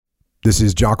This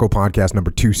is Jocko Podcast number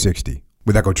 260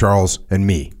 with Echo Charles and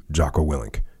me, Jocko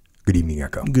Willink. Good evening,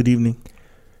 Echo. Good evening.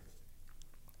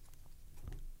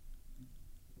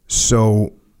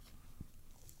 So,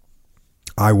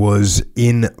 I was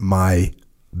in my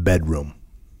bedroom,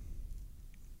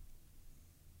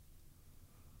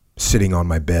 sitting on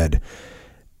my bed,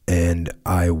 and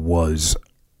I was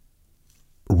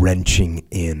wrenching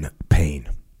in pain.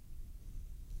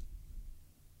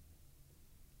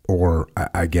 Or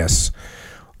I guess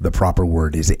the proper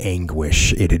word is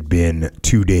anguish. It had been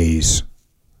 2 days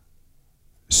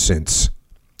since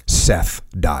Seth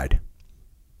died.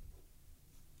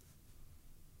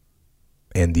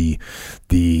 And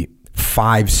the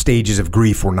 5 stages of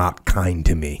grief were not kind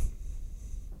to me.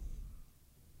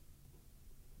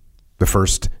 The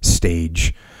first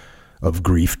stage of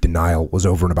grief denial was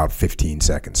over in about 15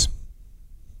 seconds.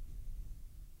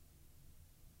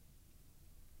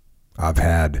 I've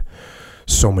had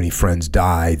so many friends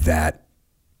die that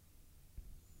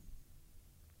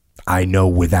I know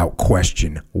without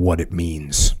question what it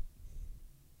means.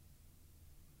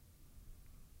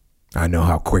 I know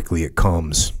how quickly it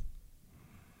comes.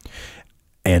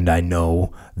 And I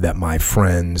know that my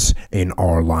friends in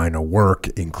our line of work,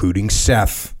 including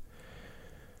Seth,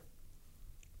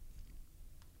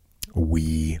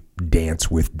 we dance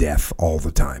with death all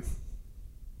the time.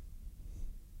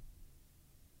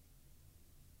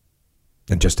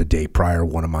 And just a day prior,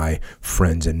 one of my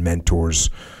friends and mentors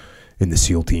in the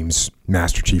SEAL teams,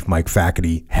 Master Chief Mike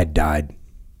Faculty, had died.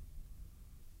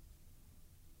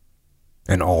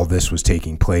 And all this was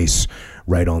taking place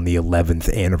right on the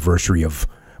 11th anniversary of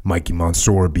Mikey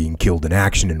Mansour being killed in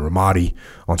action in Ramadi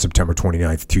on September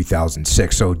 29th,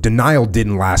 2006. So denial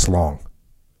didn't last long.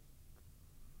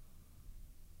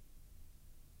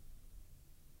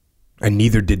 And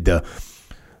neither did the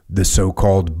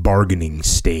so-called bargaining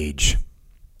stage.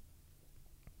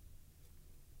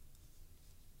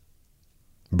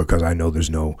 Because I know there's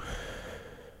no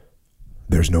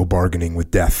bargaining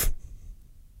with death.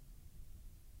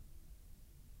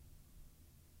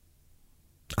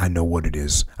 I know what it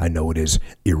is. I know it is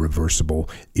irreversible,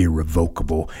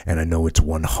 irrevocable, and I know it's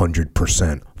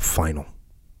 100% final.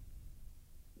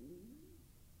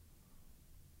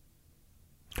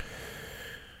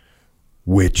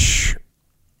 Which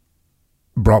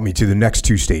brought me to the next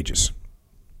 2 stages,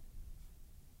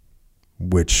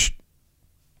 which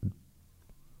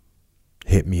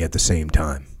hit me at the same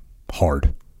time,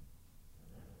 hard.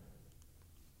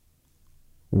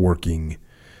 Working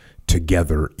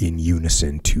together in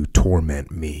unison to torment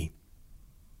me,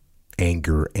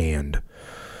 anger and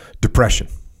depression.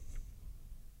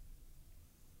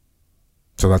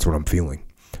 So that's what I'm feeling.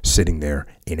 Sitting there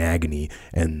in agony,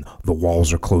 and the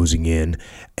walls are closing in,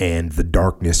 and the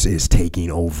darkness is taking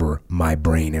over my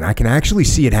brain, and I can actually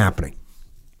see it happening.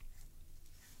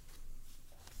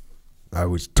 I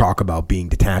always talk about being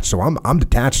detached, so I'm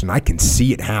detached and I can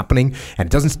see it happening, and it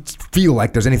doesn't feel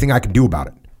like there's anything I can do about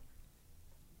it.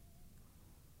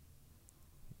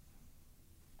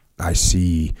 I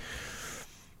see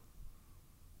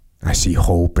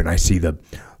hope, and I see the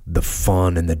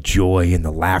fun and the joy and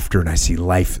the laughter, and I see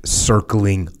life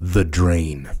circling the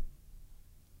drain.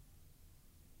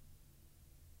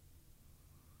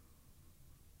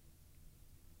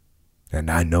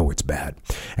 And I know it's bad,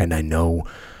 and I know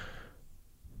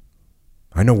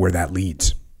where that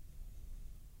leads.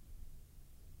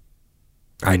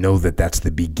 I know that that's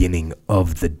the beginning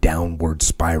of the downward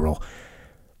spiral.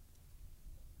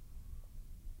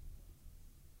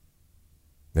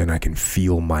 And I can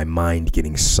feel my mind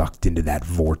getting sucked into that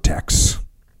vortex.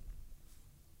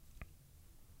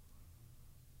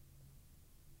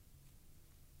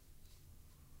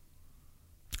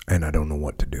 And I don't know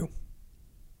what to do.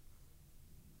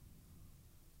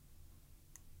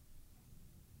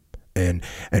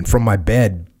 And from my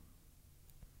bed,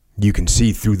 you can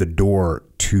see through the door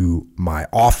to my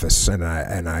office, and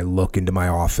I look into my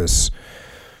office,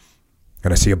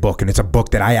 and I see a book, and it's a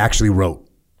book that I actually wrote.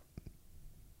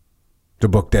 It's a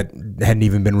book that hadn't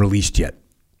even been released yet.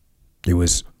 It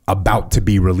was about to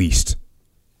be released.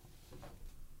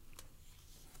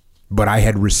 But I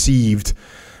had received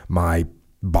my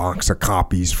box of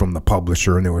copies from the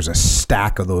publisher, and there was a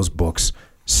stack of those books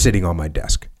sitting on my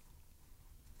desk.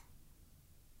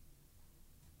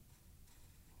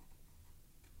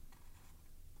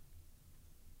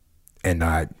 And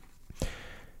I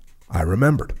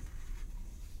remembered.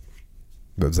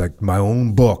 It was like my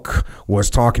own book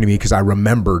was talking to me, because I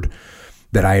remembered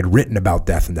that I had written about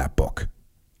death in that book.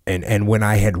 And when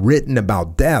I had written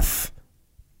about death,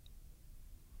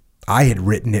 I had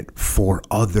written it for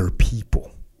other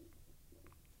people.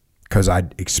 because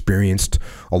I'd experienced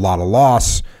a lot of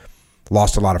loss,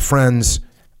 lost a lot of friends.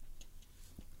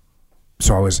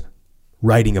 So I was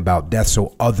writing about death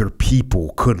so other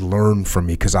people could learn from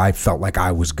me, because I felt like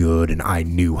I was good and I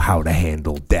knew how to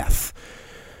handle death.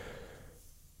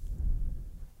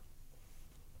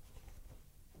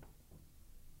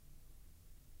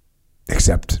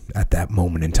 Except at that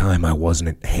moment in time, I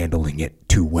wasn't handling it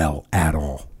too well at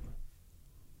all.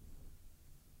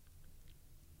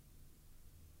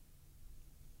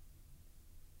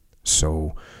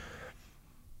 So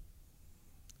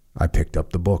I picked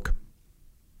up the book.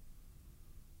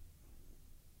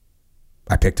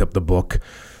 I picked up the book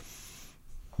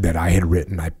that I had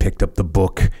written. I picked up the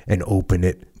book and opened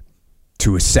it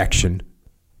to a section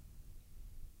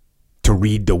to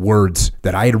read the words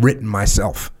that I had written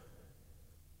myself.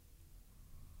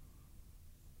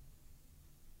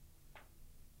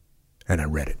 And I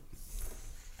read it.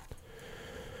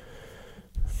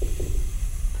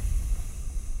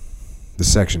 The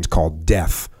section's called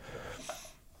Death.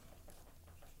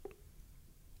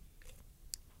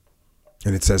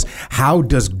 And it says, how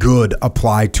does good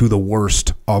apply to the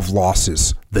worst of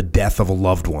losses, the death of a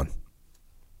loved one?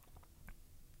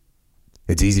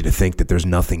 It's easy to think that there's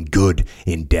nothing good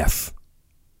in death.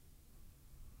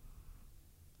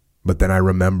 But then I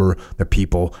remember the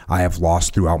people I have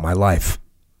lost throughout my life.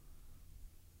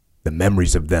 The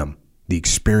memories of them, the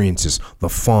experiences, the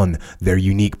fun, their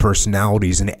unique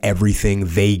personalities, and everything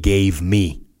they gave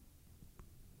me.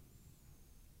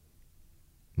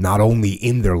 Not only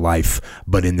in their life,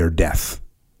 but in their death.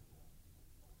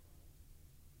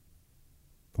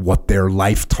 What their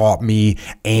life taught me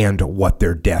and what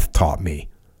their death taught me.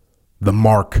 The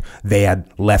mark they had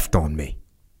left on me.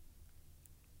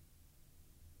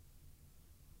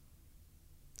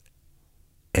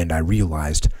 And I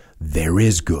realized there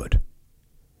is good.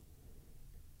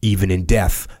 Even in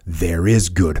death, there is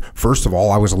good. First of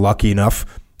all, I was lucky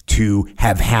enough to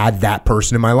have had that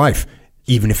person in my life,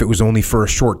 even if it was only for a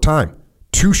short time.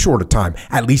 Too short a time.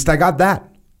 At least I got that.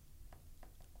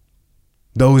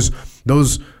 Those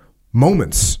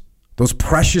moments, those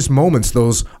precious moments,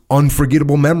 those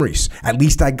unforgettable memories. At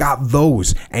least I got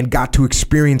those and got to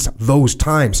experience those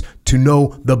times to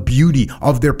know the beauty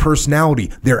of their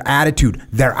personality, their attitude,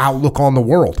 their outlook on the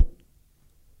world.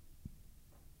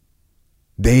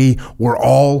 They were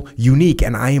all unique,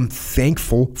 and I am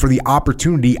thankful for the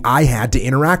opportunity I had to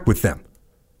interact with them.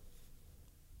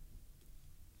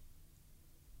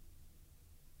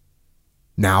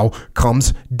 Now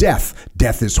comes death.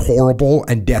 Death is horrible,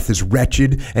 and death is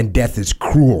wretched, and death is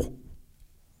cruel.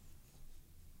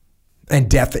 And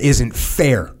death isn't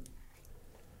fair.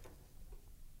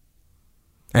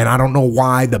 And I don't know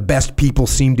why the best people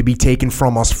seem to be taken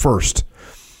from us first.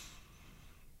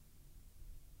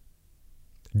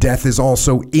 Death is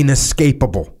also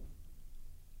inescapable.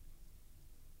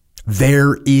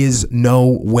 There is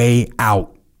no way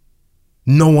out.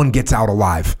 No one gets out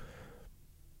alive.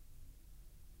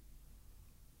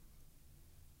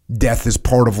 Death is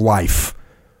part of life,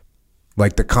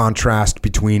 like the contrast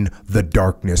between the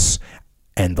darkness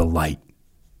and the light.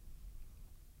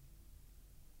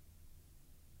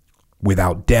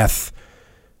 Without death,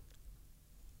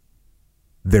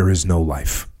 there is no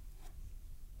life.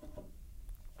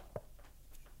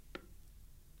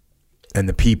 And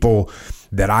the people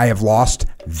that I have lost,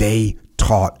 they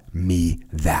taught me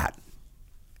that.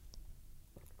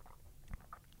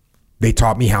 They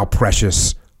taught me how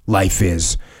precious life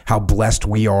is, how blessed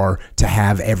we are to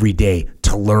have every day,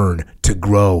 to learn, to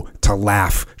grow, to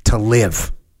laugh, to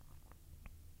live.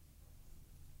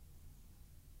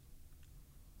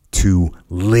 To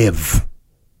live.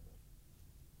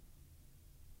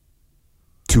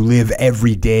 To live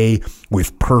every day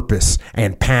with purpose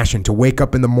and passion, to wake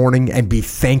up in the morning and be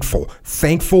thankful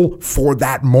for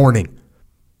that morning,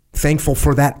 thankful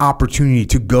for that opportunity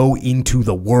to go into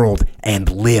the world and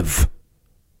live.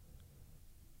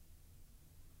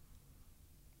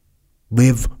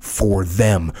 Live for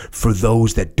them, for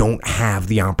those that don't have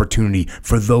the opportunity,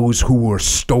 for those who were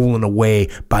stolen away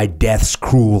by death's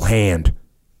cruel hand.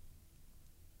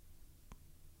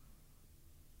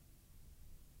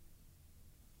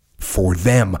 For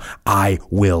them, I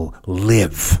will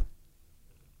live.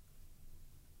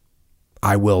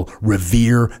 I will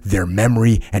revere their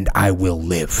memory, and I will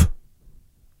live.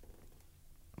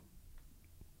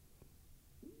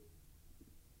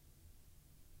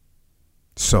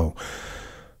 So,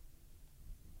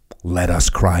 let us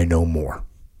cry no more.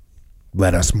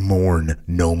 Let us mourn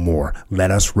no more.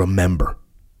 Let us remember.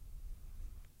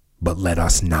 But let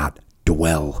us not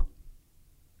dwell.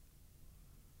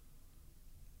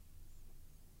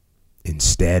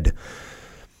 Instead,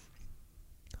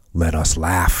 Let us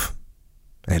laugh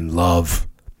and love,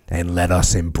 and let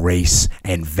us embrace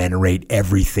and venerate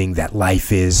everything that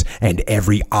life is and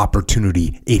every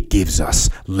opportunity it gives us.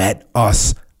 Let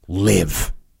us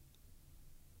live.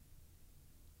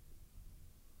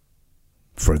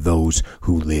 For those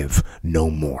who live no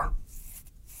more.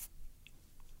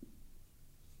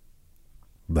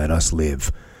 Let us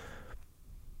live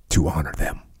to honor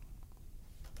them.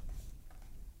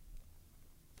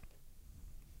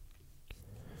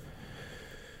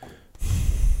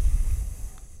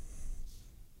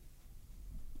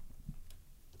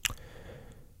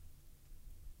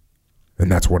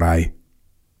 And that's what I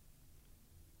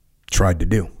tried to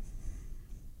do.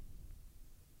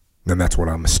 And that's what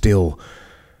I'm still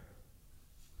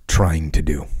trying to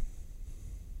do.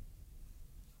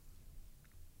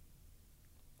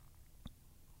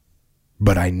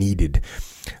 But I needed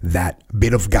that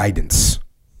bit of guidance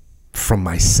from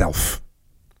myself.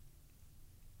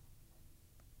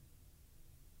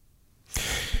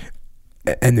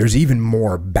 And there's even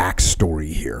more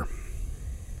backstory here.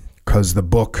 Because the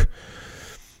book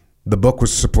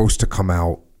was supposed to come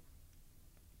out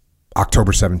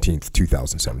October 17th,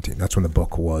 2017. That's when the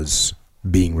book was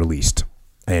being released.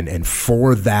 And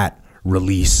for that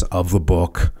release of the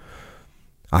book,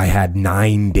 I had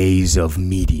 9 days of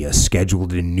media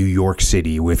scheduled in New York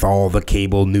City with all the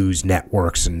cable news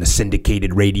networks and the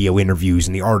syndicated radio interviews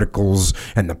and the articles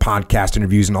and the podcast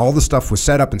interviews, and all the stuff was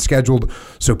set up and scheduled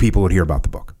so people would hear about the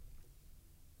book.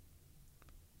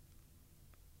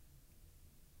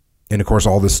 And of course,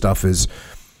 all this stuff is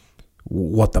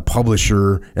what the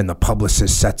publisher and the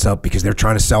publicist sets up because they're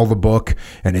trying to sell the book,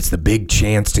 and it's the big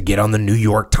chance to get on the New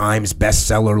York Times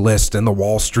bestseller list and the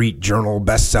Wall Street Journal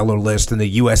bestseller list and the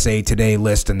USA Today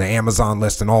list and the Amazon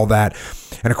list and all that.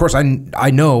 And of course,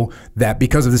 I know that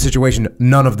because of the situation,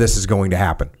 none of this is going to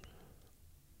happen.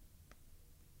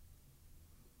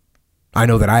 I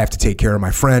know that I have to take care of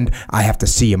my friend, I have to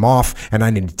see him off, and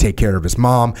I need to take care of his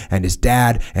mom and his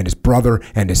dad and his brother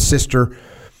and his sister.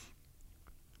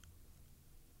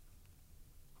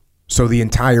 So the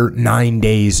entire 9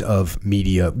 days of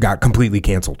media got completely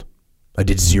canceled. I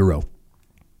did 0.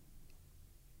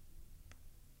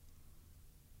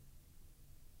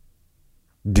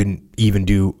 Didn't even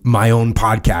do my own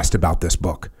podcast about this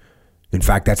book. In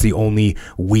fact, that's the only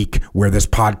week where this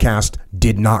podcast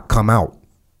did not come out.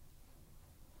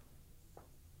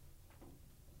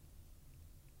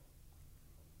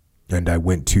 And I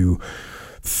went to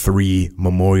 3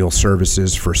 memorial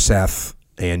services for Seth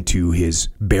and to his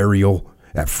burial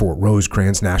at Fort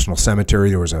Rosecrans National Cemetery.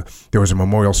 There was a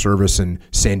memorial service in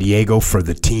San Diego for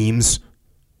the teams.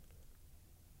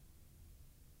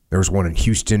 There was one in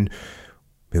Houston,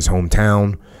 his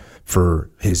hometown,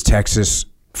 for his Texas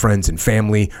friends and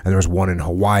family. And there was one in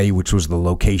Hawaii, which was the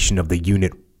location of the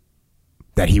unit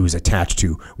that he was attached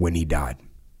to when he died.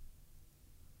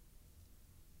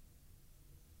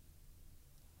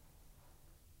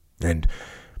 And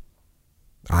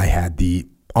I had the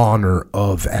honor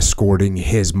of escorting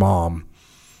his mom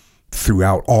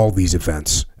throughout all these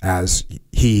events, as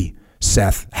he,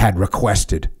 Seth, had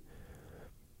requested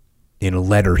in a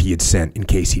letter he had sent in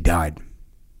case he died.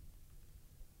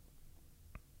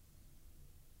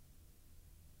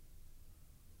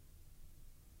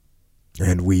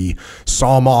 And we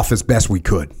saw him off as best we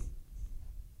could,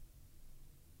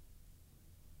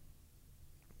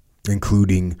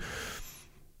 including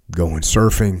going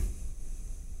surfing,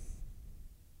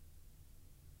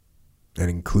 and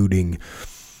including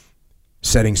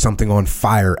setting something on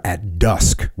fire at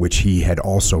dusk, which he had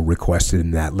also requested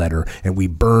in that letter. And we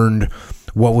burned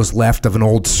what was left of an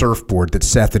old surfboard that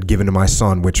Seth had given to my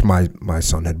son, which my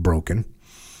son had broken.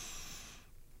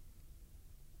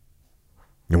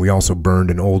 And we also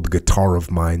burned an old guitar of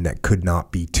mine that could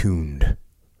not be tuned.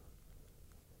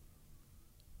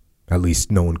 At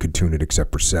least no one could tune it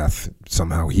except for Seth.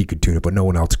 Somehow he could tune it, but no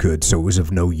one else could, so it was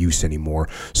of no use anymore.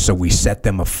 So we set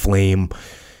them aflame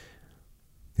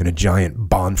in a giant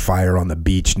bonfire on the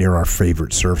beach near our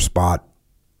favorite surf spot.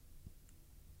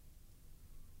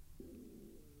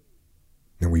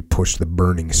 And we pushed the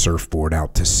burning surfboard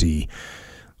out to sea,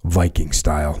 Viking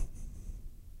style.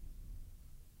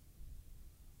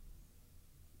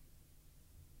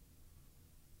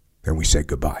 And we said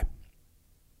goodbye.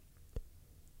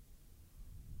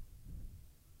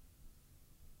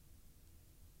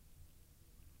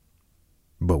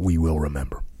 But we will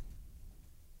remember.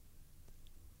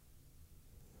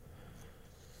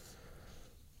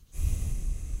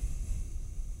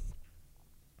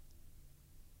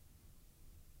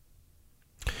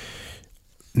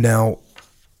 Now,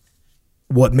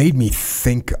 what made me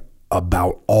think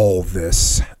about all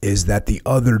this is that the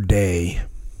other day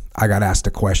I got asked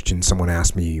a question. Someone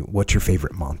asked me, what's your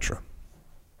favorite mantra?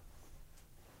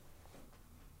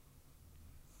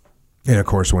 And of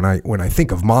course, when I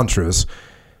think of mantras,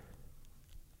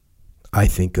 I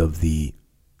think of the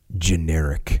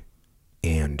generic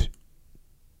and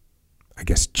I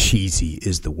guess cheesy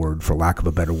is the word, for lack of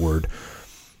a better word,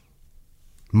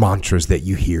 mantras that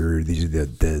you hear. These are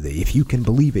the if you can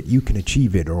believe it, you can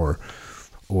achieve it, or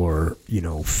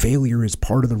failure is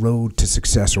part of the road to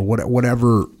success, or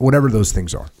whatever those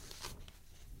things are.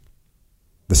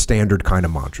 The standard kind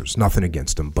of mantras. Nothing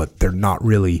against them, but they're not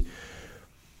really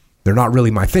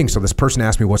my thing. So this person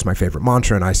asked me what's my favorite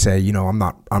mantra, and I say, I'm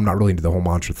not really into the whole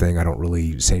mantra thing. I don't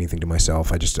really say anything to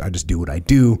myself. I just do what I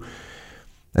do.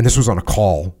 And this was on a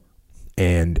call,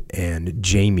 and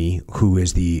Jamie, who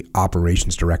is the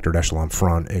operations director at Echelon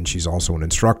Front, and she's also an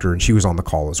instructor, and she was on the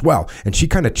call as well. And she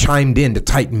kind of chimed in to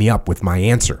tighten me up with my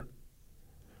answer.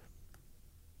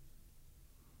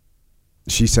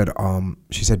 She said,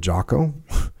 Jocko,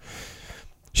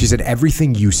 she said,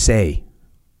 everything you say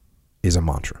is a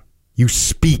mantra. You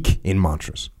speak in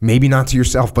mantras. Maybe not to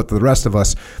yourself, but to the rest of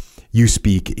us, you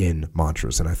speak in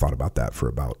mantras. And I thought about that for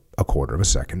about a quarter of a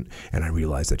second, and I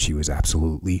realized that she was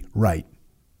absolutely right.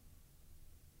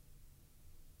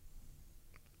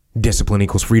 Discipline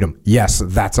equals freedom. Yes,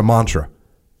 that's a mantra.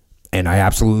 And I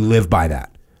absolutely live by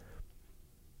that.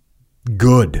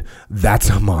 Good, that's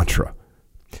a mantra.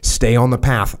 Stay on the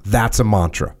path, that's a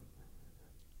mantra.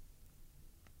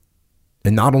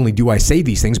 And not only do I say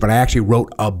these things, but I actually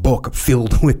wrote a book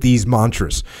filled with these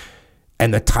mantras.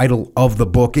 And the title of the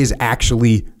book is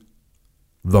actually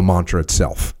the mantra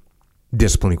itself.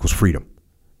 Discipline equals freedom.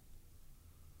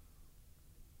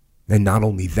 And not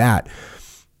only that,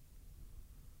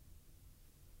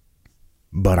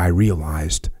 but I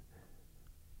realized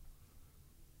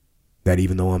that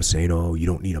even though I'm saying, oh, you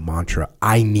don't need a mantra,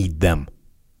 I need them.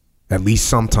 At least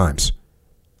sometimes.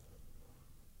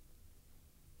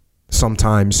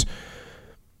 Sometimes,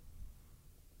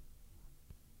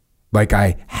 like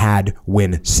I had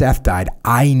when Seth died,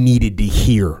 I needed to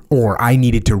hear, or I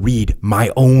needed to read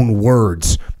my own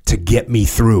words to get me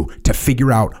through, to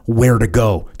figure out where to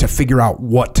go, to figure out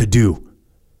what to do.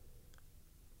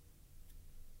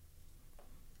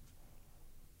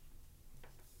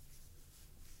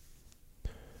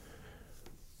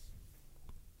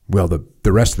 Well,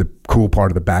 the rest of the cool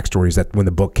part of the backstory is that when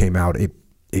the book came out,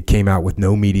 it came out with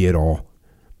no media at all.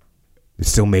 It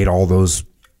still made all those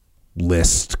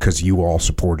lists because you all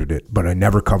supported it, but I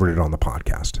never covered it on the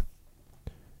podcast.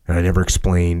 And I never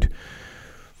explained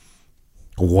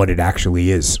what it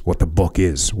actually is, what the book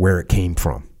is, where it came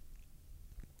from.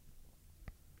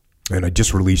 And I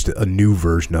just released a new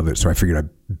version of it, so I figured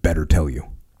I'd better tell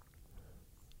you.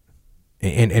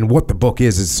 And what the book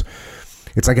is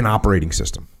it's like an operating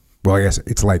system. Well, I guess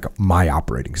it's like my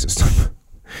operating system.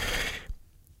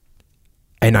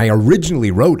 And I originally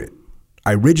wrote it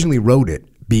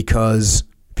because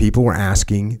people were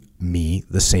asking me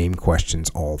the same questions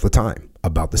all the time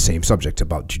about the same subjects,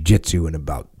 about jiu-jitsu and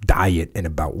about diet and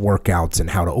about workouts and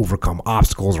how to overcome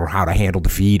obstacles or how to handle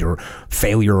defeat or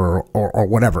failure or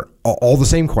whatever. All the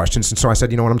same questions. And so I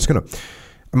said, you know what, I'm just going to,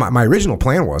 my original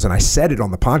plan was, and I said it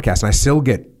on the podcast, and I still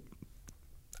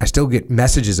get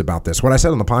messages about this. What I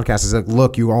said on the podcast is that,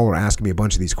 look, you all are asking me a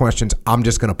bunch of these questions. I'm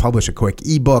just going to publish a quick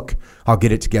ebook. I'll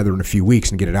get it together in a few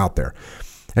weeks and get it out there.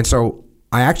 And so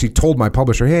I actually told my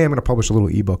publisher, hey, I'm going to publish a little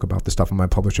ebook about this stuff. And my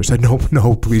publisher said,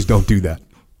 no, please don't do that.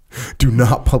 Do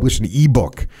not publish an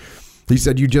ebook. He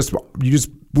said, you just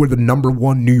were the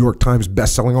 #1 New York Times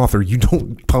bestselling author. You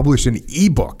don't publish an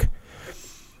ebook.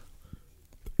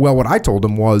 Well, what I told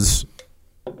him was,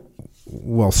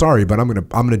 well, sorry, but I'm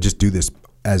gonna just do this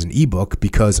as an ebook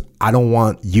because I don't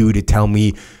want you to tell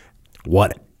me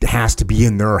what has to be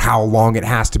in there or how long it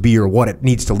has to be or what it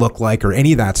needs to look like or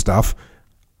any of that stuff.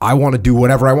 I want to do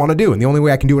whatever I want to do. And the only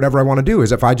way I can do whatever I want to do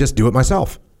is if I just do it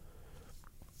myself.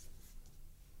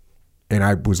 And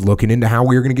I was looking into how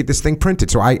we were going to get this thing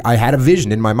printed. So I had a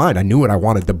vision in my mind. I knew what I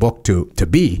wanted the book to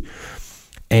be.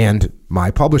 And my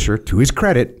publisher, to his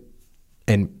credit,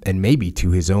 and maybe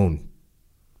to his own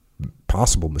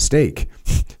possible mistake,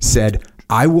 said,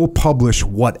 I will publish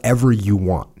whatever you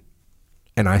want.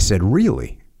 And I said,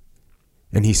 really?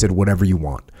 And he said, whatever you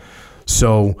want.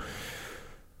 So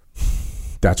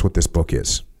that's what this book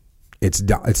is. It's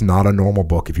not a normal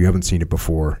book. If you haven't seen it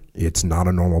before, it's not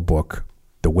a normal book.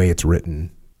 The way it's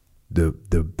written,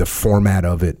 the format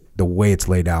of it, the way it's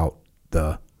laid out,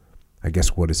 the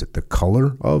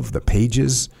color of the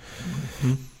pages.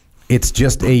 Mm-hmm.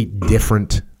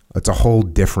 It's a whole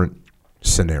different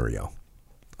scenario.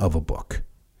 of a book.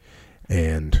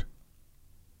 And,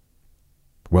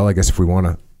 well, I guess if we want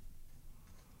to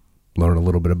learn a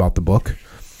little bit about the book,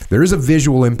 there is a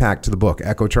visual impact to the book.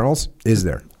 Echo, Charles? Is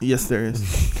there? Yes, there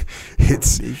is.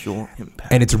 It's visual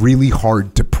impact. And it's really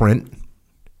hard to print,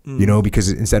 you know, because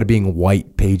instead of being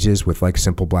white pages with like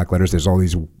simple black letters, there's all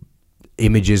these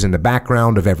images in the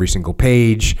background of every single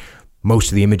page.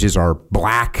 Most of the images are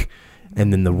black,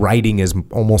 and then the writing is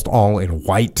almost all in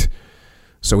white.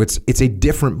 So it's a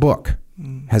different book,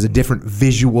 has a different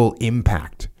visual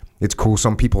impact. It's cool.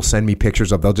 Some people send me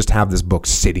pictures of, they'll just have this book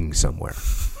sitting somewhere.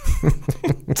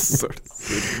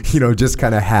 You know, just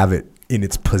kind of have it in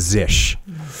its position.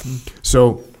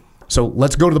 So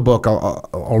let's go to the book.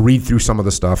 I'll read through some of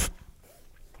the stuff.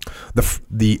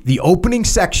 The opening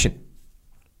section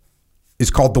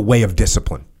is called The Way of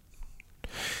Discipline.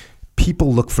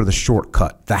 People look for the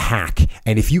shortcut, the hack.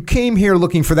 And if you came here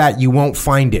looking for that, you won't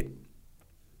find it.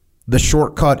 The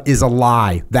shortcut is a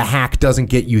lie. The hack doesn't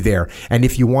get you there. And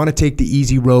if you want to take the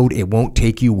easy road, it won't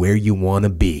take you where you want to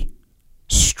be.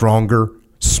 Stronger,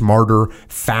 smarter,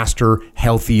 faster,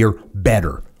 healthier,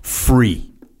 better,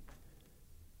 free.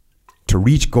 To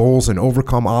reach goals and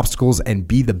overcome obstacles and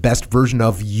be the best version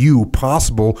of you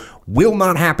possible will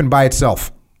not happen by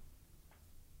itself.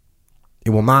 It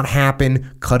will not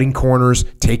happen cutting corners,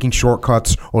 taking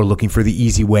shortcuts, or looking for the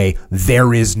easy way.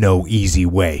 There is no easy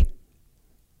way.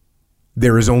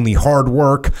 There is only hard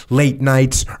work, late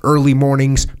nights, early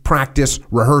mornings, practice,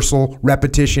 rehearsal,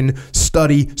 repetition,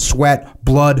 study, sweat,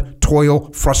 blood, toil,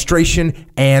 frustration,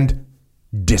 and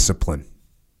discipline.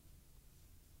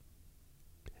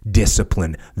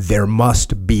 Discipline. There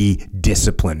must be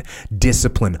discipline.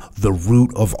 Discipline, the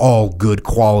root of all good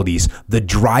qualities, the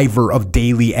driver of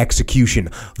daily execution,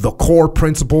 the core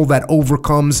principle that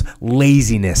overcomes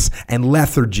laziness and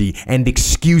lethargy and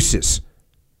excuses.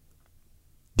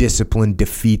 Discipline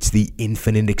defeats the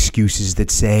infinite excuses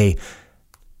that say,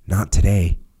 not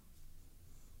today,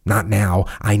 not now,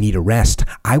 I need a rest,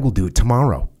 I will do it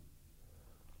tomorrow.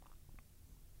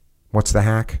 What's the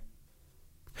hack?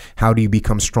 How do you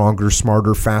become stronger,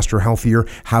 smarter, faster, healthier?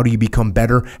 How do you become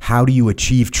better? How do you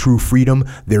achieve true freedom?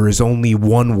 There is only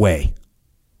one way.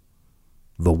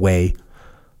 The way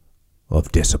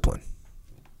of discipline.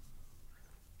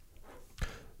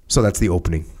 So that's the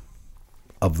opening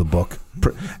of the book.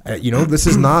 You know, this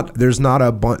is not a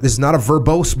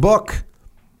verbose book.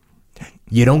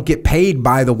 You don't get paid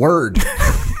by the word.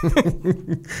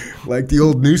 Like the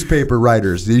old newspaper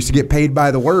writers, they used to get paid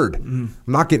by the word. I'm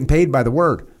not getting paid by the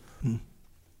word. I'm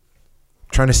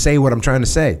trying to say what I'm trying to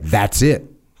say. That's it.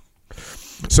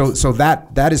 So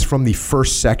that is from the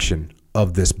first section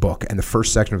of this book, and the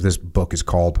first section of this book is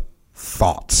called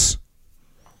Thoughts.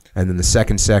 And then the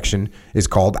second section is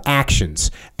called Actions.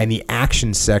 And the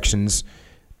action sections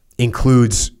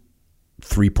includes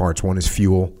 3 parts. One is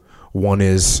fuel, one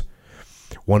is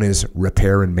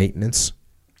repair and maintenance,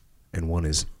 and one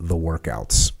is the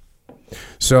workouts.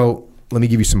 So let me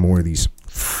give you some more of these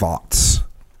thoughts.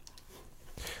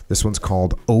 This one's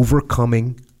called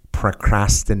Overcoming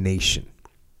Procrastination.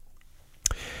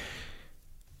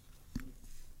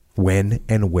 When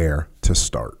and where to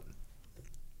start.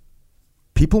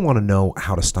 People want to know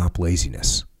how to stop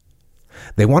laziness.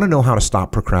 They want to know how to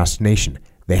stop procrastination.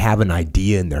 They have an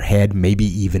idea in their head, maybe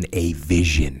even a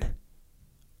vision,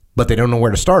 but they don't know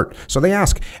where to start. So they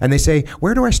ask and they say,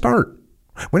 where do I start?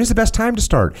 When is the best time to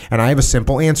start? And I have a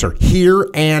simple answer: here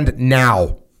and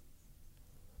now.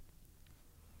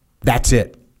 That's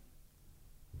it.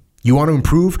 You want to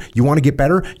improve? You want to get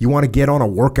better? You want to get on a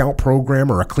workout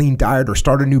program or a clean diet or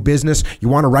start a new business? You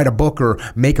want to write a book or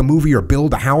make a movie or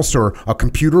build a house or a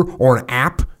computer or an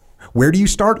app? Where do you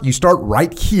start? You start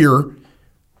right here.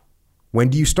 When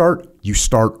do you start? You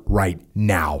start right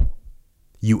now.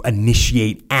 You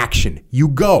initiate action. You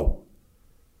go.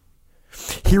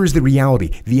 Here is the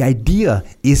reality. The idea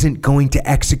isn't going to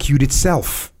execute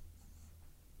itself.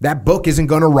 That book isn't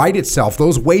going to write itself.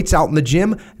 Those weights out in the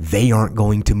gym, they aren't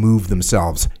going to move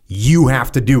themselves. You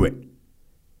have to do it.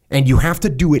 And you have to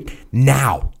do it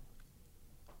now.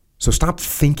 So stop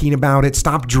thinking about it.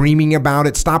 Stop dreaming about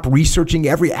it. Stop researching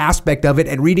every aspect of it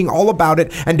and reading all about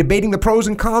it and debating the pros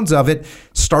and cons of it.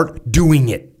 Start doing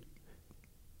it.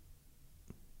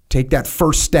 Take that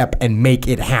first step and make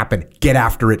it happen. Get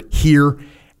after it here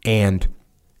and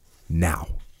now.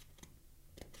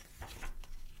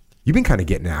 You've been kind of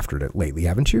getting after it lately,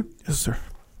 haven't you? Yes, sir.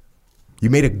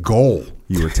 You made a goal,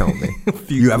 you were telling me.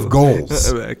 You have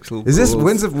goals. Actual is this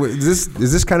goals.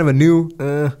 Is this kind of a new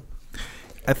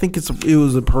I think it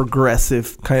was a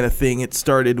progressive kind of thing. It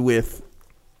started with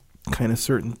kind of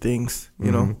certain things,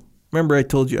 you know. Remember I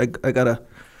told you I got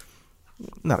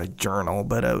not a journal,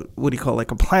 but what do you call it,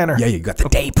 like a planner? Yeah, you got the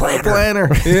day planner.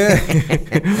 Yeah.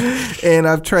 And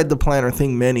I've tried the planner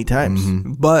thing many times,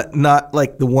 but not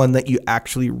like the one that you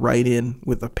actually write in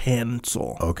with a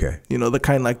pencil. Okay. You know, the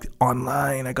kind like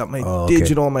online. I got my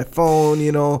digital on my phone,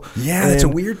 you know. Yeah, it's a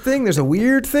weird thing. There's a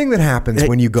weird thing that happens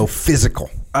when you go physical.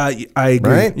 I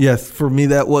agree. Right? Yes, for me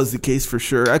that was the case for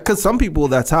sure. Because some people,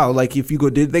 that's how. Like if you go,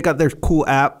 they got their cool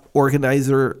app,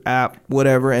 organizer app,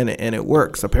 whatever, and it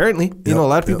works. Apparently, you know, a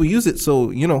lot of people use it. So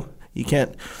you know, you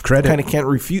can't kind of can't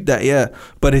refute that. Yeah,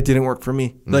 but it didn't work for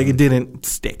me. Like it didn't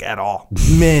stick at all.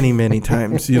 Many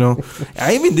times. You know,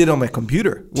 I even did it on my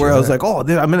computer where I was like, oh,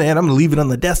 I'm gonna leave it on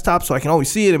the desktop so I can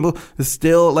always see it. And it's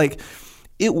still like.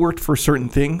 It worked for certain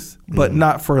things, but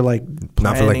not for like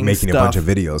making stuff. a bunch of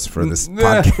videos for this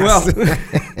podcast.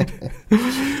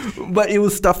 Well, but it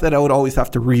was stuff that I would always have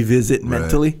to revisit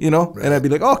mentally, you know. And I'd be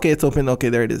like, oh, okay, it's open. Okay,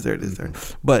 there it is. There.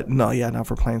 But no, not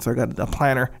for planning. So I got a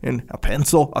planner and a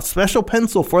pencil, a special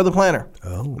pencil for the planner.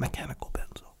 Oh, mechanical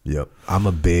pencil. Yep, I'm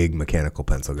a big mechanical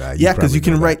pencil guy. Yeah, because you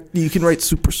can write. You can write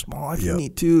super small if you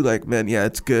need to. Like, man, yeah,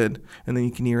 it's good. And then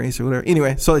you can erase or whatever.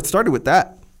 Anyway, so it started with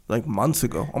that. Like months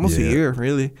ago, almost a year,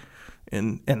 really,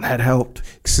 and that helped.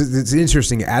 So it's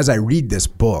interesting. As I read this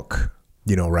book,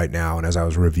 you know, right now, and as I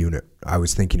was reviewing it, I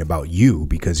was thinking about you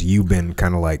because you've been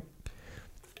kind of like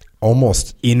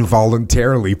almost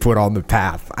involuntarily put on the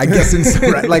path. I guess,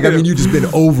 like I mean, you've just been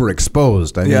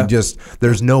overexposed. I mean, just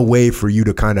there's no way for you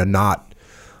to kind of not.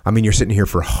 I mean, you're sitting here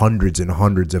for hundreds and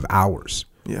hundreds of hours.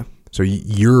 Yeah. So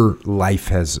your life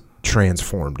has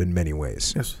transformed in many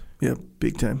ways. Yes. Yeah,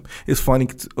 big time. It's funny.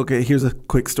 Okay, here's a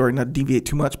quick story, not to deviate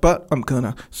too much, but I'm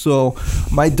gonna. So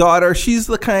my daughter, she's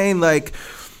the kind like,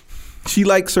 she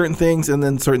likes certain things and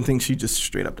then certain things she just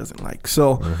straight up doesn't like.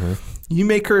 So you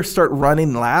make her start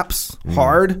running laps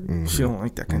hard, she don't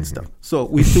like that kind of stuff. So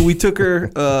we took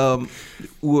her,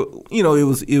 you know,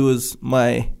 it was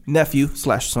my nephew /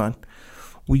 son.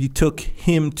 We took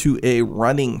him to a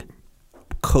running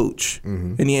coach,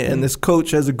 and this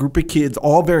coach has a group of kids,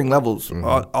 all varying levels,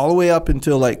 all the way up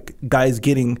until like guys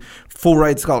getting full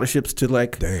ride scholarships to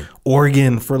like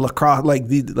Oregon for lacrosse, like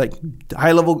the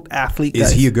high level athlete.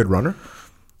 Is he a good runner?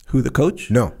 Who, the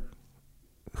coach? No.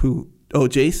 Who? Oh,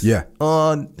 Jace. Yeah.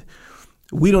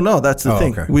 We don't know. That's the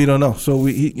thing. Okay. We don't know. So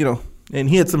you know, and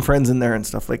he had some friends in there and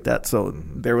stuff like that. So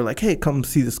they were like, "Hey, come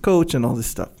see this coach and all this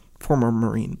stuff." Former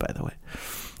Marine, by the way,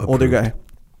 older guy.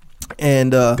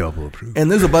 And double approved. And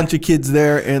there's a bunch of kids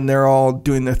there, and they're all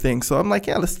doing their thing. So I'm like,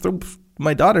 yeah, let's throw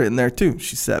my daughter in there too.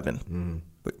 She's 7,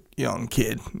 but young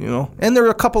kid, you know. And there were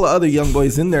a couple of other young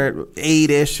boys in there,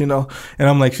 8-ish, you know. And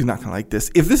I'm like, she's not gonna like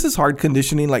this. If this is hard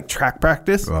conditioning, like track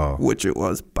practice, which it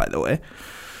was, by the way,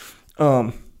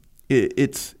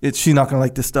 it's she's not gonna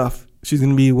like this stuff. She's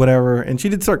going to be whatever. And she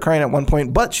did start crying at one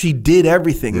point, but she did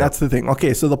everything. That's the thing.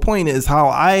 Okay, so the point is how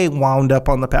I wound up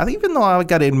on the path, even though I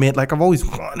got to admit, like, I've always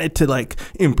wanted to, like,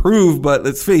 improve, but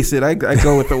let's face it, I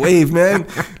go with the wave, man.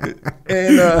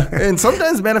 And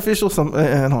sometimes beneficial,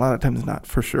 and a lot of times not,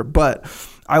 for sure. But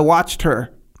I watched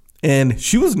her, and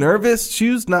she was nervous.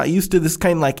 She was not used to this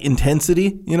kind of, like,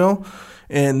 intensity, you know?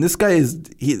 And this guy is,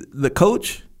 the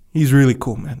coach, he's really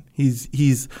cool, man.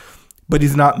 But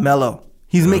he's not mellow.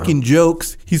 He's making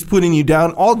jokes. He's putting you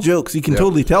down. All jokes. You can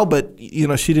totally tell, but, you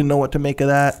know, she didn't know what to make of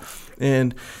that.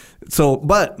 And so,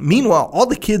 but meanwhile, all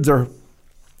the kids are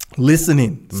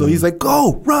listening. So he's like,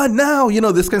 go, run now, you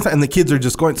know, this kind of stuff. And the kids are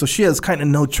just going. So she has kind of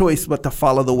no choice but to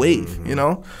follow the wave, you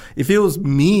know. If it was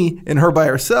me and her by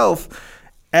herself,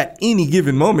 at any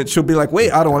given moment, she'll be like,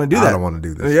 wait, I don't want to do that. I don't want to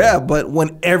do this. Yeah, but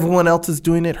when everyone else is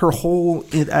doing it, her whole,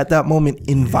 at that moment,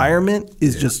 environment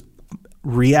is just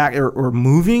react or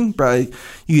moving, but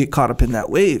you get caught up in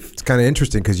that wave. It's kind of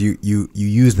interesting because you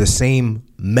use the same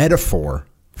metaphor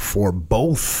for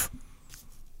both,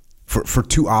 for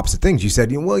two opposite things. You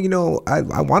said, well, you know,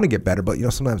 I want to get better, but, you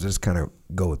know, sometimes I just kind of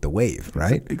go with the wave,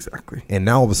 right? Exactly. And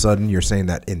now all of a sudden you're saying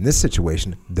that in this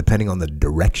situation, depending on the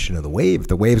direction of the wave, if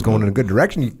the wave's going in a good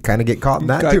direction, you kind of get caught in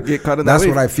that too. Get caught in That's that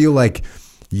wave. what I feel like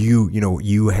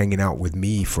you hanging out with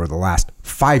me for the last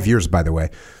 5 years, by the way,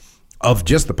 of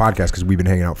just the podcast, because we've been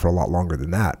hanging out for a lot longer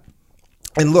than that.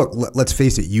 And look, let's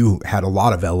face it, you had a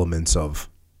lot of elements of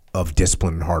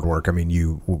discipline and hard work. I mean,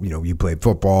 you played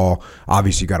football.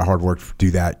 Obviously, you got to hard work to do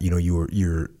that. You know,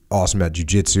 you're awesome at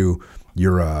jiu-jitsu.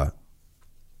 You're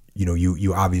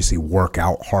you obviously work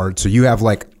out hard. So you have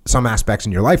like some aspects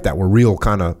in your life that were real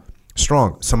kind of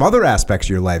strong. Some other aspects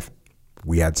of your life,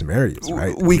 we had some areas,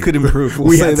 right? We could improve.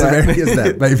 We had some areas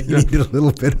that maybe needed a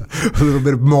little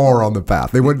bit more on the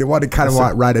path. They wanted to kind of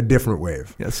ride a different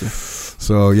wave. Yes, sir.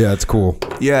 So yeah, it's cool.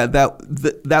 Yeah,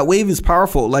 that wave is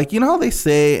powerful. Like, you know how they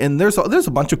say, and there's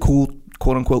a bunch of cool,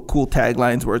 quote unquote, cool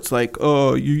taglines where it's like,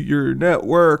 oh, your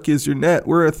network is your net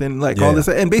worth, and like all this,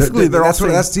 and basically that's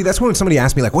when somebody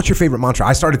asked me like, what's your favorite mantra?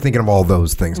 I started thinking of all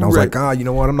those things, and I was like, you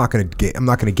know what? I'm not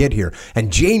gonna get here.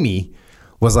 And Jamie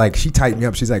was like, she tightened me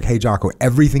up. She's like, hey, Jocko,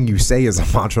 everything you say is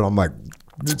a mantra. And I'm like,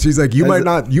 she's like, you might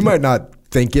not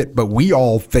think it, but we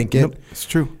all think it. Yep, it's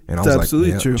true. And I was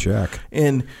absolutely true. Check.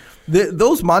 And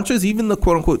those mantras, even the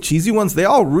quote unquote cheesy ones, they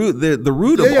all the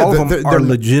root of all of them are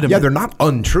legitimate. Yeah, they're not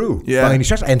untrue by any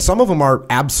stretch. And some of them are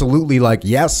absolutely like,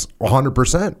 yes,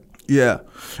 100%. Yeah.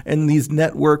 And these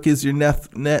network is your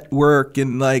network,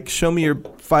 and like, show me your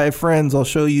 5 friends, I'll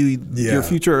show you your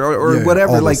future, or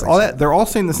whatever. Like all that, they're all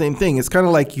saying the same thing. It's kind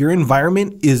of like your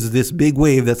environment is this big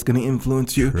wave that's going to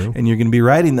influence you, and you're going to be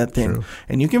riding that thing.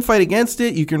 And you can fight against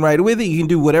it, you can ride with it, you can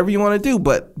do whatever you want to do,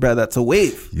 but bruh, that's a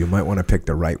wave. You might want to pick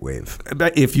the right wave.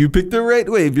 If you pick the right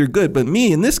wave, you're good. But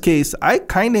me, in this case, I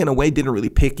kind of in a way didn't really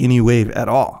pick any wave at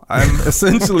all. I'm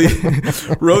essentially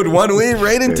rode one wave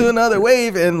right into another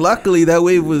wave, and luckily that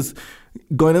wave was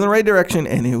going in the right direction,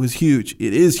 and it was huge.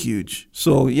 It is huge.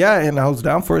 So yeah, and I was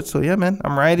down for it. So yeah, man,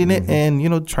 I'm riding it,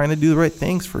 and trying to do the right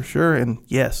things for sure. And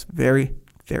yes, very,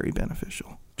 very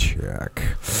beneficial. Check.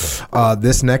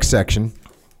 This next section,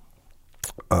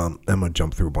 I'm gonna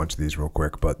jump through a bunch of these real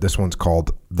quick, but this one's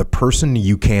called "The Person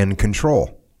You Can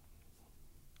Control."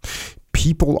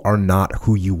 People are not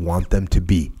who you want them to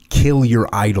be. Kill your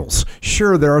idols.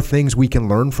 Sure, there are things we can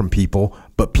learn from people,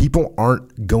 but people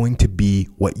aren't going to be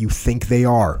what you think they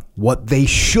are, what they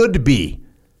should be.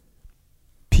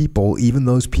 People, even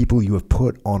those people you have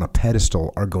put on a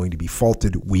pedestal, are going to be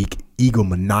faulted, weak,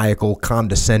 egomaniacal,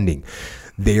 condescending.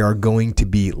 They are going to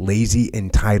be lazy,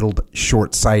 entitled,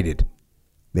 short-sighted.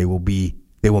 They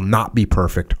will not be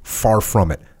perfect, far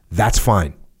from it. That's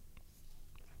fine.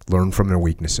 Learn from their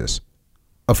weaknesses.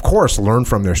 Of course, learn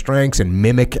from their strengths and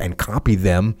mimic and copy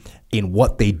them in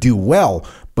what they do well,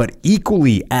 but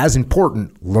equally as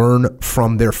important, learn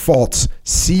from their faults.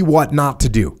 See what not to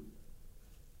do.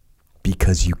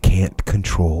 Because you can't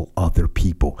control other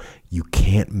people. You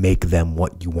can't make them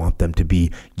what you want them to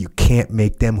be. You can't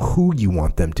make them who you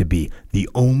want them to be. The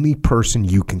only person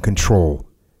you can control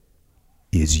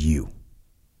is you.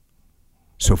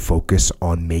 So focus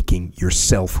on making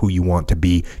yourself who you want to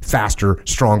be. Faster,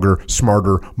 stronger,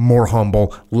 smarter, more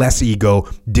humble, less ego.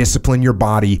 Discipline your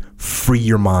body. Free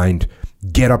your mind.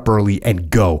 Get up early and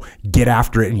go. Get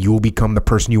after it, and you will become the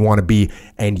person you want to be.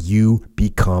 And you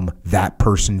become that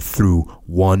person through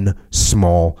one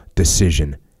small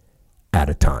decision at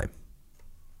a time.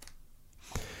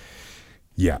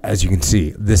 Yeah, as you can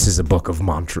see, this is a book of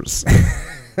mantras.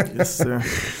 Yes, sir.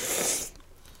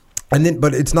 And then,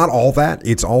 but it's not all that.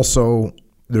 It's also,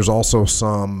 there's also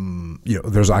some,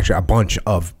 there's actually a bunch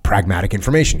of pragmatic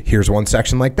information. Here's one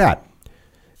section like that.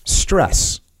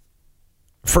 Stress.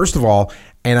 First of all,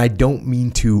 and I don't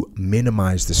mean to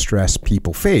minimize the stress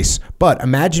people face, but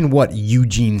imagine what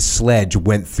Eugene Sledge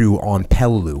went through on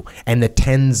Peleliu and the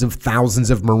tens of thousands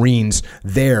of Marines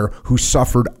there who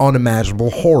suffered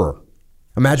unimaginable horror.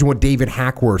 Imagine David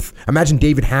Hackworth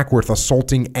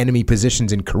assaulting enemy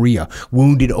positions in Korea,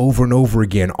 wounded over and over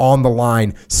again, on the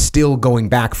line, still going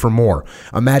back for more.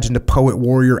 Imagine the poet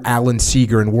warrior Alan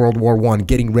Seeger in World War I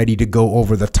getting ready to go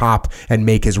over the top and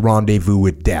make his rendezvous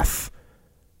with death.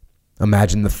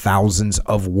 Imagine the thousands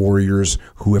of warriors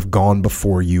who have gone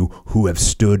before you, who have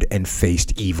stood and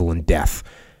faced evil and death.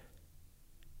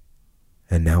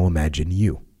 And now imagine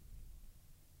you.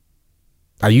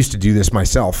 I used to do this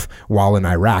myself while in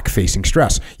Iraq facing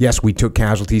stress. Yes, we took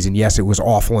casualties, and yes, it was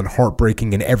awful and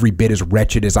heartbreaking and every bit as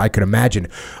wretched as I could imagine.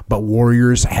 But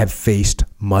warriors have faced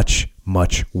much,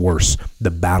 much worse.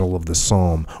 The Battle of the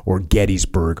Somme, or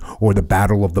Gettysburg, or the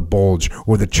Battle of the Bulge,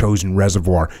 or the Chosin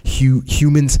Reservoir.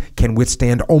 Humans can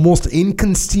withstand almost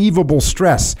inconceivable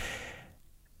stress,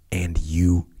 and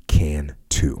you can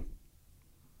too.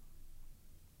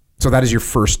 So that is your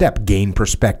first step, gain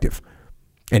perspective.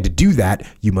 And to do that,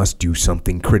 you must do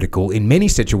something critical in many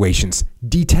situations.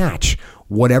 Detach.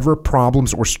 Whatever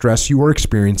problems or stress you are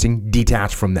experiencing,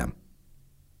 detach from them.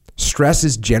 Stress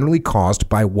is generally caused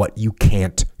by what you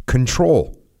can't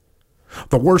control.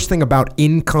 The worst thing about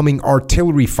incoming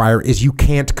artillery fire is you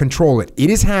can't control it. It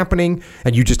is happening,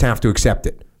 and you just have to accept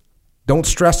it. Don't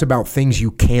stress about things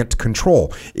you can't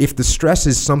control. If the stress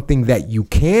is something that you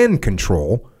can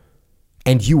control,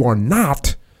 and you are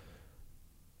not,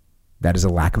 that is a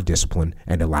lack of discipline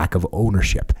and a lack of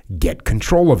ownership. Get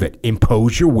control of it.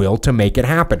 Impose your will to make it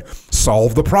happen.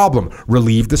 Solve the problem.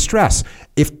 Relieve the stress.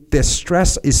 If the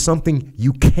stress is something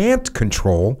you can't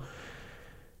control,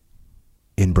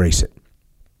 embrace it.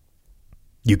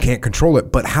 You can't control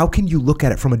it, but how can you look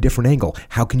at it from a different angle?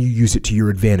 How can you use it to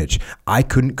your advantage? I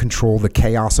couldn't control the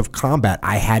chaos of combat.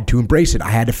 I had to embrace it.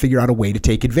 I had to figure out a way to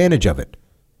take advantage of it.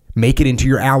 Make it into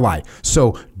your ally.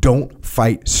 So don't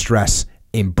fight stress.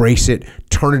 Embrace it.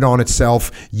 Turn it on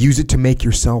itself. Use it to make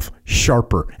yourself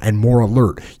sharper and more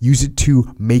alert. Use it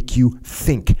to make you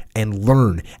think and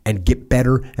learn and get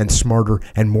better and smarter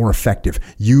and more effective.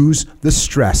 Use the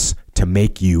stress to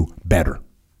make you better.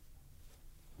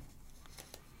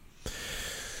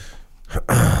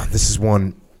 This is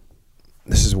one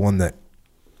that,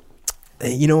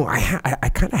 you know, I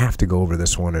kind of have to go over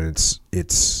this one, and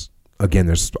it's again,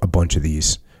 there's a bunch of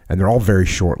these, and they're all very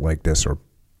short like this, or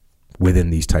within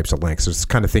these types of lengths. It's the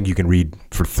kind of thing you can read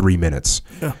for 3 minutes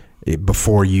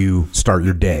before you start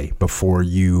your day, before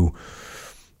you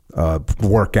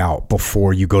work out,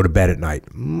 before you go to bed at night.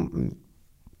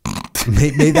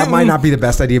 Maybe that might not be the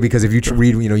best idea, because if you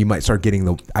read, you know, you might start getting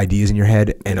the ideas in your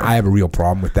head, and I have a real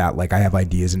problem with that. Like, I have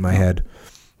ideas in my head.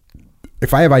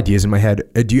 If I have ideas in my head,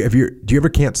 do you ever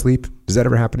can't sleep? Does that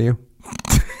ever happen to you?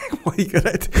 Why you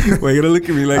gotta look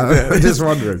at me like that? I'm just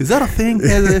wondering. Is that a thing?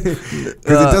 Because it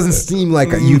doesn't seem like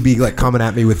you'd be like coming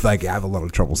at me with like, I have a lot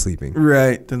of trouble sleeping.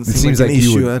 Right. It seems like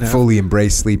you would fully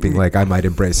embrace sleeping, like I might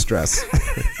embrace stress.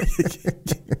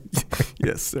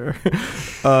 Yes, sir.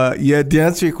 Yeah, to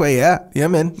answer your question, yeah,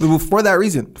 man. Well, for that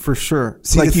reason, for sure.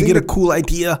 See, like, you get a cool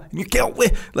idea, and you can't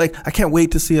wait. Like, I can't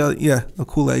wait to see a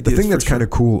cool idea. The thing that's kind of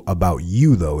cool about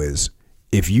you, though, is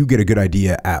if you get a good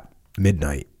idea at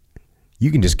midnight,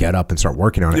 you can just get up and start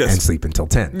working on it and sleep until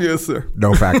 10. Yes, sir.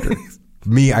 No factor.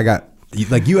 Me, I got,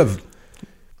 like, you have,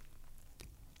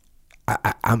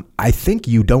 I think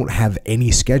you don't have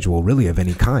any schedule really of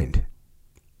any kind.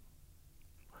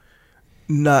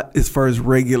 Not as far as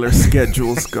regular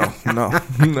schedules go. No,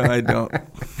 I don't.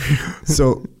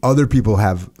 So other people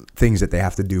have things that they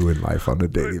have to do in life on a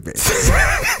daily basis.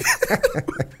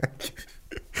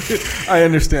 I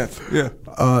understand. Yeah.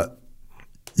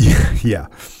 Yeah.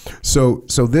 So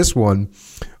this one,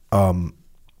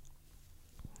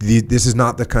 this is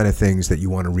not the kind of things that you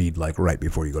want to read like right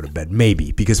before you go to bed.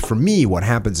 Maybe, because for me, what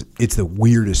happens, it's the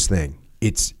weirdest thing.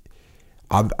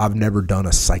 I've never done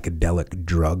a psychedelic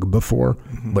drug before,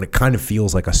 but it kind of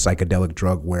feels like a psychedelic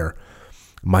drug where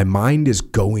my mind is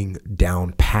going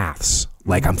down paths.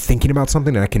 Like, I'm thinking about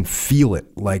something and I can feel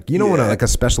it. Like, you know, when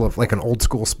like an old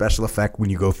school special effect when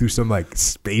you go through some like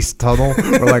space tunnel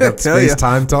or like a space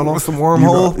time tunnel, some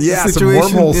wormhole, some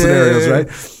wormhole scenarios, right?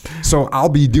 So I'll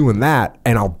be doing that,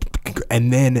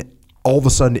 and then all of a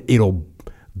sudden it'll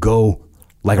go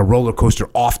like a roller coaster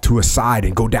off to a side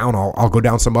and go down. I'll go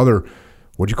down some other.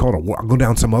 What do you call it? I'll go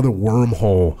down some other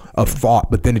wormhole of thought,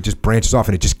 but then it just branches off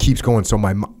and it just keeps going. So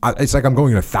it's like I'm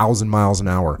going 1,000 miles an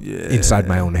hour inside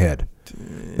my own head.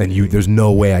 And there's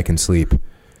no way I can sleep.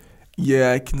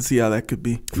 Yeah, I can see how that could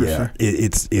be. For sure.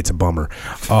 It's a bummer.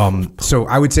 So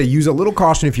I would say use a little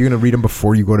caution if you're going to read them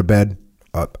before you go to bed.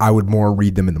 I would more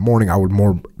read them in the morning. I would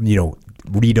more,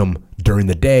 read them during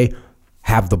the day.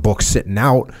 Have the book sitting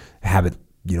out. Have it,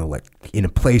 like in a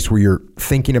place where you're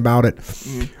thinking about it.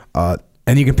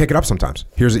 And you can pick it up sometimes.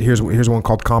 Here's one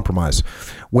called Compromise.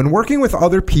 When working with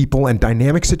other people and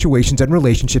dynamic situations and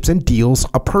relationships and deals,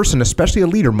 a person, especially a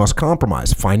leader, must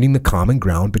compromise, finding the common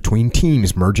ground between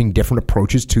teams, merging different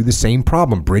approaches to the same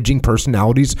problem, bridging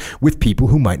personalities with people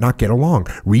who might not get along,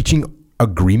 reaching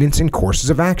agreements and courses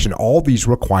of action. All these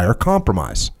require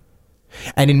compromise.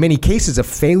 And in many cases, a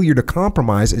failure to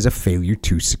compromise is a failure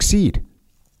to succeed.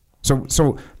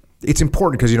 So it's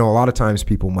important because, a lot of times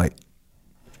people might,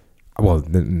 well,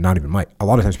 not even might. A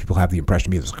lot of times people have the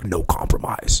impression there's like no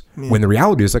compromise. Yeah. When the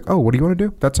reality is like, oh, what do you want to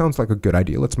do? That sounds like a good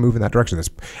idea. Let's move in that direction.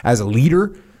 As a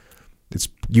leader,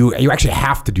 you actually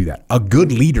have to do that. A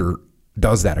good leader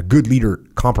does that. A good leader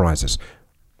compromises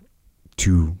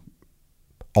to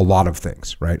a lot of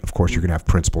things, right? Of course, you're going to have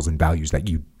principles and values that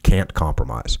you can't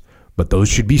compromise, but those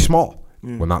should be small.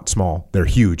 Well, not small. They're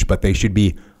huge, but they should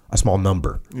be a small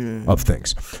number of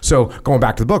things. So going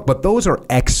back to the book, but those are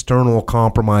external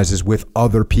compromises with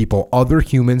other people, other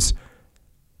humans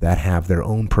that have their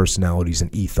own personalities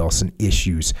and ethos and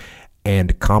issues,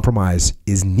 and compromise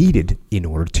is needed in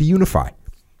order to unify.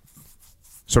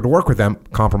 So to work with them,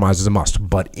 compromise is a must,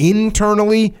 but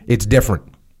internally it's different.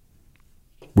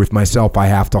 With myself, I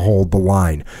have to hold the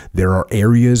line. There are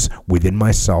areas within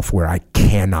myself where I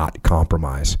cannot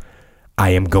compromise. I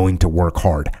am going to work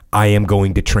hard. I am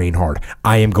going to train hard.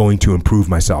 I am going to improve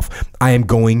myself. I am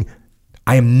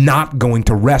not going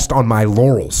to rest on my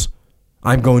laurels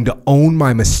I'm going to own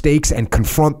my mistakes and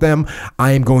confront them.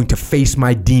 I am going to face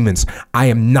my demons. I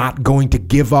am not going to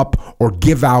give up or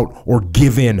give out or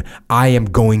give in. I am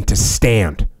going to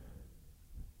stand.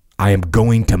 I am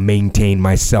going to maintain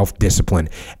my self-discipline.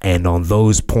 And on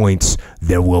those points,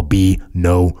 there will be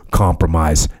no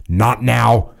compromise. Not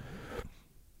now,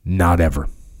 not ever.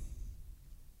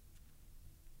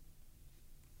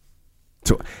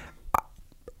 So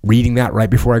reading that right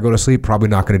before I go to sleep, probably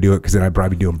not going to do it because then I'd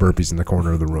probably be doing burpees in the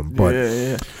corner of the room. But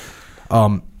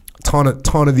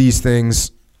ton of these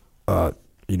things. I'm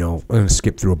going to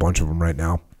skip through a bunch of them right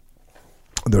now.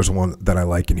 There's one that I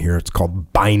like in here. It's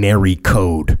called binary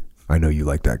code. I know you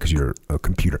like that because you're a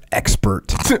computer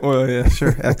expert. Well, yeah,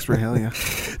 sure. Expert, hell yeah.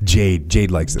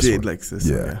 Jade likes this one. Jade likes this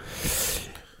one, yeah.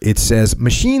 It says,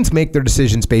 machines make their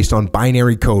decisions based on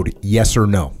binary code, yes or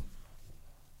no.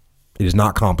 It is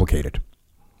not complicated.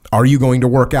 Are you going to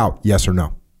work out? Yes or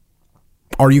no.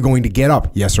 Are you going to get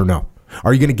up? Yes or no.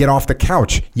 Are you going to get off the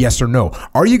couch? Yes or no.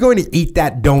 Are you going to eat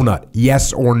that donut?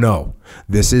 Yes or no.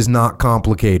 This is not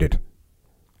complicated.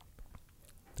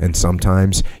 And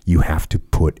sometimes you have to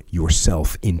put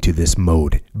yourself into this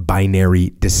mode,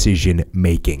 binary decision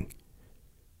making.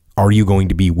 Are you going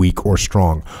to be weak or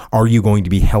strong? Are you going to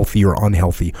be healthy or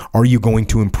unhealthy? Are you going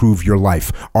to improve your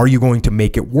life? Are you going to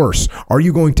make it worse? Are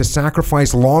you going to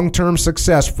sacrifice long-term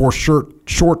success for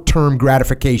short-term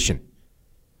gratification?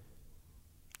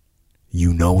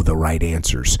 You know the right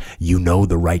answers. You know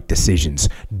the right decisions.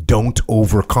 Don't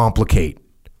overcomplicate.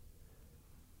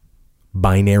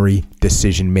 Binary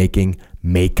decision making.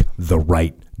 Make the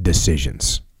right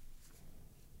decisions.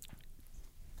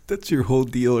 That's your whole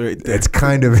deal right there. It's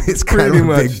kind of a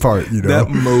big part, That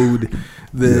mode.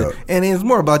 And it's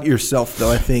more about yourself, though,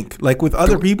 I think. Like with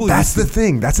other people. That's the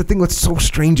thing. That's the thing. What's so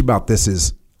strange about this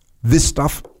is this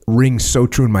stuff rings so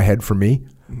true in my head for me.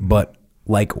 But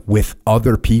like with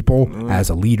other people, as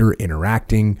a leader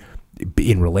interacting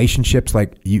in relationships,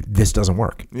 this doesn't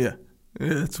work. Yeah,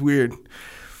 it's weird.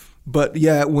 But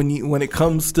yeah, when it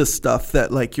comes to stuff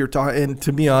that like you're talking, and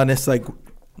to be honest, like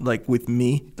with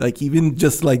me, like even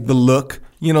just like the look,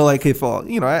 like if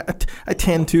I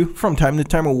tend to from time to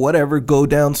time or whatever go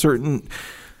down certain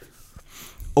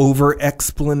over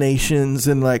explanations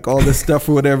and like all this stuff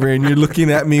or whatever, and you're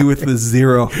looking at me with the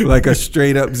zero, like a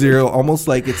straight up zero, almost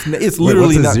like it's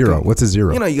literally what's a not zero. What's a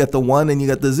zero? You got the 1 and you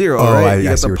got the 0, right? You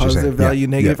got the positive value,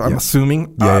 negative. I'm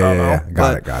assuming. I don't know.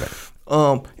 Got it.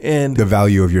 And the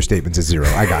value of your statements is 0.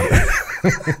 I got it.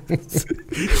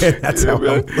 That's how I'm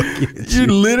looking at you. You're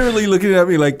literally looking at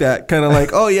me like that, kind of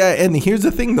like, oh yeah. And here's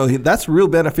the thing, though, that's real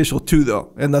beneficial too,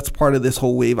 though, and that's part of this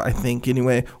whole wave, I think,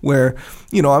 anyway. Where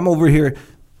I'm over here.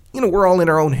 We're all in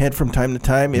our own head from time to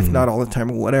time, if not all the time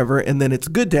or whatever. And then it's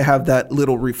good to have that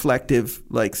little reflective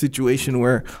like situation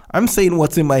where I'm saying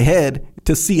what's in my head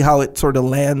to see how it sort of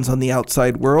lands on the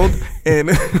outside world. And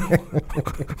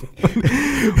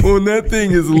when that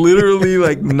thing is literally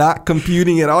like not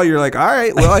computing at all, you're like, all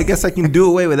right, well, I guess I can do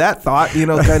away with that thought,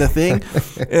 kind of thing.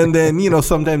 And then,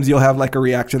 sometimes you'll have like a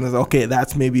reaction that's, okay,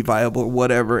 that's maybe viable or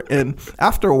whatever. And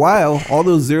after a while, all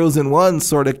those zeros and ones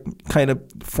sort of kind of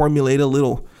formulate a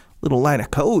little line of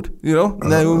code,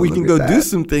 and then we can go do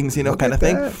some things, kind of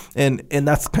thing. And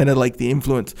that's kind of like the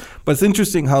influence. But it's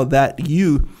interesting how that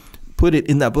you put it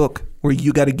in that book where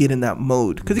you got to get in that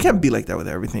mode, because you can't be like that with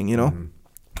everything,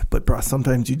 But bro,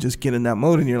 sometimes you just get in that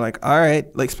mode and you're like, all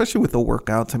right, like especially with the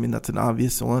workouts. I mean, that's an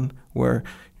obvious one where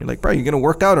you're like, bro, you're going to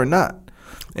work out or not?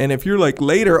 And if you're like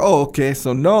later, oh, okay,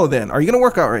 so no, then are you going to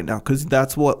work out right now? Because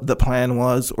that's what the plan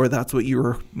was, or that's what you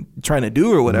were trying to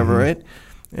do or whatever, right?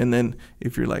 And then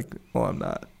if you're like, oh, I'm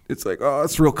not, it's like, oh,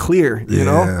 it's real clear, you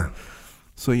know?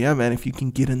 So yeah, man, if you can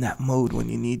get in that mode when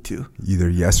you need to. Either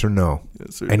yes or no.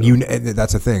 Yes or and no. And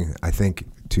that's the thing. I think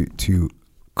to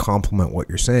complement what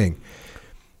you're saying,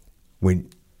 when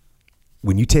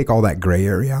you take all that gray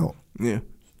area out,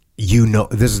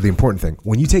 this is the important thing.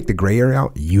 When you take the gray area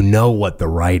out, you know what the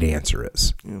right answer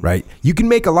is, right? You can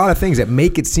make a lot of things that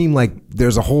make it seem like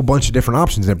there's a whole bunch of different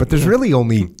options there, but there's really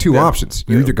only two options.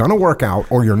 You're either going to work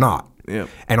out or you're not. Yeah.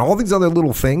 And all these other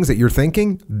little things that you're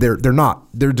thinking, they're not.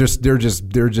 They're just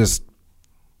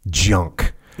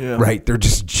junk. Yeah. Right? They're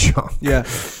just junk. Yeah.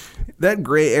 That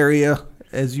gray area,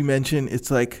 as you mentioned, it's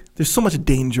like there's so much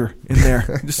danger in there.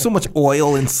 There's so much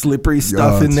oil and slippery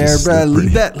stuff in there, bro.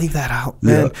 Leave that out,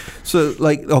 man. Yeah. So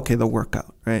like, okay, the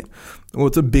workout, right? Well,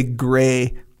 it's a big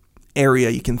gray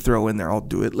area you can throw in there. I'll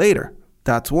do it later.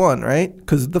 That's one, right?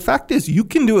 Because the fact is, you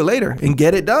can do it later and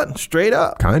get it done straight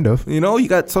up. Kind of. You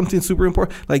got something super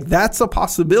important. Like, that's a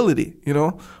possibility,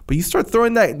 But you start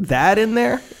throwing that in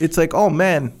there, it's like, oh,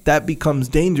 man, that becomes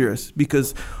dangerous.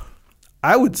 Because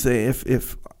I would say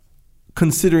if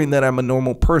considering that I'm a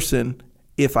normal person,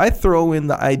 if I throw in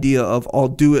the idea of I'll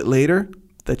do it later,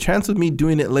 the chance of me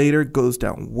doing it later goes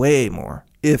down way more.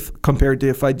 If compared to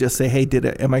if I just say, hey,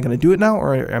 am I going to do it now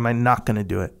or am I not going to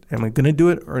do it? Am I going to do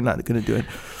it or not going to do it?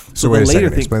 So wait a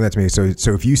second, explain that to me. So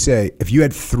if you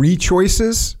had 3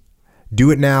 choices, do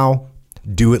it now,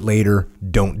 do it later,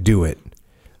 don't do it.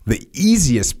 The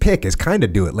easiest pick is kind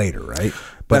of do it later, right?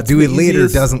 But do it later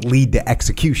doesn't lead to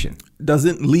execution.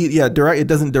 Doesn't lead, it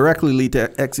doesn't directly lead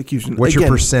to execution. What's your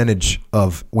percentage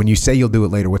of, when you say you'll do it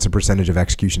later, what's the percentage of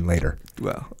execution later?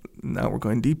 Well, now we're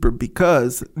going deeper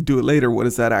because do it later, what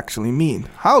does that actually mean?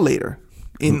 How later?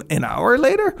 In an hour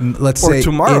later? Let's say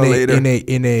tomorrow later?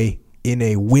 In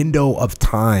a window of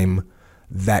time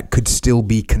that could still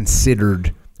be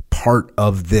considered part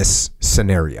of this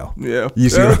scenario. Yeah. You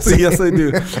see what I'm saying? Yes, I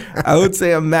do. I would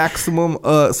say a maximum.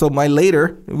 So my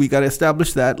later, we got to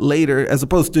establish that later as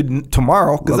opposed to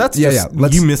tomorrow because that's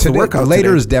you missed the workout. Later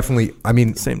today. is definitely, I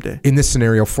mean, same day. In this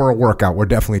scenario for a workout, we're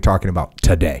definitely talking about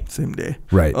today. Same day.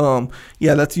 Right.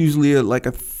 Yeah, that's usually like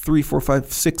a 3, 4,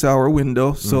 5, 6 hour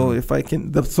window. So if I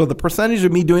can, so the percentage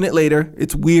of me doing it later,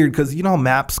 it's weird because you know how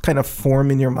maps kind of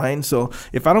form in your mind. So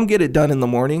if I don't get it done in the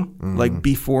morning, like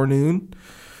before noon.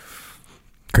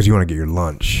 Because you want to get your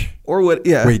lunch. Or what?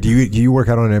 Yeah. Wait, do you work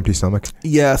out on an empty stomach?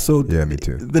 Yeah. So yeah, me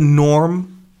too. The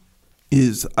norm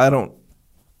is I don't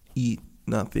eat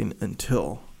nothing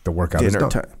until the workout is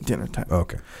done. Dinner time.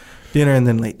 Okay. Dinner and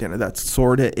then late dinner. That's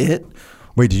sort of it.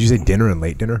 Wait, did you say dinner and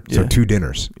late dinner? Yeah. So 2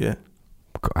 dinners. Yeah.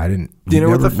 I didn't. Dinner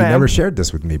with the fam. You never shared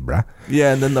this with me, bruh.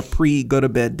 Yeah, and then the go to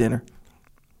bed dinner.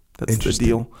 That's the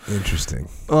deal. Interesting.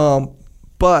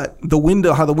 But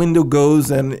how the window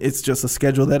goes, and it's just a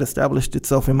schedule that established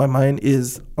itself in my mind,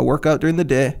 is a workout during the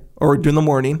day or during the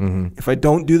morning. Mm-hmm. If I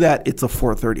don't do that, it's a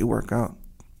 4:30 workout.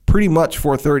 Pretty much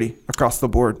 4:30 across the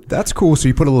board. That's cool. So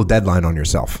you put a little deadline on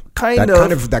yourself.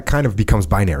 That kind of becomes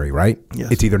binary, right?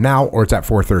 Yes. It's either now or it's at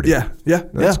 4:30. Yeah.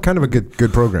 That's kind of a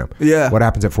good program. Yeah. What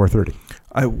happens at 4:30?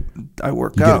 I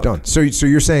work you out. Get it done. So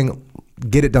you're saying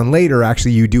get it done later.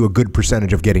 Actually, you do a good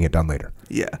percentage of getting it done later.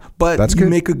 Yeah, but that's you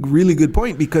make a really good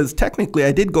point because technically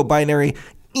I did go binary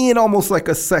in almost like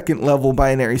a second level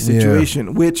binary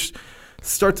situation, which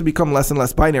starts to become less and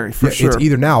less binary for sure. It's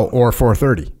either now or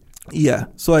 4:30. Yeah,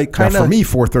 so I kind of for me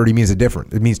 4:30 means a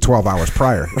different. It means 12 hours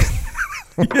prior.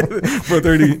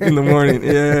 4:30 in the morning.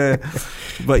 Yeah,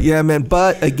 but yeah, man.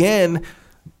 But again,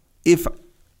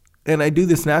 and I do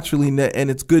this naturally,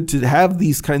 and it's good to have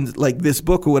these kinds like this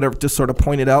book or whatever to sort of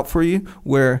point it out for you.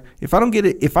 Where if I don't get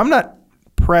it, if I'm not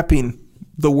prepping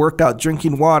the workout,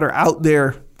 drinking water out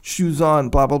there, shoes on,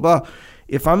 blah blah blah.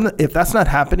 If that's not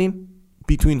happening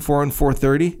between 4 and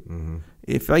 4:30,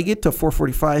 if I get to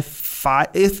 4:45, 5,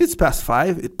 if it's past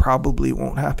 5, it probably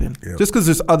won't happen. Yep. Just because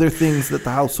there's other things that the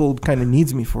household kind of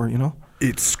needs me for, you know.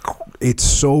 It's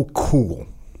so cool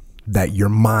that your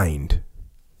mind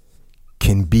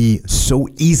can be so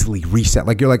easily reset.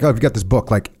 Like you're like, oh, I've got this book.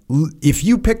 Like if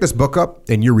you pick this book up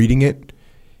and you're reading it,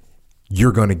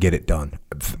 you're going to get it done.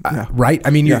 Yeah. Right?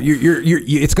 I mean, you're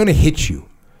it's going to hit you.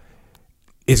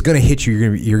 It's going to hit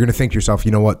you. You're going to think to yourself,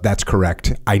 you know what? That's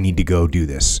correct. I need to go do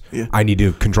this. Yeah. I need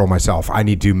to control myself. I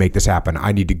need to make this happen.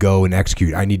 I need to go and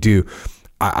execute. I need to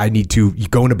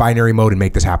go into binary mode and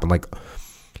make this happen. Like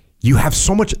you have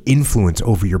so much influence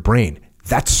over your brain.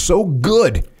 That's so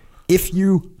good if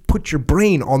you put your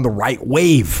brain on the right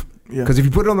wave. Because if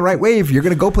you put it on the right wave, you're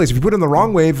going to go places. If you put it on the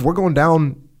wrong wave, we're going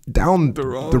down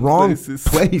the wrong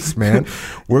place, man.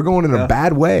 We're going in a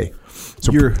bad way.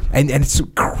 So and it's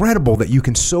incredible that you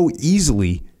can so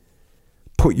easily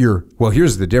put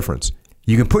here's the difference.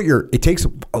 You can put it takes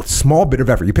a small bit of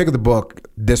effort. You pick up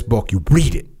this book, you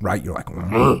read it, right? You're like,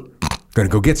 gonna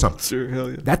go get something. Sure,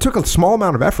 hell yeah. That took a small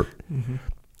amount of effort. Mm-hmm.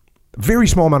 Very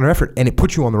small amount of effort, and it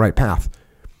puts you on the right path.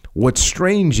 What's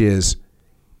strange is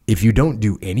if you don't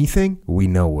do anything, we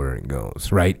know where it goes,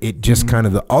 right? It just kind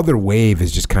of, the other wave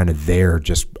is just kind of there,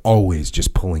 just always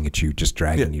just pulling at you, just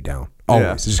dragging you down.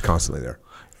 Always. It's just constantly there.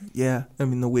 Yeah. I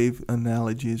mean, the wave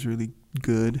analogy is really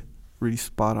good, really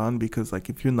spot on because like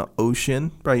if you're in the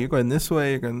ocean, right, you're going this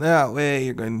way, you're going that way,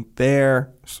 you're going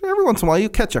there. So every once in a while you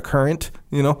catch a current,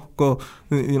 go,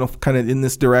 kind of in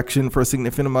this direction for a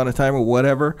significant amount of time or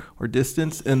whatever, or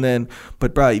distance. And then,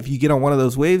 but bro, if you get on one of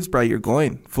those waves, bro, you're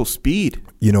going full speed.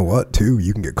 You know what, too?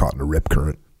 You can get caught in a rip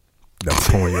current that's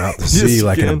pulling you out to sea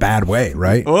like in a bad way,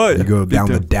 right? Oh, yeah. You go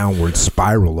down the downward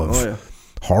spiral of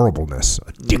horribleness,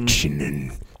 addiction,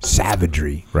 and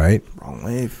savagery, right? Wrong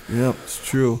wave. Yep, it's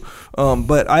true.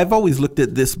 But I've always looked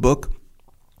at this book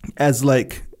as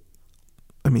like,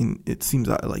 mean, it seems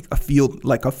like a field,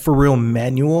 like a for real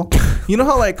manual. You know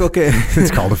how like, okay.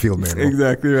 It's called a field manual.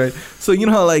 Exactly right. So you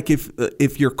know how like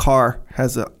if your car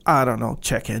has a, I don't know,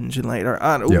 check engine light or,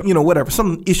 Yep. you know, whatever,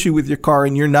 some issue with your car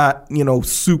and you're not, you know,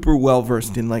 super well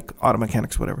versed in like auto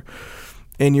mechanics, whatever.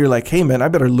 And you're like, hey man, I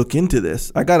better look into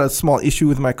this. I got a small issue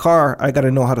with my car. I got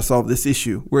to know how to solve this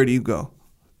issue. Where do you go?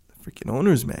 The freaking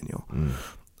owner's manual.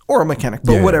 Or a mechanic,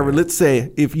 but whatever. Let's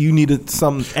say if you needed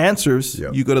some answers,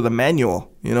 you go to the manual,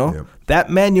 you know? That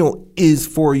manual is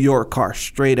for your car,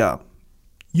 straight up.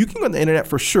 You can go on the internet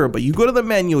for sure, but you go to the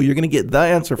manual, you're going to get the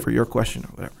answer for your question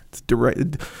or whatever. It's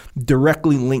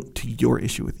directly linked to your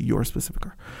issue with your specific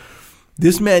car.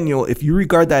 This manual, if you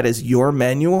regard that as your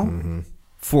manual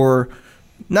for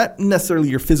not necessarily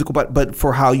your physical, but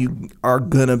for how you are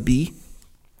going to be,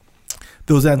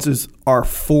 those answers are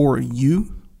for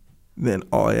you. Then,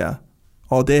 oh yeah,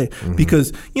 all day.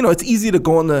 Because, you know, it's easy to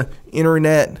go on the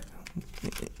internet,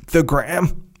 the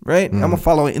gram, right? I'm going to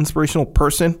follow an inspirational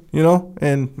person, you know,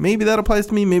 and maybe that applies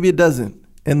to me, maybe it doesn't.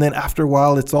 And then after a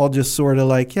while, it's all just sort of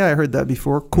like, yeah, I heard that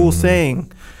before. Cool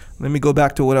saying. Let me go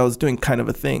back to what I was doing, kind of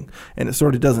a thing. And it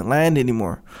sort of doesn't land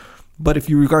anymore. But if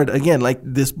you regard, again, like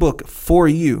this book for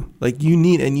you, like you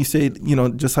need, and you say, you know,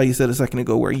 just how you said a second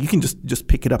ago, where you can just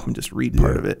pick it up and just read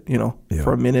part of it, you know,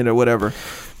 for a minute or whatever.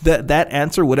 That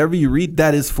answer, whatever you read,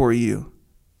 that is for you.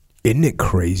 Isn't it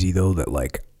crazy though that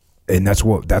like, and that's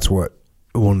what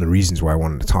one of the reasons why I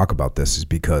wanted to talk about this is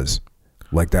because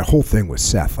like that whole thing with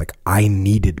Seth, like I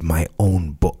needed my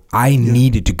own book. I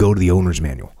needed to go to the owner's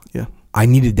manual. Yeah. I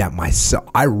needed that myself.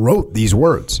 I wrote these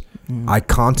words. I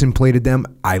contemplated them.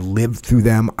 I lived through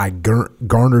them. I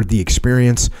garnered the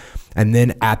experience. And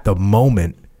then at the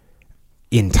moment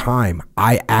in time,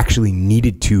 I actually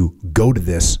needed to go to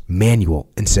this manual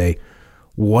and say,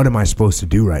 what am I supposed to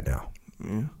do right now?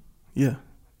 Yeah,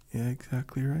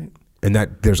 exactly right. And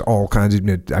that there's all kinds of,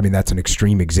 I mean, that's an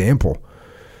extreme example.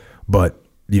 But,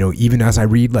 you know, even as I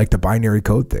read like the binary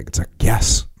code thing, it's like,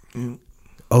 yes.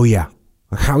 Oh, yeah.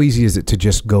 How easy is it to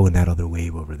just go in that other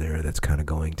wave over there that's kind of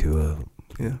going to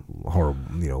a horrible,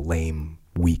 you know, lame,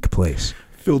 weak place?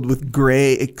 Filled with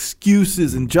gray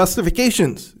excuses and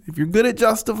justifications. If you're good at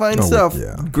justifying stuff,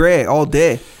 gray all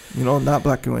day. You know, not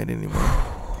black and white anymore.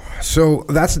 So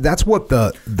that's what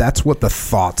the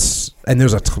thoughts, and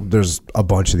there's a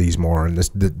bunch of these more, and this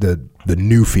the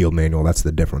new field manual, that's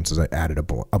the difference, is I added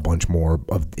a bunch more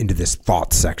into this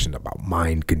thought section about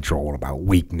mind control and about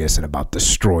weakness and about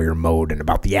destroyer mode and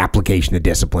about the application of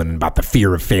discipline and about the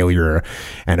fear of failure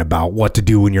and about what to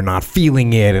do when you're not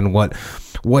feeling it and what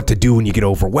to do when you get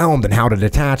overwhelmed and how to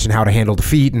detach and how to handle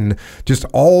defeat and just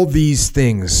all these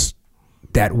things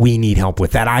that we need help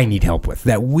with, that I need help with,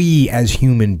 that we as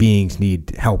human beings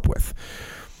need help with.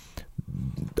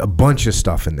 A bunch of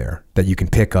stuff in there that you can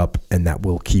pick up and that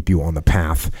will keep you on the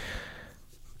path.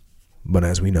 But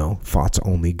as we know, thoughts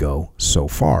only go so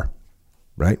far,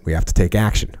 right? We have to take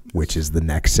action, which is the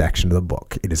next section of the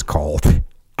book. It is called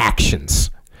Actions.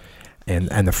 And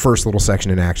the first little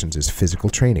section in Actions is physical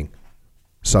training.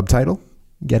 Subtitle,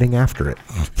 Getting After It.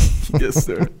 Yes,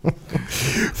 sir.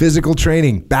 Physical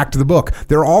training. Back to the book.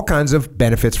 There are all kinds of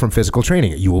benefits from physical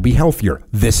training. You will be healthier.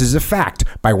 This is a fact.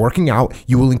 By working out,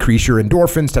 you will increase your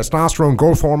endorphins, testosterone,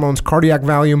 growth hormones, cardiac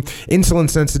volume, insulin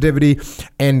sensitivity,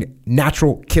 and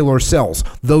natural killer cells.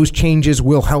 Those changes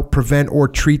will help prevent or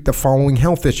treat the following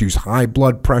health issues: high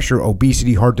blood pressure,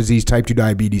 obesity, heart disease, type 2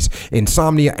 diabetes,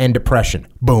 insomnia, and depression.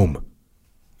 Boom.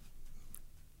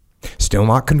 Still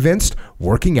not convinced?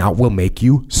 Working out will make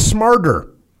you smarter.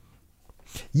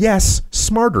 Yes,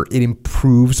 smarter. It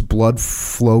improves blood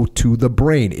flow to the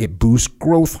brain. It boosts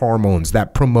growth hormones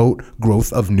that promote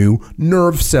growth of new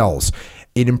nerve cells.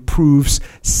 It improves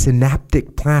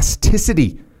synaptic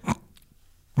plasticity,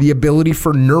 the ability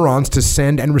for neurons to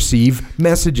send and receive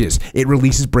messages. It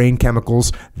releases brain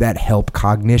chemicals that help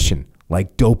cognition,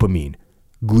 like dopamine,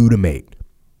 glutamate,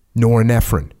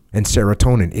 norepinephrine, and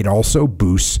serotonin. It also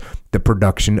boosts the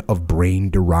production of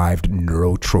brain-derived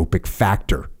neurotropic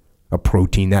factor, a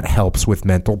protein that helps with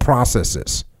mental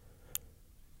processes.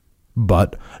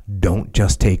 But don't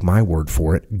just take my word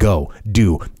for it. Go,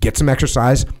 do, get some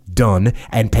exercise, done,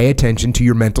 and pay attention to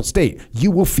your mental state.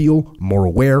 You will feel more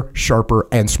aware, sharper,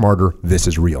 and smarter. This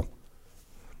is real.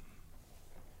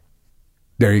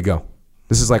 There you go.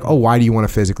 This is like, oh, why do you want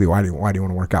to physically, why do you want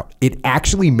to work out? It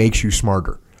actually makes you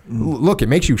smarter. Look, it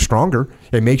makes you stronger.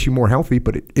 It makes you more healthy,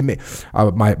 but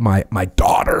my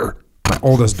daughter, my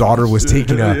oldest daughter was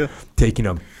taking a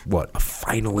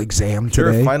final exam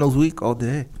today. Sure, finals week all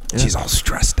day. Yeah. She's all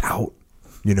stressed out,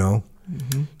 you know,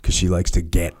 because she likes to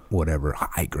get whatever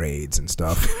high grades and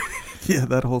stuff. Yeah,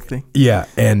 that whole thing. Yeah,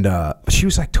 and she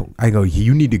was like, I go,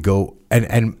 you need to go.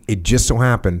 And it just so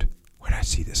happened, where did I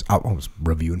see this? I was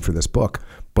reviewing for this book,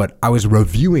 but I was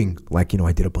reviewing, like,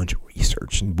 I did a bunch of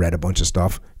research and read a bunch of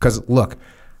stuff. Because, look,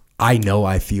 I know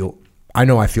I feel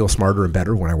smarter and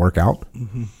better when I work out.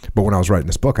 Mm-hmm. But when I was writing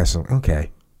this book, I said,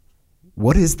 okay,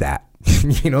 what is that?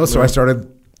 So I started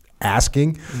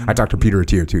asking. Mm-hmm. I talked to Peter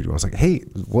Attia too. I was like, hey,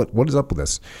 what is up with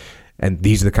this? And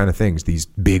these are the kind of things, these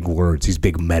big words, these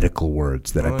big medical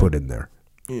words that I put in there.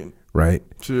 Yeah. Right?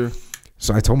 Sure.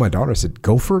 So I told my daughter, I said,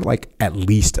 go for like at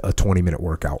least a 20-minute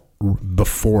workout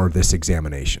before this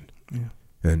examination.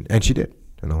 Yeah. And she did.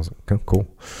 And I was like, okay, cool.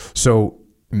 So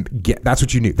that's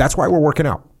what you need. That's why we're working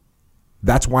out.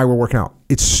 That's why we're working out.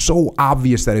 It's so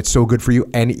obvious that it's so good for you.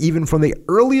 And even from the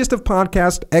earliest of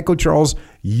podcasts, Echo Charles,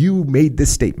 you made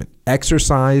this statement.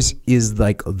 Exercise is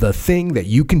like the thing that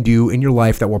you can do in your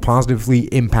life that will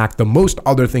positively impact the most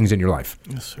other things in your life.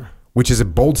 Yes, sir. Which is a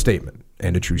bold statement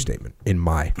and a true statement, in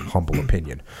my humble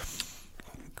opinion.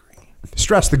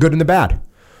 Stress, the good and the bad.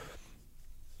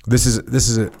 This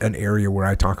is an area where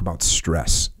I talk about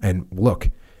stress. And look,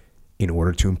 in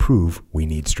order to improve, we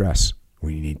need stress.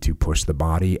 We need to push the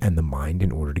body and the mind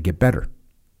in order to get better.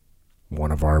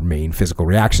 One of our main physical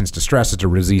reactions to stress is to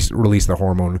release the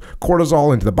hormone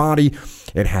cortisol into the body.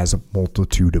 It has a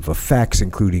multitude of effects,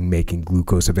 including making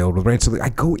glucose available to the brain. So I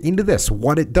go into this,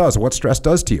 what it does, what stress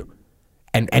does to you.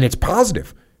 And it's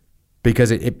positive because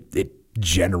it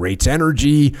generates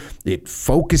energy. It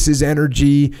focuses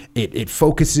energy. It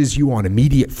focuses you on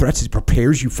immediate threats. It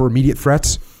prepares you for immediate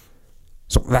threats.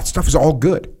 So that stuff is all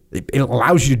good. It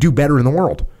allows you to do better in the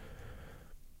world.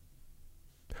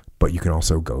 But you can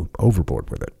also go overboard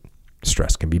with it.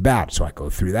 Stress can be bad. So I go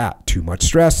through that. Too much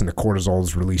stress and the cortisol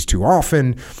is released too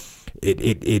often.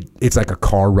 It's like a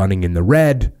car running in the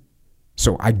red.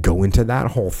 So I go into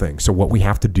that whole thing. So what we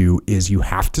have to do is you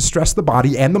have to stress the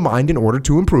body and the mind in order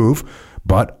to improve.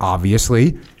 But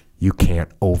obviously, you can't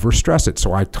overstress it.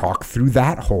 So I talk through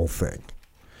that whole thing.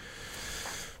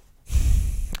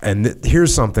 And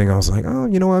here's something I was like,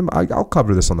 I'll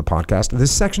cover this on the podcast.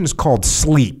 This section is called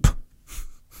sleep.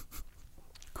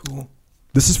 Cool.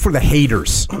 This is for the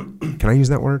haters. Can I use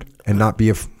that word and not be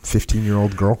a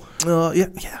 15-year-old girl?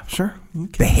 Yeah, sure.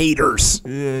 The haters.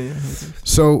 Yeah.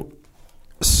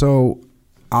 So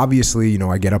obviously,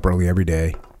 I get up early every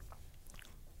day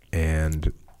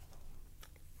and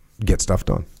get stuff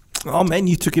done. Oh, man,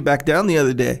 you took it back down the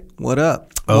other day. What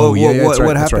up? Oh,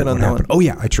 What happened on that one? Oh,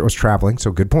 yeah, I was traveling,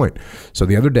 so good point. So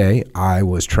the other day, I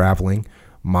was traveling.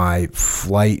 My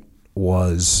flight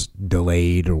was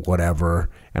delayed or whatever,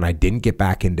 and I didn't get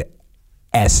back into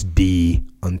SD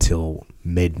until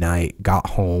midnight. Got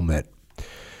home at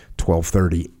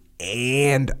 12:30,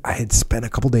 and I had spent a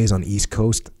couple days on East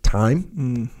Coast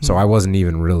time, so I wasn't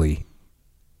even really,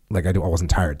 I wasn't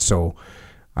tired. So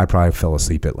I probably fell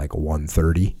asleep at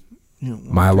 1:30.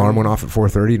 My alarm went off at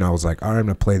 4:30, and I was like, all right, I'm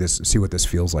going to play this, see what this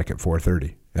feels like at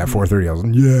 4:30. At 4:30, I was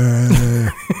like,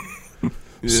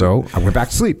 yeah. So I went back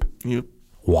to sleep. Yep.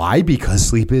 Why? Because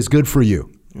sleep is good for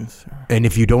you. Yes, sir. And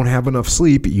if you don't have enough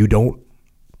sleep, you don't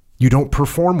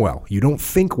perform well. You don't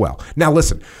think well. Now,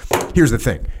 listen, here's the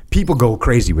thing. People go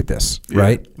crazy with this,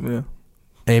 right? Yeah.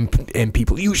 And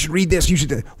people, you should read this. You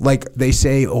should, they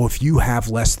say, oh, if you have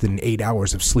less than 8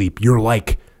 hours of sleep, you're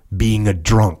like being a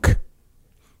drunk.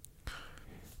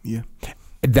 Yeah.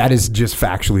 That is just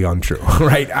factually untrue,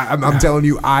 right? I'm telling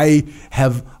you, I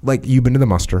have, you've been to the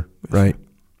muster, right?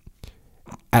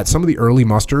 At some of the early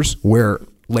musters where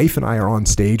Leif and I are on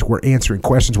stage, we're answering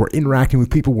questions, we're interacting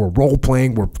with people, we're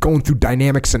role-playing, we're going through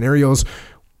dynamic scenarios.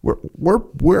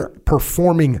 We're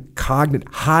performing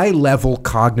high-level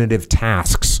cognitive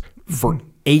tasks for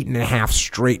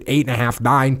 8.5,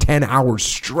 9, 10 hours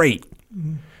straight.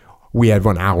 Mm-hmm. We had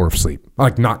 1 hour of sleep.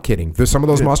 Not kidding. There's some of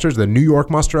those musters, the New York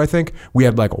muster, I think, we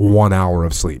had 1 hour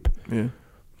of sleep. Yeah.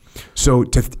 So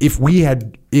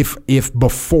if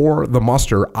before the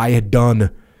muster I had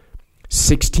done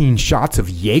 16 shots of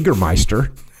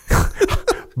Jägermeister,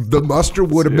 the muster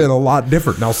would have been a lot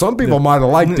different. Now, some people might have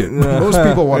liked it. Most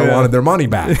people would have wanted their money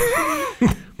back.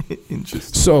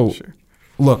 Interesting. So,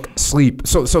 look, sleep.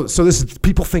 So this is,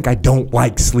 people think I don't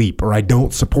like sleep or I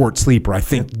don't support sleep or I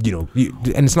think, and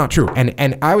it's not true.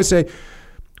 And I would say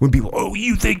when people,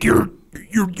 you think you're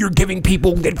giving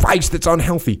people advice that's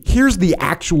unhealthy. Here's the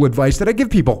actual advice that I give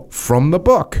people from the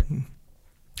book.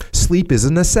 Sleep is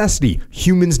a necessity.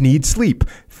 Humans need sleep.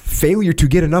 Failure to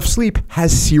get enough sleep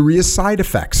has serious side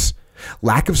effects.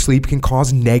 Lack of sleep can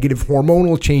cause negative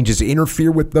hormonal changes,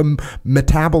 interfere with the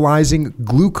metabolizing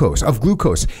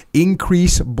glucose,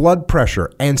 increase blood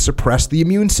pressure, and suppress the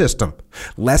immune system.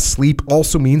 Less sleep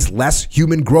also means less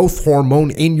human growth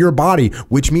hormone in your body,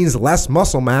 which means less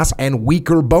muscle mass and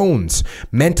weaker bones.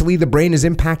 Mentally, the brain is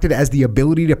impacted as the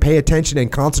ability to pay attention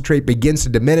and concentrate begins to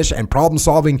diminish, and problem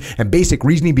solving and basic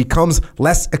reasoning becomes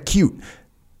less acute.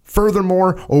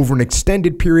 Furthermore, over an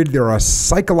extended period, there are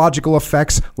psychological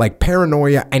effects like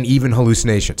paranoia and even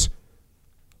hallucinations.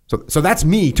 So that's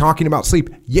me talking about sleep.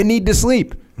 You need to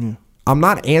sleep. I'm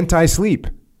not anti-sleep.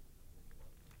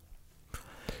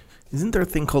 Isn't there a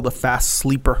thing called a fast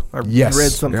sleeper? I Yes.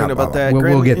 read something about that.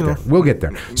 We'll get there. We'll get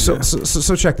there.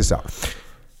 So check this out.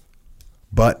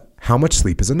 But how much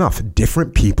sleep is enough?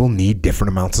 Different people need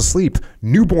different amounts of sleep.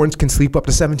 Newborns can sleep up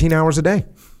to 17 hours a day.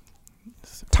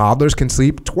 Toddlers can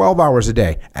sleep 12 hours a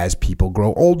day. As people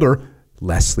grow older,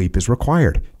 less sleep is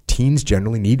required. Teens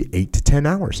generally need 8 to 10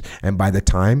 hours. And by the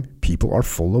time people are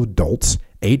full adults,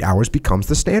 8 hours becomes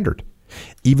the standard,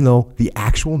 even though the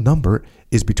actual number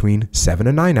is between 7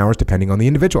 and 9 hours, depending on the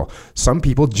individual. Some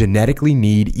people genetically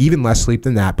need even less sleep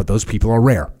than that, but those people are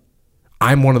rare.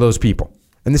 I'm one of those people.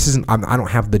 And this isn't, I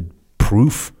don't have the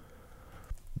proof.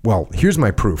 Well, here's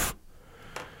my proof.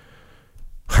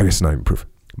 I guess not even proof.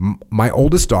 My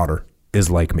oldest daughter is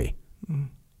like me.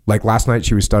 Like last night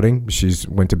she was studying. She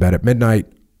went to bed at midnight.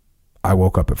 I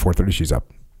woke up at 4:30. She's up.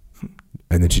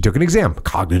 And then she took an exam.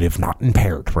 Cognitive not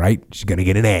impaired, right? She's going to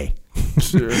get an A.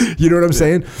 Sure. You know what I'm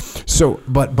saying? So,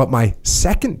 but my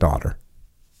second daughter,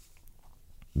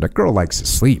 that girl likes to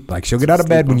sleep. Like she'll get out of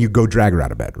bed when you go drag her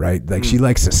out of bed, right? Like she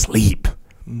likes to sleep.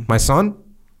 My son,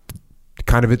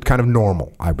 kind of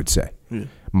normal, I would say. Yeah.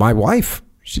 My wife,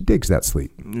 she digs that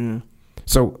sleep. Yeah.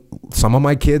 So some of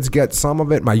my kids get some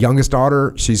of it. My youngest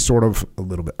daughter, she's sort of a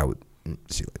little bit,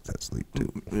 she likes that sleep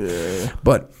too. Yeah.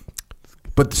 But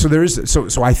so there is,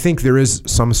 so I think there is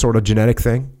some sort of genetic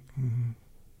thing.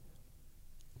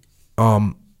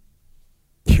 But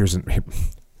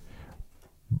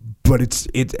it's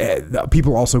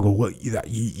people also go, well,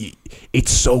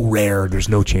 it's so rare. There's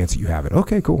no chance that you have it.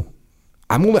 Okay, cool.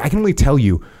 I can only tell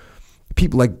you,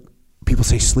 people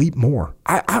say sleep more.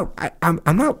 I'm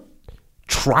not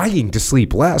trying to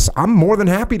sleep less. I'm more than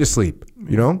happy to sleep,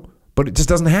 but it just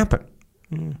doesn't happen.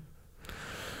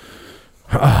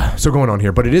 So going on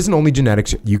here, but it isn't only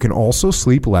genetics. You can also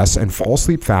sleep less and fall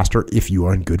asleep faster if you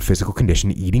are in good physical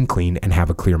condition, eating clean, and have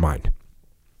a clear mind.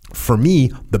 For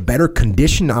me, the better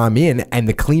condition I'm in and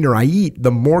the cleaner I eat,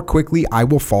 the more quickly I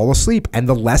will fall asleep and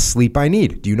the less sleep I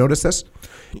need. Do you notice this?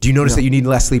 Do you notice that you need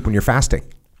less sleep when you're fasting?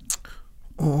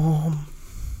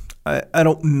 I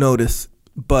don't notice,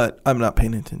 but I'm not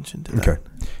paying attention to that. Okay.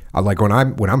 I like when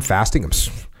I'm fasting,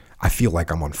 I feel like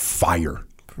I'm on fire.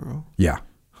 For real? Yeah.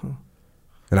 Huh.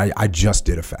 And I just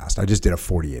did a fast. I just did a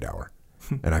 48 hour.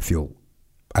 And I felt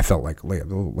like,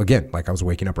 again, like I was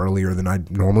waking up earlier than I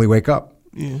normally wake up.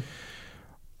 Yeah.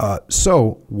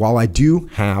 So while I do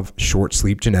have short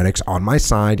sleep genetics on my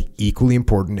side, equally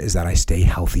important is that I stay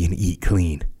healthy and eat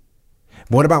clean.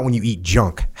 What about when you eat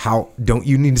junk? How don't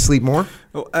you need to sleep more?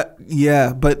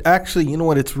 Yeah, but actually, you know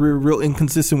what? It's real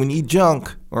inconsistent when you eat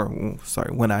junk.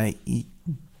 When I eat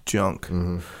junk,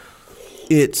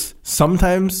 it's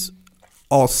sometimes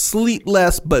I'll sleep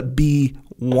less, but be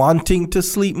wanting to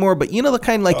sleep more. But the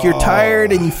kind like you're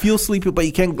tired and you feel sleepy, but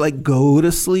you can't like go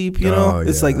to sleep.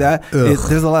 It's like that.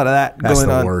 There's a lot of that going on.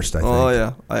 That's the worst, I think. Oh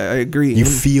yeah, I agree. You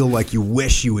feel like you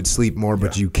wish you would sleep more,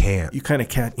 but you can't. You kind of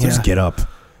can't. Just get up.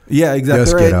 Yeah, exactly.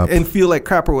 Just get up. And feel like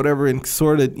crap or whatever, and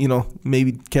sort of,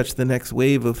 maybe catch the next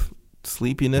wave of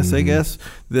sleepiness, I guess.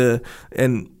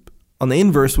 And on the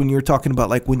inverse, when you're talking about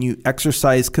like when you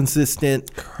exercise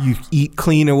consistent, you eat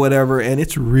clean or whatever, and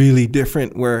it's really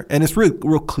different and it's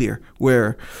real clear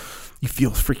where you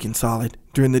feel freaking solid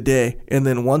during the day. And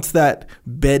then once that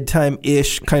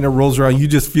bedtime-ish kind of rolls around, you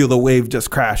just feel the wave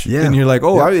just crash. Yeah. And you're like,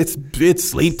 it's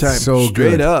sleep time. So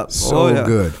straight good. up. So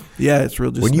good. Yeah, it's real.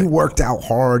 Just when you worked out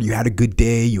hard, you had a good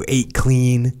day, you ate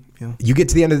clean. Yeah. You get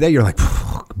to the end of the day, you're like,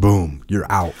 boom,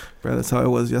 you're out. Bro, that's how I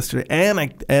was yesterday.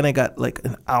 And I got like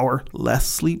an hour less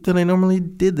sleep than I normally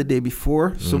did the day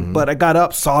before. So, but I got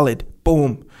up solid.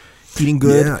 Boom. Eating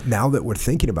good. Yeah, now that we're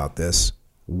thinking about this,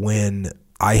 when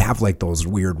I have like those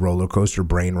weird roller coaster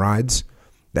brain rides,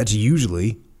 that's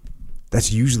usually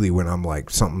when I'm like,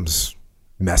 something's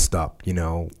messed up,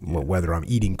 whether I'm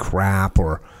eating crap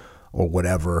or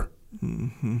whatever.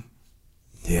 Mm-hmm.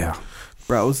 Yeah.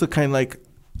 Bro, it was the kind like,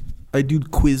 I do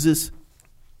quizzes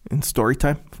and story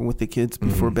time with the kids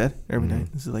before bed every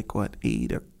night. This is like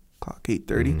 8 o'clock,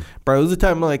 8:30. Bro, it was the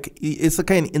time like, it's the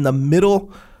kind in the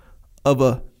middle of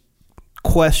a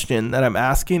question that I'm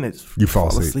asking, you fall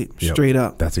asleep. Yep. Straight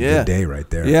up. That's a good day right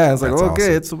there. Yeah, it's like, That's okay,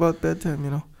 awesome. it's about bedtime,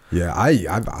 you know. Yeah,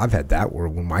 I've had that where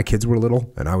when my kids were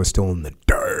little and I was still in the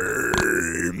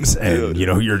dorms, and you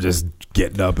know, you're just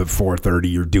getting up at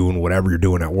 4:30, you're doing whatever you're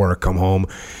doing at work, come home,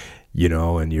 you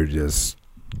know, and you're just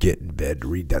get in bed to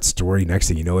read that story. Next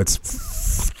thing you know, it's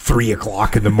 3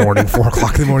 o'clock in the morning, 4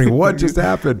 o'clock in the morning. What just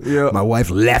happened? Yeah. My wife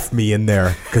left me in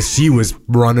there because she was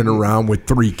running around with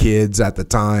 3 kids at the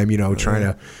time, you know, trying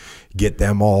to get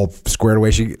them all squared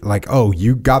away. She like, oh,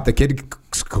 you got the kid?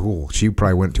 Cool. She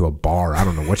probably went to a bar. I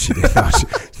don't know what she did.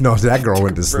 No, that girl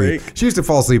went to sleep. She used to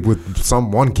fall asleep with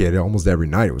one kid almost every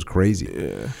night. It was crazy.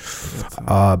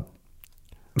 Yeah.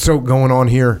 So going on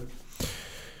here.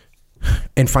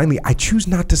 And finally, I choose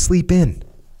not to sleep in.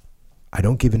 I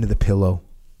don't give into the pillow.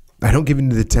 I don't give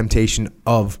into the temptation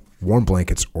of warm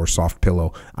blankets or soft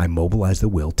pillow. I mobilize the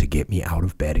will to get me out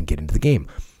of bed and get into the game.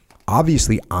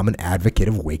 Obviously, I'm an advocate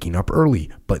of waking up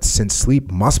early, but since sleep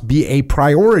must be a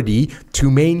priority to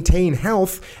maintain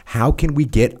health, how can we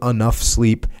get enough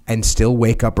sleep and still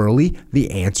wake up early?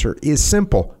 The answer is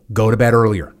simple. Go to bed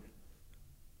earlier.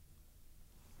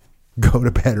 Go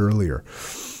to bed earlier.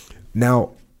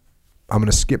 Now, I'm going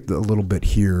to skip a little bit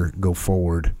here, go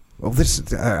forward. Well,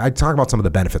 I talk about some of the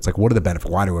benefits. Like, what are the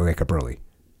benefits? Why do I wake up early?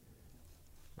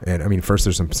 And I mean, first,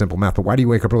 there's some simple math, but why do you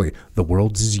wake up early? The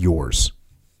world is yours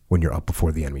when you're up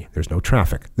before the enemy. There's no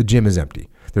traffic. The gym is empty.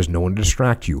 There's no one to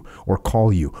distract you or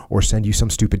call you or send you some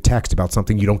stupid text about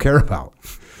something you don't care about.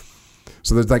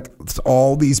 So there's like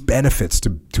all these benefits to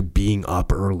being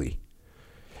up early.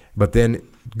 But then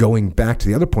going back to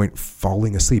the other point,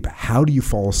 falling asleep. How do you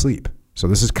fall asleep? So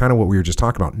this is kind of what we were just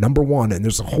talking about. Number one, and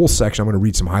there's a whole section, I'm going to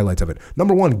read some highlights of it.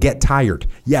 Number one, get tired.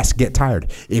 Yes, get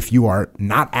tired. If you are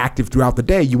not active throughout the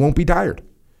day, you won't be tired.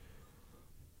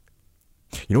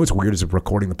 You know what's weird is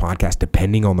recording the podcast,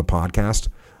 depending on the podcast,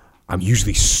 I'm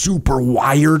usually super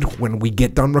wired when we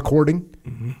get done recording.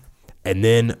 Mm-hmm. And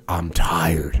then I'm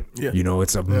tired. Yeah. You know,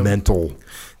 it's a mental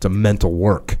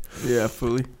work. Yeah,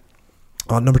 fully.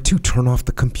 Number two, turn off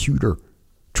the computer.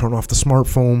 Turn off the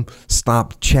smartphone,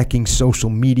 stop checking social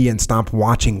media, and stop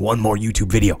watching one more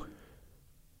YouTube video.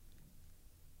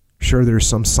 Sure, there's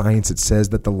some science that says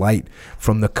that the light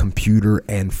from the computer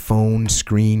and phone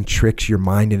screen tricks your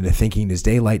mind into thinking it is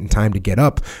daylight and time to get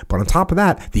up. But on top of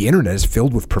that, the internet is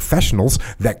filled with professionals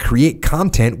that create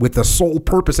content with the sole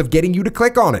purpose of getting you to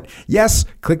click on it. Yes,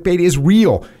 clickbait is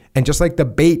real. And just like the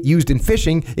bait used in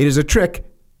fishing, it is a trick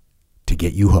to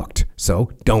get you hooked.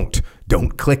 So don't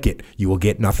click it. You will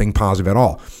get nothing positive at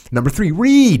all. Number three,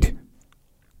 read.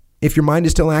 If your mind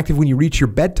is still active when you reach your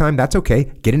bedtime, that's okay.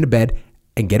 Get into bed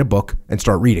and get a book and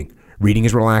start reading. Reading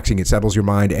is relaxing. It settles your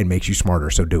mind and makes you smarter.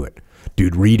 So do it.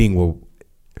 Dude,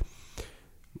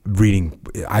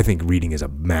 I think reading is a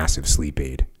massive sleep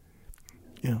aid.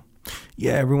 Yeah.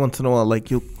 Yeah, every once in a while,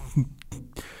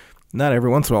 not every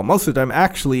once in a while, most of the time,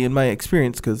 actually, in my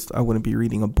experience, because I wouldn't be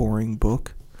reading a boring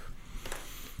book.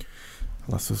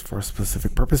 Unless it's for a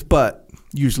specific purpose, but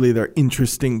usually they're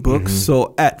interesting books. Mm-hmm.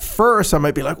 So at first I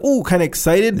might be like, oh, kind of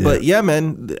excited, but yeah,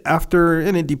 man, after,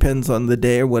 and it depends on the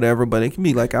day or whatever, but it can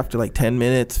be like after like 10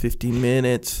 minutes, 15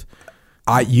 minutes.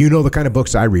 You know the kind of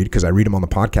books I read because I read them on the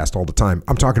podcast all the time.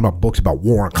 I'm talking about books about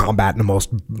war and combat in the most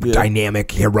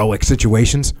dynamic, heroic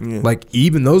situations. Yeah. Like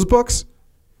even those books,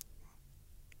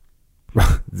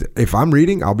 if I'm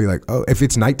reading, I'll be like, oh, if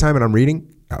it's nighttime and I'm reading,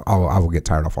 I will get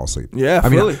tired. I'll fall asleep. Yeah, I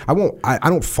mean, fully. I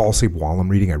don't fall asleep while I'm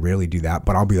reading. I rarely do that,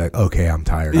 but I'll be like, okay, I'm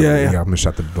tired. I'm gonna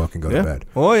shut the book and go to bed.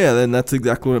 Oh yeah, then that's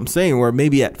exactly what I'm saying. Where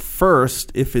maybe at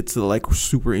first, if it's like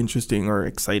super interesting or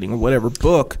exciting or whatever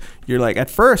book, you're like, at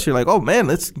first you're like, oh man,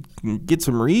 let's get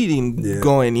some reading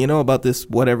going, you know, about this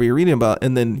whatever you're reading about,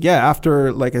 and then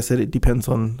after, like I said, it depends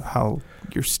on how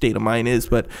your state of mind is,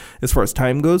 but as far as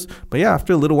time goes, but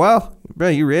after a little while, bro,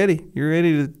 you're ready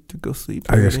to go sleep.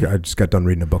 I just got done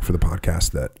reading a book for the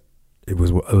podcast that it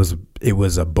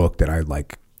was a book that I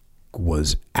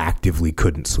was actively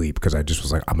couldn't sleep because I just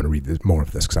was like, I'm going to read more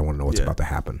of this because I want to know what's about to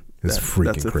happen. It's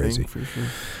freaking crazy. Thing for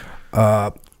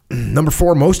sure. Number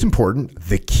four, most important,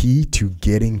 the key to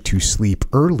getting to sleep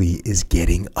early is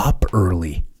getting up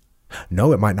early.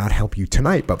 No, it might not help you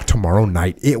tonight, but tomorrow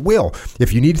night it will.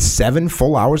 If you need 7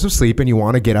 full hours of sleep and you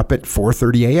want to get up at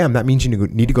 4:30 a.m., that means you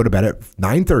need to go to bed at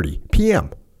 9:30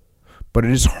 p.m. But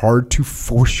it is hard to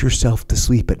force yourself to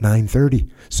sleep at 9:30.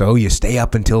 So you stay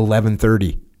up until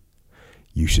 11:30.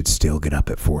 You should still get up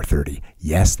at 4:30.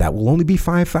 Yes, that will only be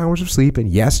 5 hours of sleep. And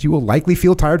yes, you will likely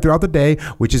feel tired throughout the day,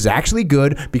 which is actually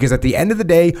good because at the end of the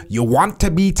day, you want to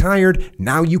be tired.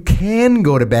 Now you can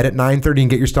go to bed at 9:30 and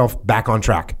get yourself back on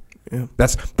track. Yeah.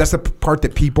 That's the part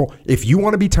that people, if you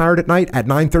want to be tired at night at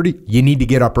 9:30, you need to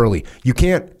get up early. You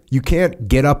can't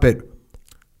get up at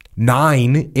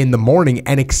 9 in the morning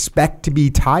and expect to be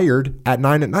tired at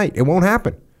 9 at night. It won't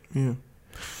happen. Yeah.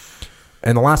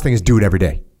 And the last thing is do it every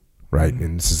day, right?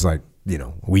 And this is like,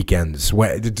 weekends,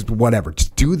 whatever.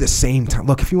 Just do the same time.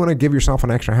 Look, if you want to give yourself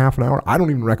an extra half an hour, I don't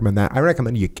even recommend that. I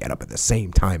recommend you get up at the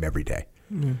same time every day.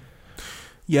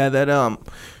 Yeah, that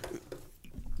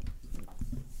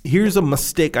here's a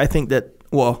mistake I think that,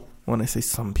 well, when I say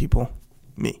some people,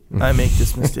 I make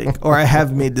this mistake, or I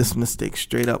have made this mistake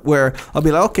straight up, where I'll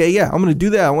be like, okay, yeah, I'm going to do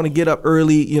that. I want to get up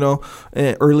early,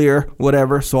 earlier,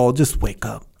 whatever. So I'll just wake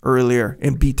up earlier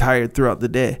and be tired throughout the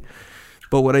day.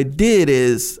 But what I did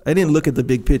is I didn't look at the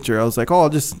big picture. I was like, I'll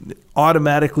just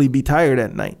automatically be tired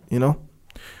at night,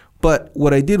 But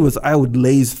what I did was I would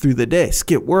laze through the day,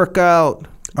 skip workout,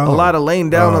 a lot of laying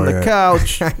down on the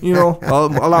couch,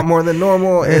 a lot more than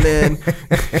normal. And then,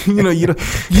 you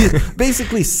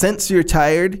basically, since you're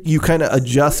tired, you kind of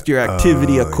adjust your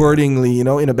activity accordingly,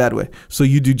 in a bad way. So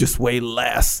you do just way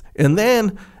less. And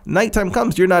then nighttime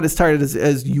comes, you're not as tired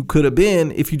as you could have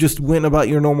been if you just went about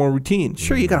your normal routine.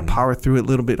 Sure, you got to power through it a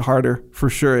little bit harder for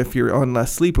sure if you're on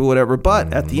less sleep or whatever.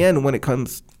 But at the end, when it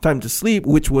comes time to sleep,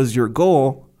 which was your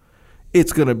goal,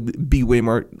 it's going to be way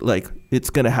more like it's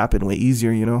going to happen way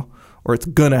easier, or it's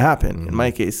going to happen. In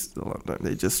my case,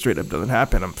 it just straight up doesn't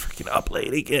happen. I'm freaking up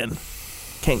late again.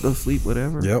 Can't go to sleep,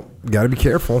 whatever. Yep. Got to be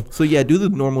careful. So, yeah, do the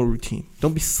normal routine.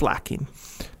 Don't be slacking.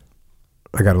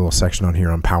 I got a little section on here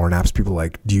on power naps. People are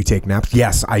like, do you take naps?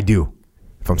 Yes, I do.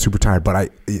 If I'm super tired, but I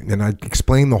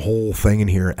explain the whole thing in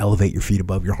here. Elevate your feet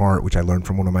above your heart, which I learned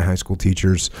from one of my high school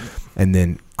teachers. And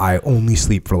then I only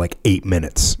sleep for like 8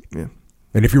 minutes. Yeah.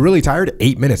 And if you're really tired,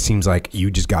 8 minutes seems like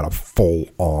you just got a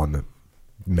full-on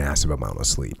massive amount of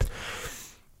sleep.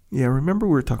 Yeah, remember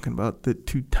we were talking about the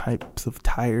two types of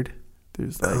tired?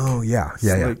 There's like... Oh, yeah.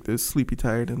 Like there's sleepy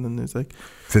tired, and then there's like...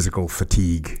 Physical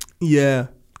fatigue. Yeah.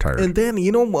 Tired. And then,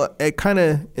 you know what? It kind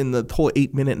of, in the whole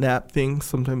 8-minute nap thing,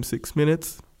 sometimes 6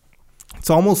 minutes, it's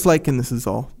almost like, and this is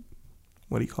all...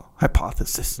 What do you call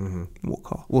hypothesis?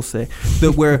 We'll say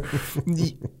that where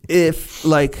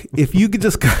if you could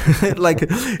just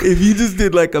if you just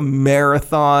did like a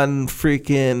marathon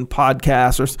freaking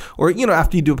podcast or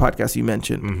after you do a podcast you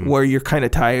mentioned where you're kind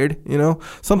of tired,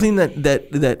 something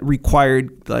that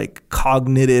required like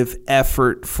cognitive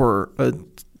effort for a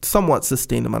somewhat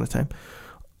sustained amount of time.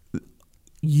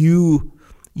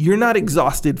 You're not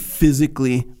exhausted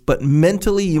physically, but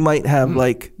mentally you might have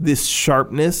like this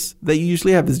sharpness that you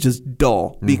usually have is just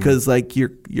dull because like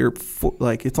you're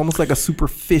like it's almost like a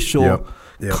superficial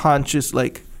conscious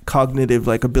like cognitive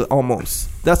like ability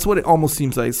almost. That's what it almost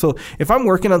seems like. So if I'm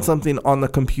working on something on the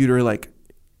computer like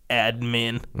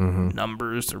admin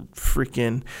numbers or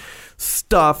freaking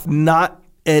stuff, not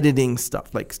editing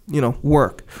stuff like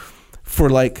work for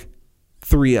like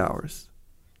 3 hours.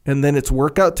 And then it's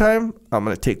workout time, I'm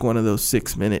going to take one of those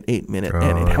 6 minute, 8 minute,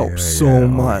 and it helps so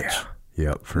much.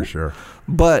 Yep, for sure.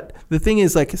 But the thing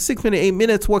is, like 6 minutes, 8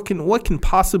 minutes, what can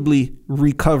possibly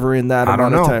recover in that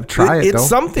amount of time? Try it. It's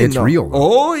something. It's real. Though.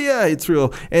 Oh yeah, it's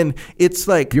real, and it's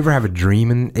like. You ever have a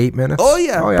dream in 8 minutes? Oh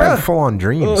yeah, I have full on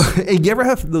dreams. And you ever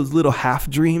have those little half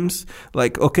dreams?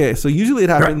 Like okay, so usually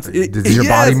it happens. Does your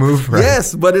body move? Right?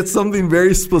 Yes, but it's something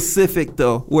very specific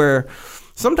though, where.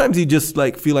 Sometimes you just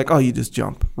like feel like, oh, you just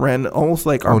jump, ran almost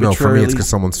like arbitrarily. Oh no, for me it's because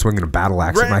someone's swinging a battle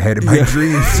axe in my head in my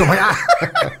dreams. So I'm like,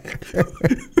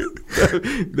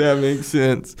 that makes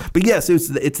sense. But yes,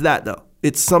 it's that though.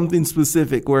 It's something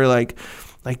specific where like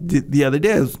the other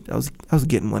day I was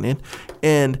getting one in,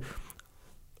 and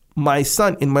my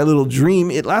son in my little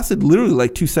dream it lasted literally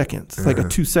like 2 seconds. It's like a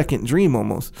 2-second dream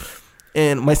almost,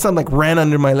 and my son like ran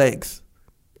under my legs.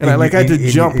 And I had to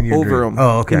jump over him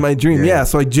in my dream. Yeah,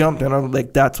 so I jumped, and I'm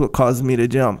like, that's what caused me to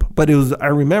jump. But I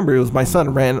remember it was my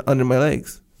son ran under my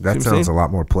legs. That sounds a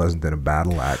lot more pleasant than a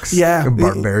battle axe. Yeah. A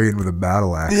barbarian with a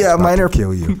battle axe. Yeah, mine are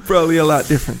kill you. Probably a lot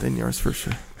different than yours for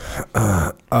sure.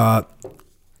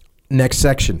 Next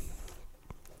section.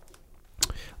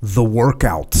 The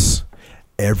workouts.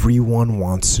 Everyone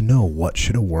wants to know what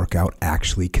should a workout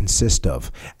actually consist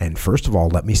of. And first of all,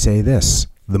 let me say this.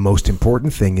 The most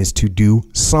important thing is to do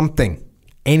something.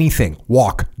 Anything.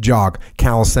 Walk, jog,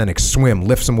 calisthenics, swim,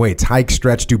 lift some weights, hike,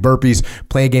 stretch, do burpees,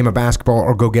 play a game of basketball,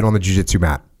 or go get on the jiu-jitsu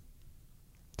mat.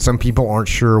 Some people aren't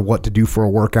sure what to do for a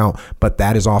workout, but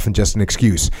that is often just an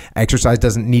excuse. Exercise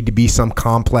doesn't need to be some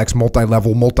complex,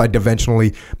 multi-level,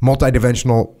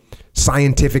 multi-dimensional,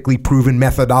 scientifically proven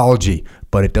methodology,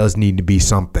 but it does need to be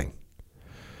something.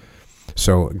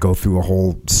 So go through a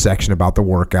whole section about the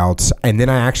workouts, and then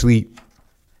I actually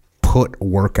put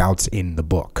workouts in the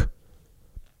book.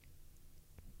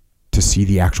 To see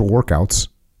the actual workouts,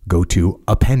 go to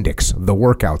appendix, the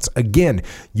workouts. Again,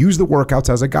 use the workouts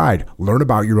as a guide. Learn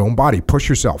about your own body. Push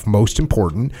yourself. Most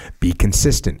important, be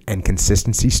consistent. And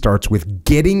consistency starts with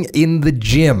getting in the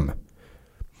gym.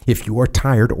 If you are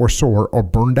tired or sore or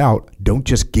burned out, don't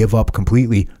just give up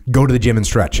completely. Go to the gym and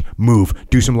stretch, move,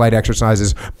 do some light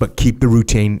exercises, but keep the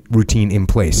routine in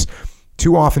place.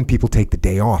 Too often people take the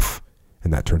day off,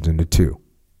 and that turns into 2,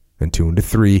 and 2 into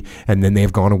 3, and then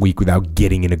they've gone a week without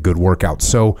getting in a good workout.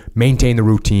 So maintain the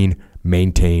routine,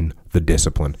 maintain the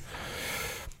discipline.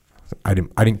 I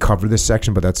didn't cover this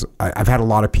section, but I've had a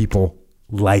lot of people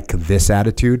like this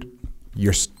attitude.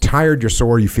 You're tired, you're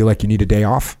sore, you feel like you need a day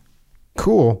off.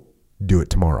 Cool. Do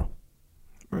it tomorrow.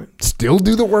 Right. Still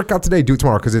do the workout today. Do it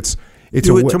tomorrow because it's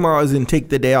do it tomorrow as in take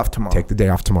the day off tomorrow. Take the day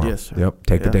off tomorrow. Yes, sir. Yep.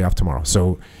 Take the day off tomorrow.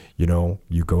 So, you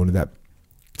go into that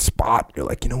spot. You're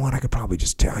like, you know what? I could probably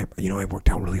just I worked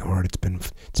out really hard. It's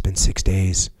been 6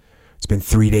 days. It's been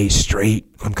 3 days straight.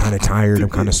 I'm kind of tired. I'm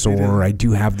kind of sore. I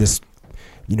do have this,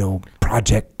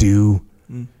 project due.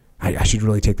 I should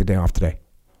really take the day off today.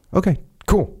 Okay,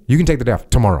 cool. You can take the day off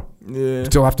tomorrow. Yeah.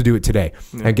 Still have to do it today.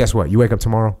 Yeah. And guess what? You wake up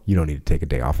tomorrow, you don't need to take a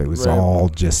day off. It was all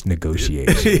just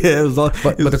negotiation. It was all,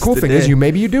 but the cool thing is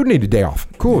maybe you do need a day off.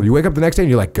 Cool. You wake up the next day and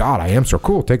you're like, God, I am so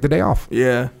cool. Take the day off.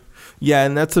 Yeah. Yeah,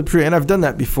 and and I've done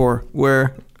that before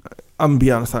where, I'm going to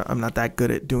be honest, I'm not that good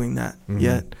at doing that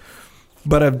yet.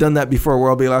 But I've done that before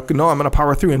where I'll be like, no, I'm going to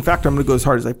power through. In fact, I'm going to go as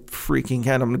hard as I freaking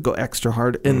can. I'm going to go extra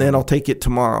hard, and then I'll take it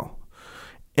tomorrow.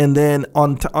 And then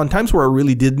on times where I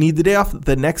really did need the day off,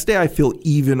 the next day I feel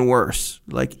even worse.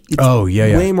 Like it's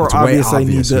way more obvious I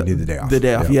need the day off. The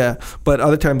day off, yeah. But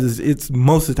other times it's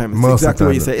most of the time it's exactly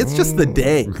what you say. It's just the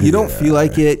day. You don't feel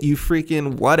like it. You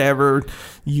freaking whatever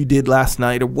you did last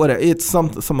night or whatever. It's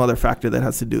some other factor that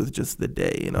has to do with just the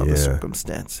day. The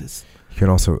circumstances. You can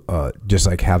also just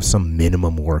like have some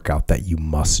minimum workout that you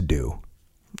must do.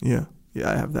 Yeah,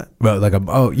 I have that. But like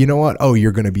you know what? Oh,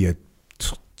 you're gonna be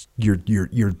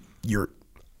you're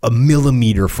a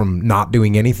millimeter from not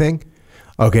doing anything.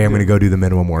 Okay, I'm going to go do the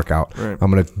minimum workout. Right. I'm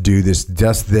going to do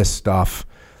just this stuff,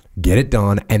 get it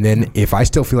done, and then if I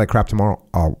still feel like crap tomorrow,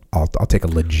 I'll take a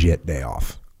legit day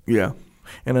off. Yeah,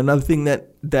 and another thing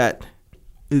that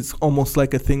is almost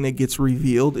like a thing that gets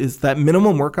revealed is that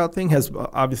minimum workout thing has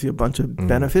obviously a bunch of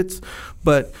benefits,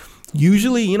 but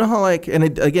usually, you know how and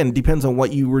it again depends on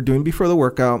what you were doing before the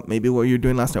workout, maybe what you're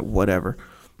doing last night, whatever.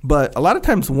 But a lot of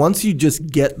times, once you just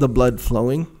get the blood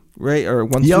flowing, right? Or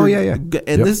once And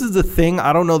this is the thing.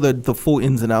 I don't know the full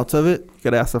ins and outs of it. You got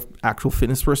to ask an actual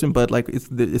fitness person. But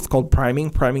it's called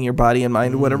priming your body and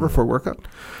mind or whatever for a workout.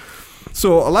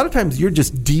 So a lot of times you're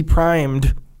just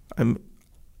deprimed.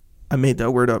 I made that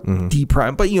word up,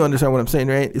 deprimed. But you understand what I'm saying,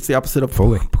 right? It's the opposite of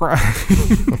fully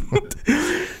primed.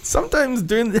 Sometimes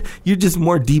you're just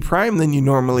more deprimed than you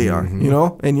normally are,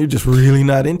 and you're just really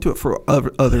not into it for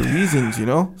other reasons,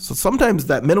 So sometimes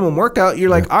that minimum workout, you're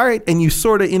like, all right, and you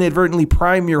sort of inadvertently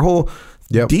prime your whole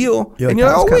deal, and you're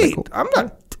like, oh wait, cool. I'm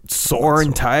not sore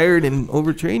and tired and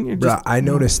overtrained. You're just. I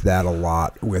noticed that a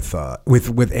lot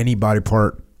with any body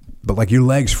part, but like your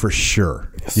legs for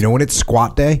sure. Yes. When it's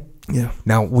squat day. Yeah.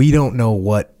 Now we don't know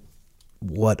what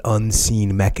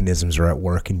unseen mechanisms are at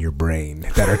work in your brain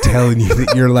that are telling you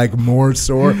that you're like more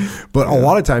sore. But a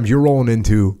lot of times you're rolling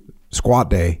into squat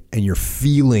day and you're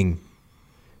feeling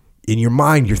in your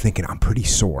mind, you're thinking, I'm pretty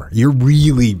sore. You're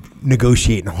really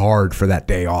negotiating hard for that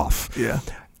day off. Yeah.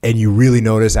 And you really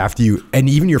notice after and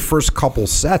even your first couple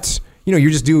sets, you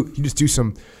just do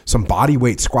some body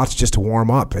weight squats just to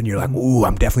warm up and you're like, ooh,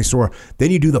 I'm definitely sore.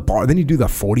 Then you do the bar, then you do the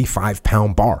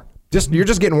 45-pound bar. You're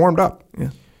just getting warmed up.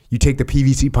 Yeah. You take the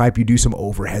PVC pipe, you do some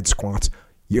overhead squats.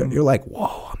 You're like,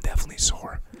 whoa, I'm definitely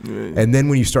sore. Yeah. And then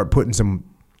when you start putting some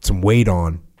weight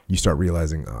on, you start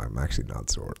realizing, oh, I'm actually not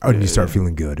sore. And you start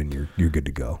feeling good, and you're good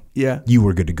to go. Yeah, you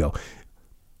were good to go.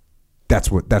 That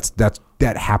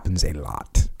happens a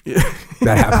lot. Yeah.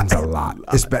 That happens a lot.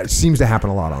 It seems to happen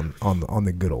a lot on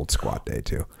the good old squat day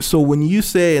too. So when you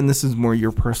say, and this is more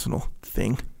your personal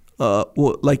thing,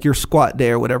 like your squat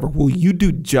day or whatever, will you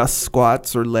do just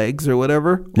squats or legs or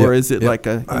whatever? Or is it like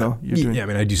you're doing... Yeah, I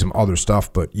mean, I do some other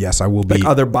stuff, but yes, I will be... Like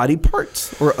other body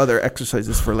parts or other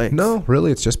exercises for legs? No,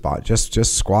 really, it's just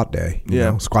squat day. You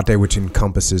know? Squat day, which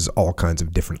encompasses all kinds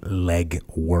of different leg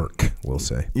work, we'll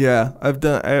say. Yeah, I've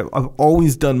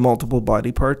always done multiple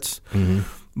body parts,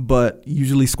 but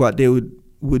usually squat day would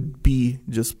would be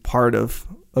just part of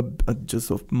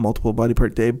just a multiple body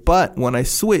part day. But when I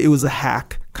switch, it was a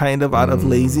hack kind of out of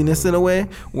laziness in a way,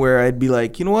 where I'd be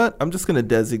like, you know what, I'm just going to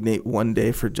designate one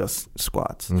day for just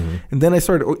squats. And then I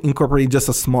started incorporating just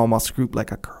a small muscle group,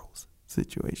 like a curls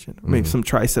situation, maybe some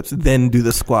triceps, then do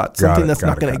the squat, something that's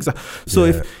not going to exhaust. So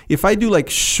if I do like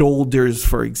shoulders,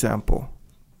 for example,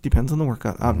 depends on the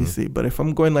workout, obviously. But if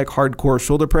I'm going like hardcore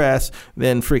shoulder press,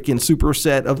 then freaking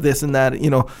superset of this and that,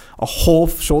 a whole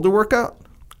shoulder workout,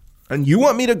 and you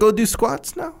want me to go do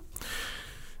squats now?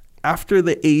 After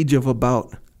the age of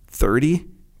about 30,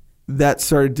 that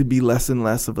started to be less and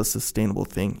less of a sustainable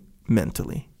thing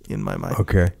mentally in my mind.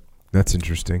 Okay. That's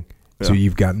interesting. Yeah. So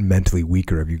you've gotten mentally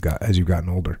weaker as you've gotten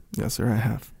older? Yes, sir, I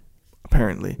have.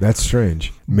 Apparently. That's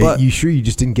strange. You sure you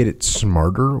just didn't get it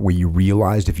smarter, where you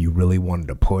realized if you really wanted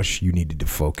to push, you needed to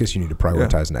focus, you need to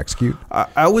prioritize and execute?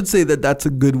 I would say that's a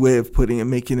good way of putting it,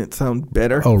 making it sound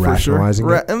better. Oh, rationalizing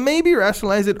it? And maybe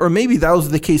rationalize it, or maybe that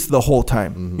was the case the whole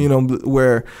time,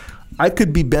 where I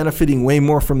could be benefiting way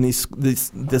more from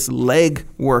this leg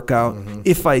workout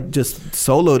if I just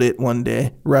soloed it one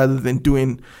day rather than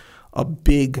doing a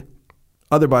big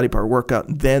other body part workout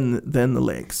than the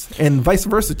legs, and vice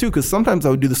versa too. Because sometimes I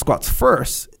would do the squats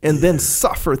first and then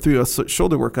suffer through a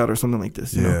shoulder workout or something like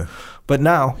this. You know? But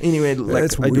now, anyway,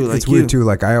 it's weird too.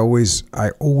 Like I always,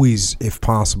 if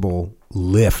possible,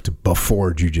 lift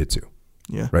before jiu-jitsu.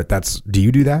 Yeah. Right. Do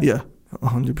you do that? Yeah,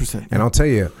 100%. And I'll tell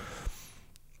you,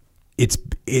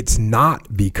 it's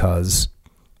not because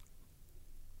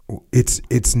it's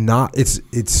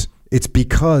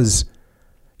because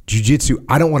jiu-jitsu,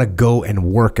 I don't want to go and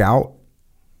work out.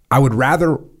 I would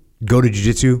rather go to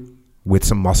jiu-jitsu with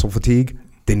some muscle fatigue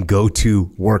than go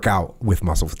to work out with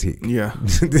muscle fatigue. Yeah.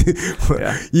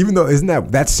 Even though,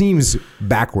 that seems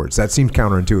backwards. That seems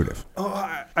counterintuitive. Oh,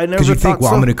 I never thought so. Because you think,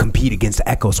 well, I'm going to compete against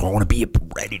Echo, so I want to be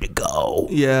ready to go.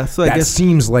 Yeah. So that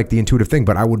seems like the intuitive thing,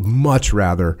 but I would much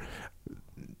rather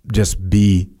just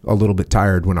be a little bit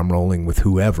tired when I'm rolling with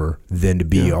whoever than to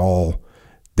be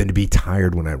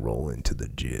tired when I roll into the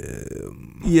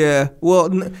gym. Yeah. Well,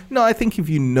 no, I think if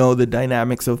you know the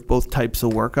dynamics of both types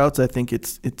of workouts, I think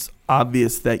it's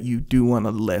obvious that you do want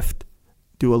to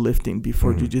do a lifting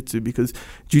before jiu-jitsu, because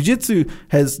jiu-jitsu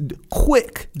has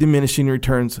quick diminishing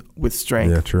returns with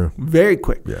strength. Yeah, true. Very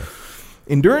quick. Yeah.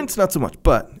 Endurance, not so much,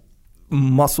 but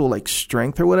muscle like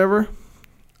strength or whatever,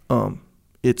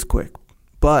 it's quick.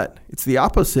 But it's the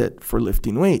opposite for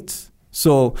lifting weights.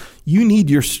 So you need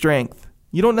your strength.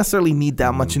 You don't necessarily need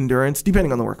that much endurance,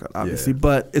 depending on the workout, obviously. Yeah.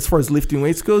 But as far as lifting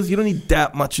weights goes, you don't need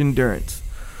that much endurance.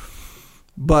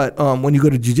 But when you go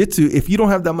to jiu-jitsu, if you don't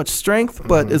have that much strength,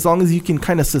 but as long as you can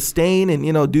kind of sustain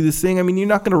and, do this thing, I mean, you're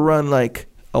not going to run like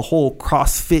a whole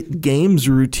CrossFit Games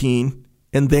routine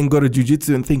and then go to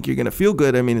jiu-jitsu and think you're going to feel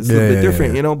good. I mean, it's a little bit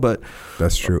different, but.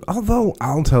 That's true. Although,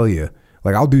 I'll tell you,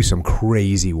 like, I'll do some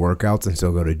crazy workouts and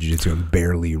still go to jiu-jitsu and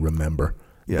barely remember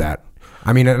that.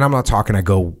 I mean, and I'm not talking I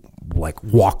go like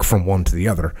walk from one to the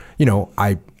other.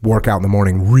 I work out in the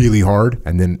morning really hard,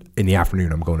 and then in the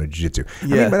afternoon I'm going to jiu-jitsu.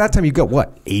 Yeah. I mean, by that time you got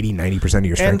 80-90% of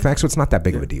your strength back, so it's not that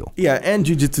big of a deal. Yeah, and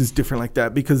jiu-jitsu is different like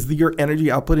that, because your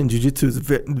energy output in jiu-jitsu is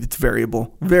it's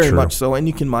variable, very much so, and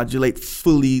you can modulate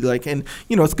fully. And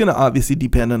it's going to obviously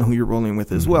depend on who you're rolling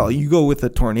with as well. You go with a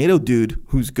tornado dude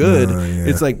who's good,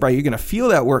 it's like, bro, you're going to feel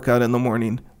that workout in the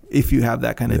morning if you have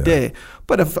that kind of day.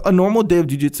 But if a normal day of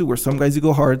jiu-jitsu, where some guys you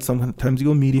go hard, sometimes you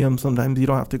go medium, sometimes you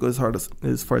don't have to go as hard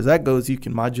as far as that goes, you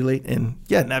can modulate and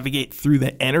navigate through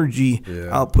the energy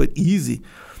output easy.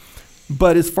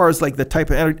 But as far as like the type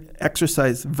of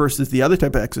exercise versus the other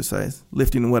type of exercise,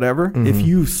 lifting, whatever, if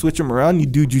you switch them around, you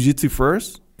do jiu-jitsu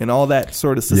first and all that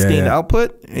sort of sustained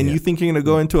output, and you think you're going to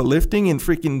go into a lifting and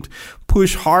freaking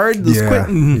push hard, quit,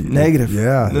 negative.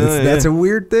 Yeah, that's a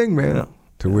weird thing, man. Yeah.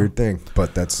 It's a weird thing,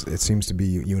 but it seems to be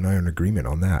you and I are in agreement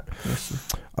on that.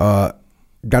 Yes,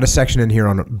 got a section in here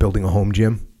on building a home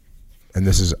gym, and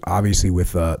this is obviously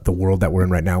with the world that we're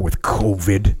in right now with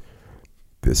COVID.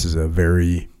 This is a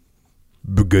very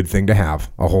good thing to have,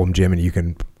 a home gym, and you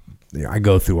can. I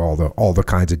go through all the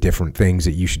kinds of different things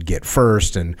that you should get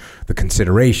first, and the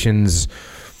considerations.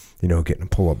 Getting a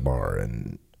pull-up bar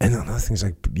and other things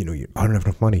like I don't have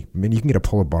enough money. I mean, you can get a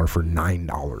pull-up bar for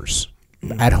 $9.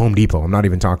 At Home Depot. I'm not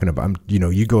even talking about,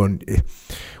 you go and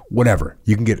whatever.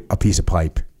 You can get a piece of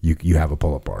pipe. You have a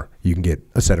pull-up bar. You can get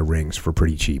a set of rings for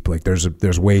pretty cheap. Like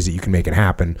there's ways that you can make it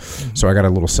happen. So I got a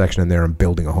little section in there on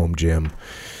building a home gym.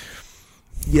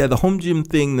 Yeah, the home gym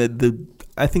thing,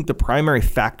 I think the primary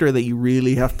factor that you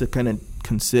really have to kind of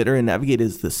consider and navigate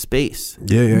is the space.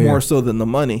 More so than the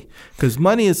money. Because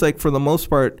money is like, for the most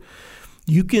part,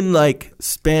 you can like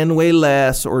spend way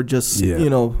less or just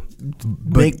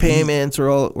make payments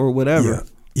or whatever. Yeah.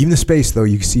 Even the space though,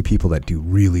 you can see people that do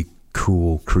really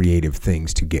cool, creative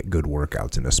things to get good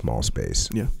workouts in a small space.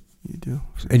 Yeah, you do.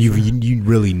 And you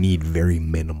really need very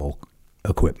minimal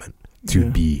equipment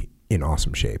to be in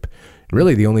awesome shape.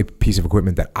 Really, the only piece of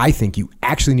equipment that I think you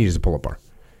actually need is a pull-up bar.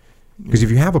 Because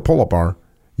if you have a pull-up bar,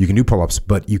 you can do pull-ups,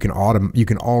 but you can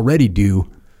already do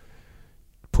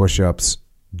push-ups,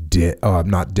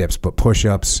 not dips, but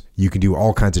push-ups. You can do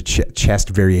all kinds of chest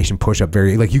variation, push-up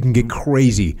variation. Like you can get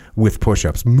crazy with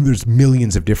push-ups. There's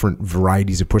millions of different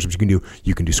varieties of push-ups you can do.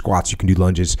 You can do squats. You can do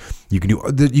lunges. You can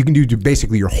do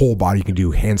basically your whole body. You can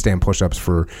do handstand push-ups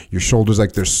for your shoulders.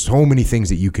 Like there's so many things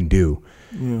that you can do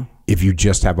if you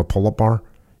just have a pull-up bar.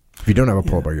 If you don't have a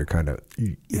pull-up bar, you're kind of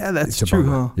that's true,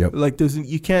 huh? Yep. Like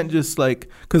you can't just like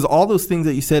because all those things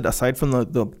that you said aside from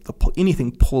the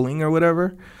anything pulling or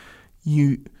whatever.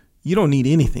 You don't need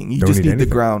anything. You just need the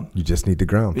ground. You just need the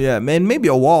ground. Yeah, man. Maybe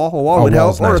a wall. A wall would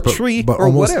help, or a tree, or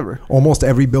whatever. Almost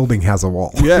every building has a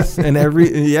wall. Yes, and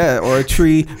or a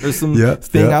tree or some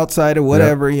thing outside or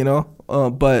whatever,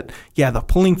 But yeah, the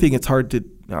pulling thing, it's hard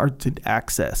to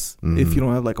access if you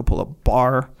don't have like a pull-up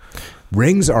bar.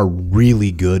 Rings are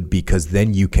really good because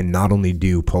then you can not only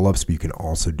do pull-ups, but you can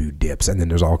also do dips. And then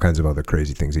there's all kinds of other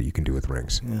crazy things that you can do with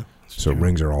rings. Yeah, so true.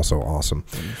 Rings are also awesome.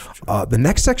 The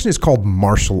next section is called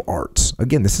martial arts.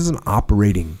 Again, this is my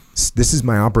operating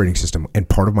system. And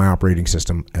part of my operating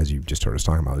system, as you just heard us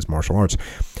talking about, is martial arts.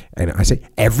 And I say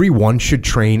everyone should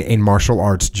train in martial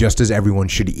arts just as everyone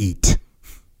should eat.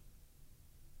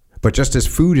 But just as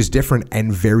food is different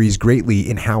and varies greatly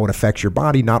in how it affects your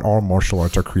body, not all martial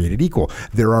arts are created equal.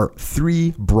 There are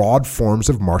 3 broad forms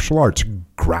of martial arts: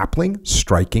 grappling,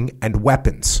 striking, and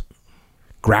weapons.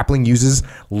 Grappling uses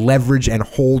leverage and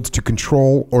holds to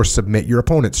control or submit your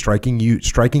opponent. Striking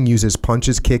uses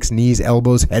punches, kicks, knees,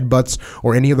 elbows, headbutts,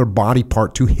 or any other body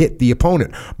part to hit the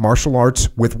opponent. Martial arts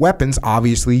with weapons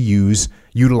obviously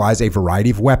utilize a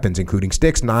variety of weapons, including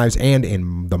sticks, knives, and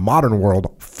in the modern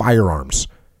world, firearms.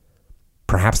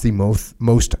 Perhaps the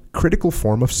most critical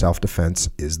form of self-defense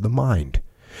is the mind.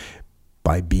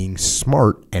 By being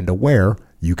smart and aware,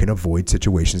 you can avoid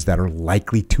situations that are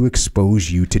likely to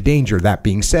expose you to danger. That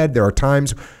being said, there are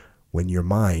times when your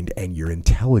mind and your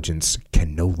intelligence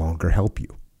can no longer help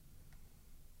you.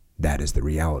 That is the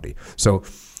reality. So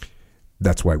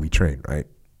that's why we train, right?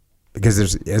 Because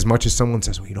there's, as much as someone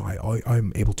says, well,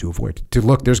 I'm able to avoid.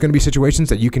 There's going to be situations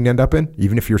that you can end up in,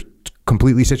 even if you're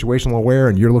completely situational aware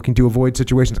and you're looking to avoid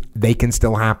situations, they can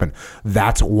still happen.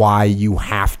 That's why you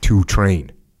have to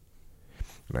train.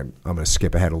 And I'm going to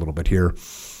skip ahead a little bit here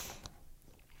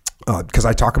because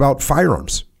I talk about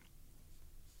firearms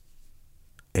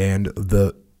and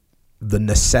the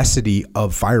necessity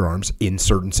of firearms in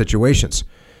certain situations.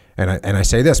 And I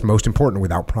say this, most important,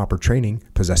 without proper training,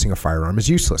 possessing a firearm is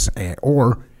useless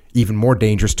or even more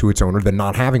dangerous to its owner than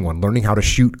not having one. Learning how to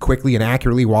shoot quickly and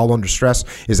accurately while under stress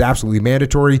is absolutely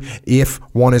mandatory if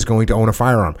one is going to own a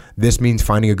firearm. This means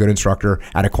finding a good instructor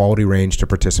at a quality range to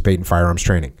participate in firearms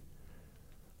training.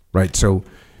 Right? So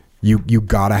you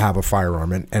got to have a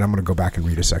firearm. And I'm going to go back and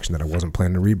read a section that I wasn't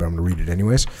planning to read, but I'm going to read it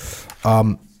anyways.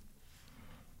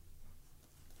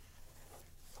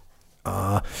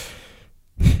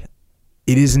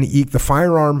 It is the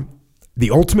firearm,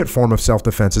 the ultimate form of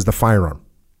self-defense is the firearm.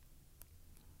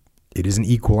 It is an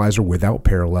equalizer without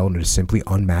parallel, and it is simply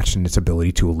unmatched in its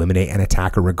ability to eliminate an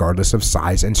attacker regardless of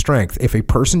size and strength. If a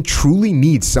person truly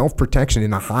needs self-protection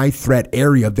in a high-threat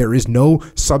area, there is no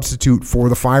substitute for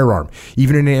the firearm.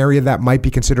 Even in an area that might be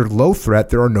considered low-threat,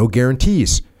 there are no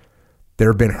guarantees. There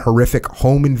have been horrific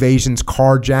home invasions,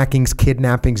 carjackings,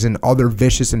 kidnappings, and other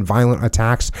vicious and violent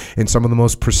attacks in some of the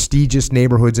most prestigious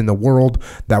neighborhoods in the world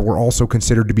that were also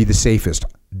considered to be the safest.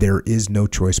 There is no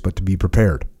choice but to be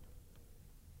prepared.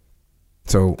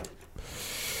 So,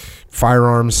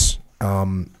 firearms,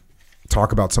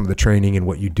 talk about some of the training and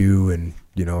what you do, and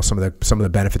some of the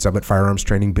benefits of it. Firearms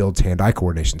training builds hand-eye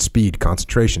coordination, speed,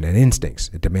 concentration, and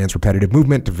instincts. It demands repetitive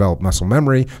movement, develop muscle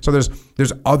memory. So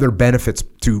there's other benefits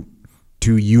to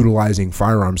utilizing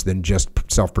firearms than just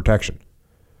self-protection.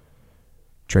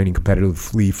 Training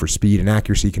competitively for speed and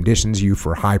accuracy conditions you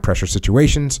for high-pressure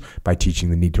situations by teaching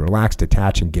the need to relax,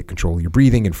 detach, and get control of your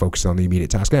breathing and focus on the immediate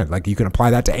task at hand. Like, you can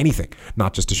apply that to anything,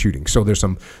 not just to shooting. So there's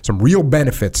some real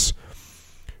benefits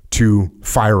to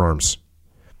firearms.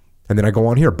 And then I go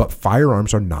on here, but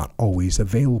firearms are not always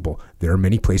available. There are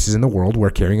many places in the world where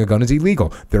carrying a gun is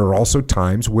illegal. There are also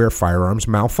times where firearms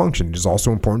malfunction. It is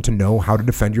also important to know how to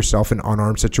defend yourself in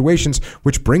unarmed situations,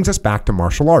 which brings us back to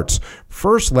martial arts.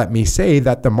 First, let me say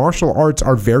that the martial arts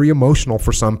are very emotional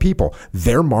for some people.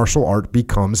 Their martial art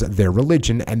becomes their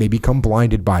religion, and they become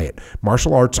blinded by it.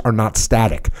 Martial arts are not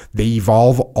static. They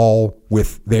evolve all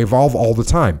the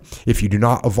time. If you do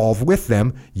not evolve with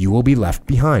them, you will be left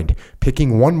behind.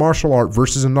 Picking one martial art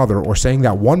versus another, or saying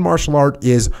that one martial art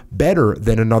is better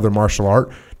than another martial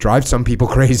art, drives some people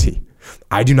crazy.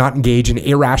 I do not engage in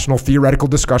irrational theoretical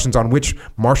discussions on which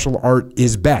martial art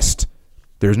is best.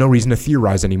 There's no reason to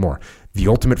theorize anymore. The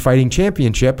Ultimate Fighting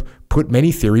Championship put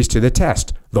many theories to the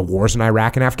test. The wars in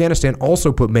Iraq and Afghanistan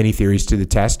also put many theories to the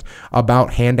test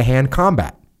about hand-to-hand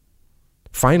combat.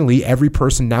 Finally, every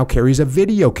person now carries a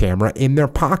video camera in their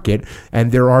pocket,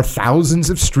 and there are thousands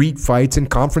of street fights and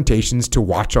confrontations to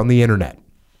watch on the internet.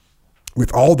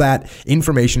 With all that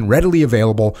information readily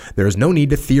available, there is no need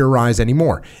to theorize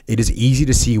anymore. It is easy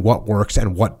to see what works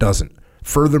and what doesn't.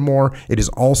 Furthermore, it is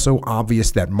also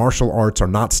obvious that martial arts are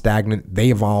not stagnant. They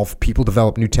evolve. People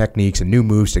develop new techniques and new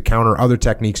moves to counter other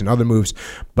techniques and other moves,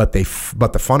 but the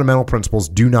fundamental principles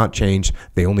do not change.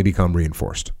 They only become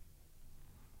reinforced.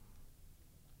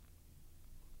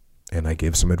 And I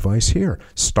give some advice here.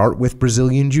 Start with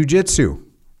Brazilian Jiu-Jitsu.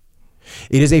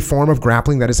 It is a form of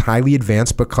grappling that is highly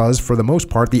advanced because, for the most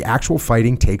part, the actual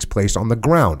fighting takes place on the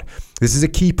ground. This is a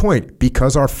key point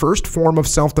because our first form of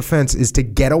self-defense is to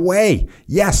get away.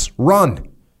 Yes, run.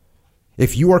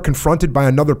 If you are confronted by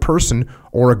another person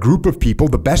or a group of people,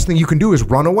 the best thing you can do is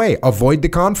run away, avoid the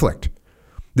conflict.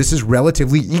 This is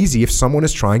relatively easy if someone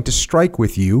is trying to strike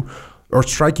with you or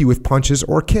strike you with punches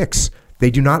or kicks. They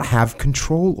do not have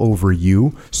control over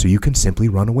you, so you can simply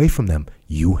run away from them.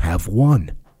 You have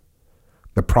won.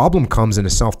 The problem comes in a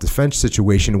self-defense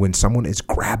situation when someone is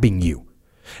grabbing you.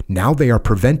 Now they are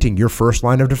preventing your first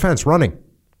line of defense, running.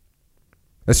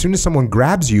 As soon as someone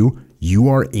grabs you, you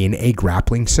are in a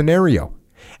grappling scenario.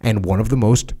 And one of the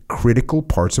most critical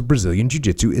parts of Brazilian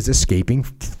Jiu-Jitsu is escaping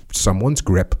someone's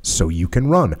grip so you can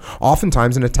run.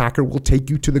 Oftentimes, an attacker will take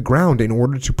you to the ground in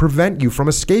order to prevent you from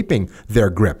escaping their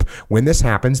grip. When this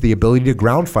happens, the ability to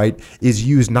ground fight is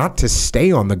used not to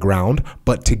stay on the ground,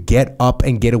 but to get up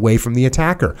and get away from the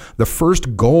attacker. The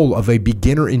first goal of a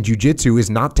beginner in Jiu-Jitsu is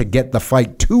not to get the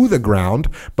fight to the ground,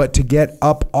 but to get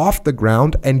up off the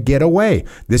ground and get away.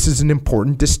 This is an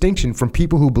important distinction from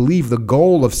people who believe the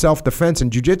goal of self-defense in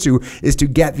Jiu-Jitsu is to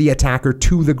get the attacker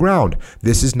to the ground.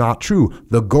 This is not true.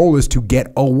 The goal is to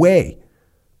get away.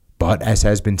 But as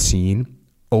has been seen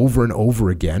over and over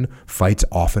again, fights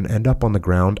often end up on the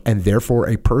ground, and therefore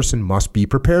a person must be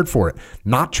prepared for it.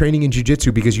 Not training in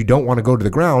jiu-jitsu because you don't want to go to the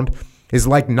ground is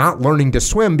like not learning to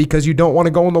swim because you don't want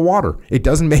to go in the water. It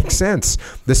doesn't make sense.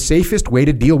 The safest way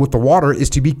to deal with the water is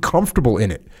to be comfortable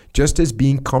in it, just as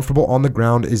being comfortable on the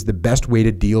ground is the best way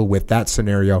to deal with that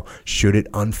scenario should it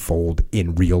unfold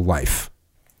in real life.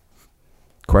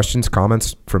 Questions,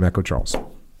 comments from Echo Charles?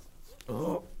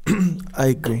 Oh, I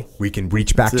agree. We can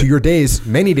reach back to your days,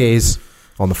 many days,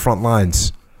 on the front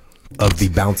lines of the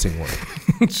bouncing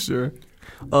world. Sure.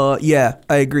 Yeah,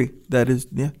 I agree. I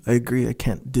agree. I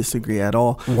can't disagree at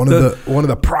all. One of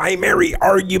the primary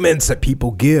arguments that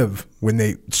people give when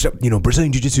they,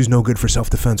 Brazilian Jiu-Jitsu is no good for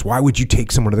self-defense. Why would you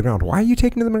take someone to the ground? Why are you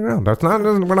taking them to the ground?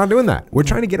 We're not doing that. We're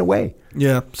trying to get away.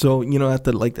 Yeah. So, at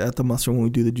the muster when we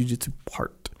do the Jiu-Jitsu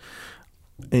part,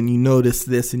 and you notice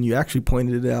this, and you actually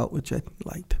pointed it out, which I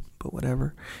liked, but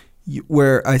whatever.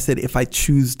 Where I said, if I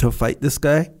choose to fight this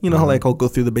guy, how like I'll go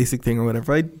through the basic thing or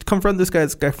whatever. I confront this guy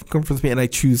confronts me, and I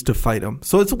choose to fight him.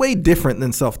 So it's way different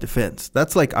than self-defense.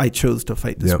 That's like I chose to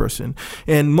fight this person.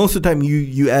 And most of the time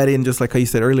you add in, just like how you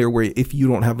said earlier, where if you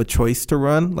don't have a choice to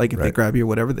run, like if they grab you or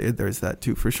whatever, there's that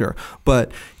too for sure.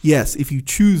 But yes, if you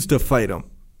choose to fight him,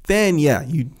 then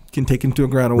you can take him to a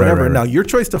ground or whatever. Right. Now, your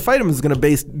choice to fight him is going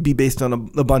to be based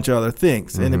on a bunch of other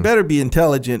things. And it better be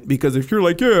intelligent, because if you're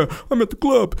like, I'm at the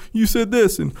club, you said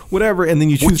this and whatever, and then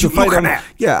you choose to fight him.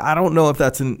 I don't know if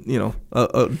that's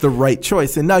the right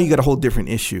choice. And now you got a whole different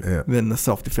issue than the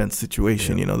self-defense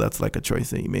situation. That's like a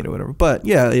choice that you made or whatever. But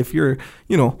if you're,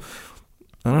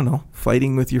 I don't know,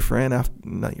 fighting with your friend,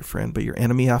 not your friend, but your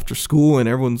enemy after school, and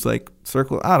everyone's like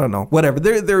circle. I don't know, whatever.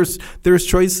 There's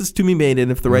choices to be made,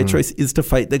 and if the right choice is to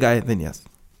fight the guy, then yes,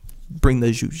 bring the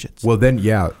jiu-jitsu. Well, then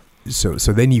so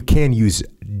then you can use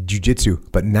jiu-jitsu,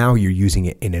 but now you're using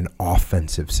it in an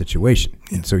offensive situation,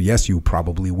 and so yes, you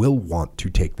probably will want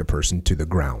to take the person to the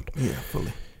ground. Yeah,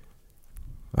 fully.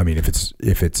 I mean, if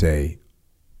it's a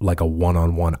like a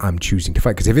one-on-one I'm choosing to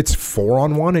fight. Because if it's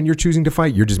 4-on-1 and you're choosing to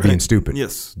fight, you're just being stupid.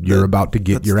 Yes. You're about to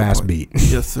get your ass beat.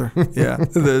 Yes, sir. Yeah.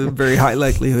 The very high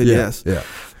likelihood, yes. Yeah.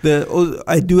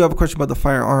 I do have a question about the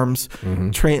firearms.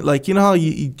 Train, like, you know how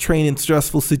you train in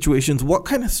stressful situations? What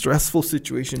kind of stressful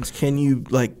situations can you,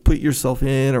 like, put yourself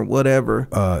in or whatever?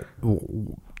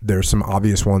 There's some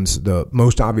obvious ones. The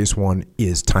most obvious one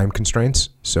is time constraints.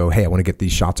 So, hey, I want to get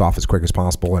these shots off as quick as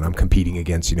possible, and I'm competing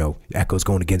against, Echo's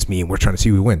going against me, and we're trying to see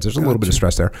who wins. There's a little bit of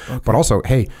stress there. Okay. But also,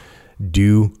 hey,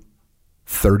 do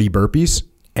 30 burpees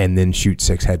and then shoot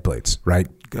 6 head plates, right?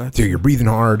 Gotcha. So you're breathing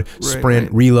hard,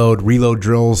 sprint, reload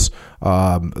drills,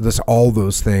 all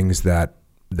those things that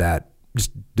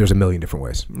just, there's a million different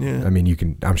ways. Yeah. I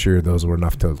mean, I'm sure those were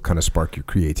enough to kind of spark your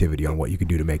creativity on what you could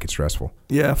do to make it stressful.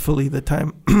 Yeah, fully the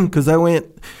time. Because it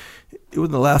was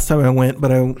the last time I went, but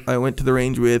I went to the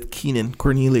range with Keenan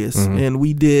Cornelius, and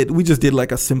we just did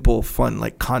like a simple fun,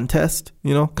 like contest,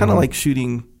 kind of like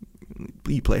shooting,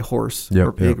 you play horse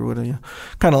or pig or whatever,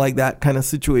 kind of like that kind of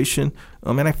situation.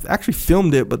 And I actually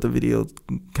filmed it, but the video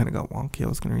kind of got wonky. I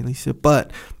was going to release it,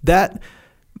 but that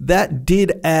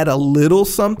did add a little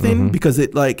something because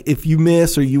it, like, if you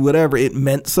miss or you whatever, it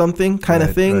meant something kind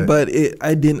of thing. Right. But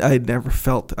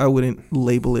I wouldn't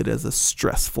label it as a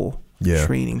stressful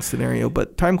training scenario.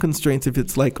 But time constraints, if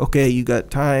it's like, okay, you got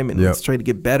time and let's try to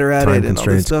get better at it and all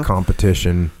this stuff.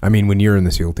 Competition. I mean, when you're in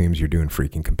the SEAL teams, you're doing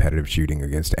freaking competitive shooting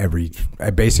against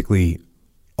basically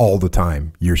all the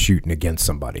time you're shooting against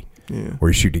somebody. Yeah. Or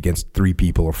you shoot against 3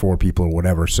 people or 4 people or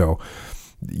whatever. So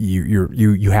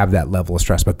you have that level of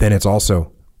stress, but then it's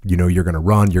also, you're going to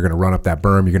run up that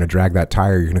berm, you're going to drag that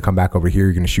tire, you're going to come back over here,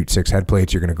 you're going to shoot 6 head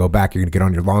plates, you're going to go back, you're going to get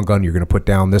on your long gun, you're going to put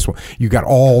down this one. You got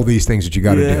all these things that you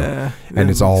got to do, and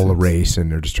it's all a race,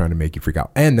 and they're just trying to make you freak out.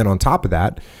 And then on top of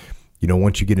that,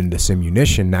 once you get into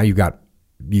simunition, now you got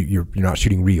you're not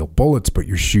shooting real bullets, but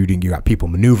you got people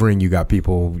maneuvering, you got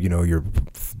people, you're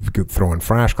throwing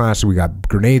flash classes, we got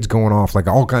grenades going off, like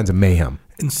all kinds of mayhem.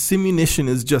 And simunition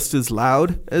is just as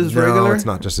loud as regular? No, it's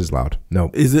not just as loud.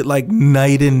 No. Is it like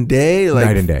night and day? Like,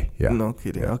 night and day, yeah. No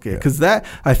kidding. Okay. Because that,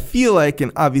 I feel like,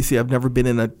 and obviously I've never been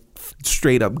in a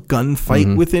straight up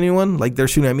gunfight with anyone. Like, they're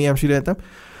shooting at me, I'm shooting at them.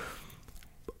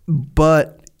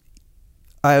 But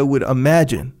I would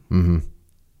imagine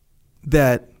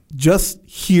that just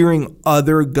hearing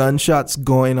other gunshots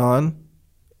going on,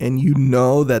 and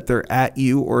that they're at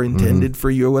you or intended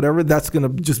for you or whatever, that's going to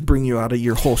just bring you out of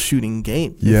your whole shooting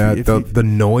game. Yeah, the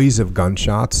noise of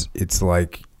gunshots, it's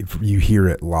like if you hear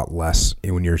it a lot less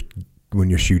when you're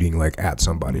shooting like at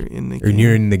somebody.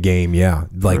 You're in the game, yeah.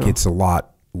 Like it's a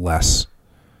lot less.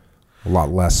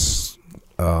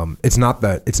 It's not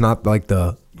like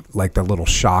the little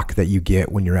shock that you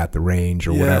get when you're at the range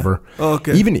or whatever. Oh,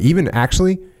 okay. Even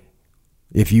actually,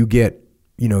 if you get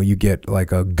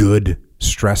like a good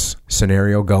stress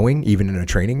scenario going, even in a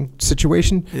training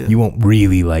situation, you won't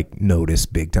really like notice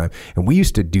big time. And we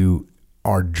used to do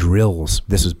our drills.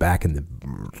 This was back in the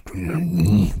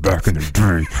day.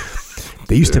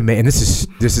 They used to make, and this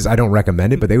is I don't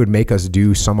recommend it, but they would make us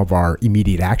do some of our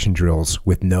immediate action drills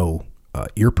with no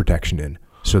ear protection in,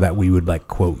 so that we would like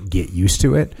quote get used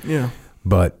to it. Yeah,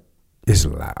 but it's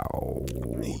loud.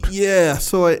 Yeah.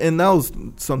 So and that was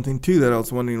something too that I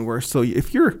was wondering where. So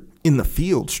if you're in the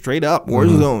field, straight up war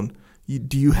zone,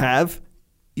 do you have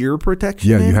ear protection?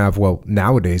 Yeah, you have. Well,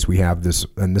 nowadays we have this,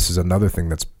 and this is another thing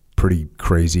that's pretty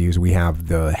crazy, is we have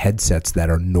the headsets that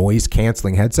are noise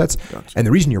canceling headsets. Gotcha. And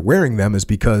the reason you're wearing them is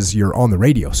because you're on the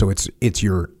radio. So it's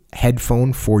your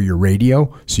headphone for your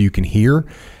radio, so you can hear,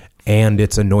 and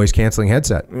it's a noise canceling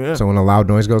headset. Yeah. So when a loud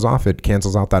noise goes off, it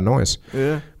cancels out that noise.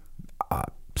 Yeah.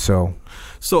 So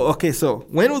okay. So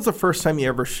when was the first time you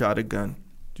ever shot a gun?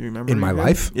 Do you remember? In my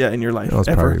life? Yeah, in your life. I was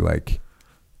probably like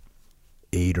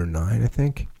 8 or 9, I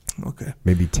think. Okay.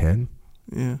 Maybe 10.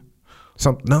 Yeah.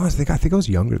 I think I was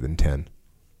younger than 10.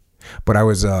 But I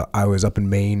was up in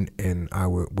Maine, and I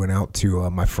went out to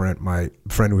my friend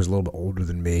who was a little bit older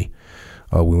than me.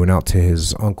 We went out to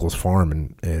his uncle's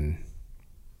farm and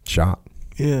shot.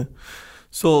 Yeah.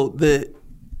 So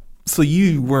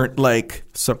you weren't like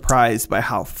surprised by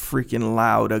how freaking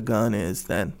loud a gun is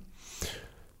then?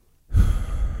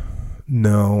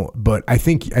 No, but I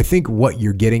think what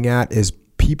you're getting at is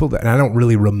people that, and I don't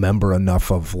really remember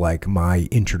enough of like my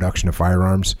introduction to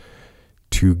firearms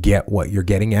to get what you're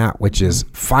getting at, which is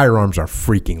firearms are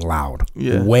freaking loud.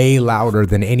 Yeah. Way louder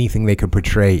than anything they could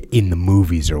portray in the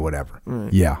movies or whatever.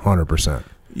 Right. Yeah, 100%.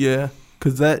 Yeah,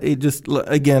 because I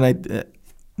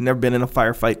never been in a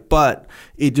firefight, but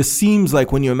it just seems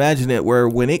like when you imagine it, where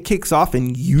when it kicks off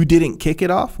and you didn't kick it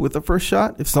off with the first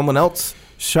shot, if someone else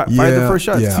fired the first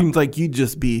shot, it seems like you'd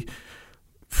just be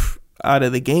out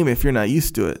of the game if you're not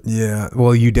used to it. Yeah.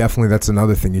 Well, you definitely, that's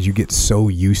another thing, is you get so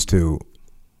used to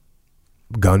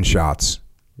gunshots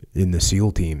in the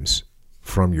SEAL teams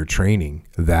from your training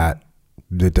that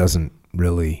it doesn't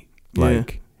really,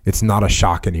 like, it's not a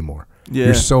shock anymore. Yeah.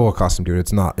 You're so accustomed to it.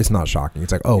 It's not shocking.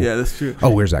 It's like, oh, yeah, that's true. Oh,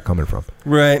 where's that coming from?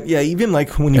 Right. Yeah. Even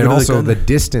like when you and go also to the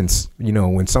distance, you know,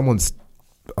 when someone's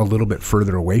a little bit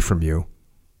further away from you,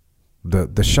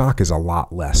 the shock is a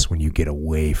lot less when you get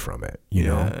away from it. You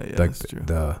know, like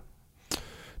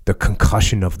the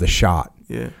concussion of the shot.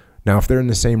 Yeah. Now, if they're in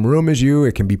the same room as you,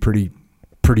 it can be pretty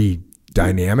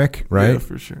dynamic, right? Yeah,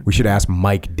 for sure. We should ask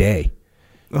Mike Day.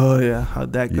 Oh yeah,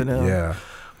 how'd that go down? Yeah.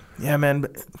 Yeah, man.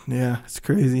 Yeah, it's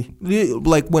crazy.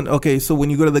 Like when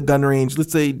you go to the gun range,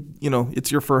 let's say, you know,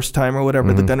 it's your first time or whatever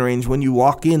at the gun range, when you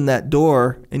walk in that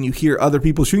door and you hear other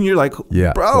people shooting, you're like,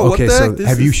 bro, what the heck? So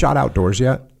have you shot outdoors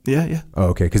yet? Yeah. Oh,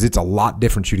 okay, because it's a lot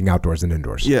different shooting outdoors than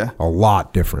indoors. Yeah. A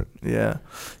lot different. Yeah.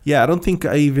 I don't think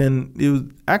it was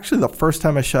actually the first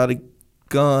time I shot a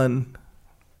gun,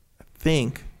 I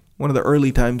think, one of the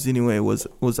early times anyway, was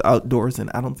outdoors, and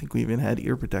I don't think we even had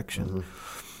ear protection. Mm-hmm.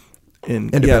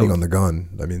 And depending on the gun,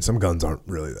 I mean, some guns aren't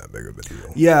really that big of a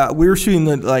deal. Yeah, we were shooting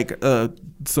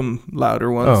some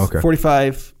louder ones. Oh, okay.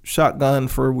 45 shotgun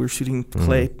we were shooting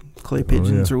clay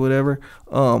pigeons or whatever.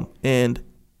 And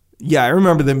yeah, I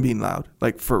remember them being loud,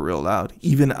 like for real loud,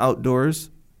 even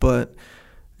outdoors. But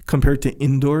compared to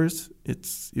indoors, it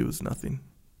was nothing.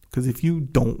 Because if you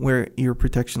don't wear ear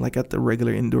protection, like at the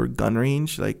regular indoor gun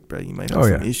range, like, bro, you might have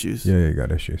some issues. Yeah, you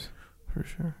got issues. For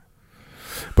sure.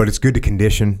 But it's good to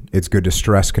condition. It's good to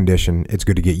stress condition. It's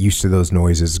good to get used to those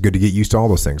noises. It's good to get used to all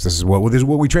those things. This is what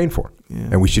we train for. Yeah.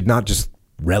 And we should not just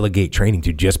relegate training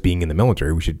to just being in the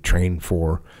military. We should train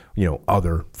for, you know,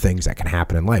 other things that can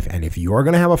happen in life. And if you are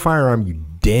going to have a firearm, you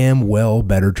damn well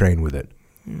better train with it.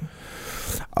 Yeah.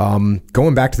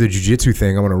 Going back to the jiu-jitsu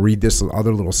thing, I'm going to read this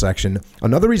other little section.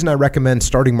 Another reason I recommend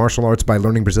starting martial arts by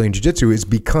learning Brazilian jiu-jitsu is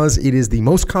because it is the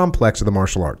most complex of the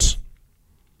martial arts.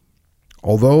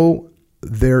 Although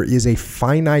there is a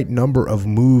finite number of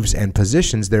moves and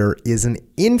positions, there is an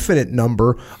infinite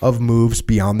number of moves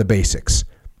beyond the basics.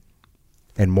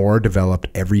 And more are developed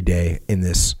every day in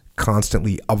this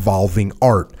constantly evolving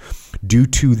art. Due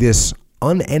to this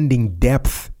unending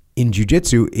depth in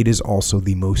jiu-jitsu, it is also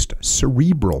the most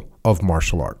cerebral of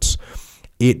martial arts.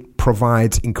 It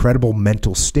provides incredible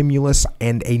mental stimulus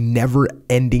and a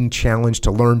never-ending challenge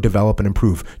to learn, develop, and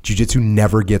improve. Jiu-jitsu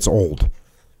never gets old.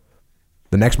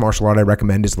 The next martial art I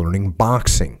recommend is learning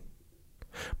boxing.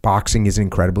 Boxing is an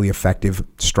incredibly effective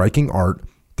striking art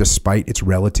despite its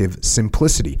relative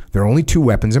simplicity. There are only two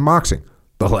weapons in boxing,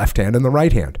 the left hand and the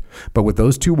right hand. But with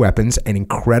those two weapons, an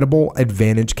incredible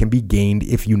advantage can be gained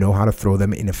if you know how to throw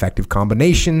them in effective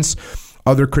combinations.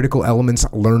 Other critical elements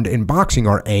learned in boxing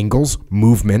are angles,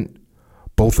 movement,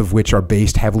 both of which are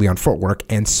based heavily on footwork,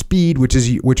 and speed,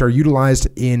 which are utilized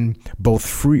in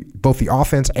both the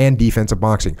offense and defense of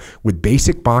boxing. With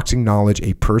basic boxing knowledge,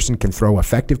 a person can throw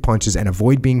effective punches and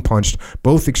avoid being punched,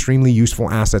 both extremely useful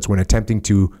assets when attempting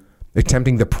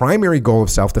the primary goal of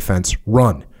self-defense,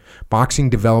 run. Boxing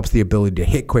develops the ability to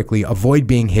hit quickly, avoid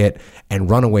being hit, and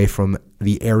run away from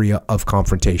the area of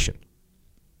confrontation.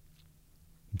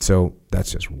 So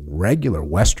that's just regular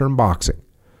Western boxing.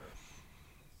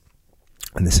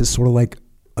 And this is sort of like,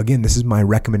 again, this is my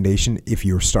recommendation. If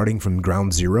you're starting from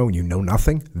ground zero and you know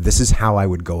nothing, this is how I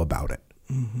would go about it.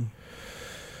 Mm-hmm.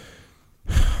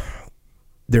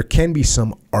 There can be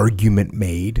some argument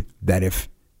made that if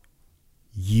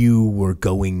you were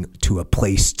going to a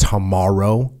place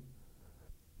tomorrow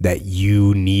that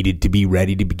you needed to be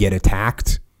ready to get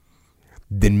attacked,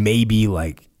 then maybe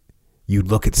like you'd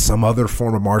look at some other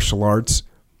form of martial arts.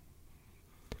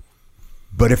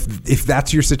 But if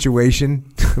that's your situation,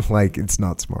 like, it's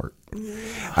not smart.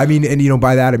 I mean, and, you know,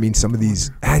 by that I mean some of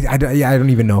these. I don't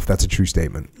even know if that's a true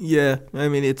statement. Yeah, I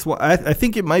mean, I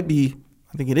think it might be.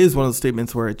 I think it is one of those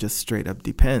statements where it just straight up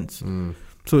depends.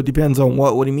 So it depends on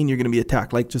what do you mean you're going to be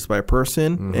attacked, like just by a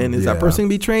person, and is that person going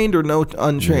to be trained or no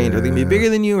untrained? Are they going to be bigger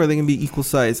than you? Or are they going to be equal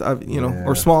size?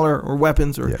 Or smaller, or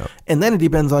weapons, and then it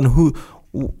depends on who.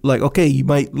 Like, okay, you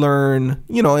might learn,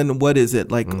 and what is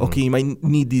it? Like, okay, you might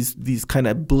need these kind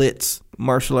of blitz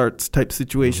martial arts type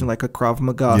situation, like a Krav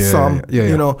Maga,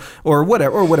 or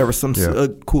whatever, some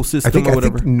cool system or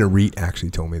whatever. I think Narit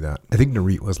actually told me that. I think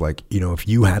Narit was like, if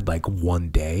you had like one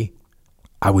day,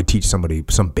 I would teach somebody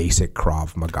some basic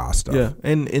Krav Maga stuff. Yeah,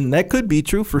 and that could be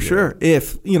true for sure.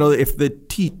 If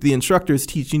the instructor is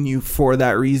teaching you for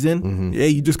that reason,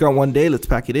 you just got one day, let's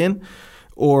pack it in.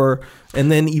 And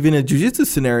then even a jiu-jitsu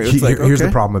scenario, it's here's the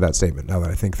problem with that statement. Now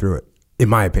that I think through it, in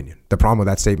my opinion, the problem with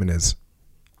that statement is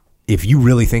if you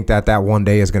really think that one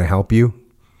day is going to help you,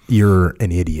 you're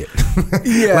an idiot.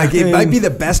 Yeah, like it might be the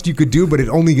best you could do, but it's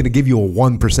only going to give you a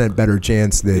 1% better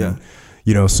chance than,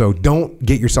 so don't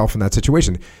get yourself in that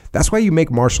situation. That's why you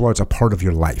make martial arts a part of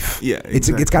your life. Yeah,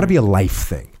 exactly. It's got to be a life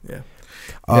thing.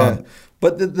 Yeah.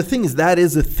 But the thing is, that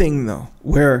is a thing though,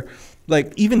 where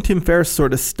like even Tim Ferriss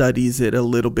sort of studies it a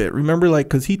little bit. Remember, like,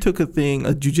 because he took a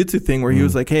jiu-jitsu thing where he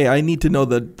was like, hey, I need to know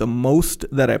the most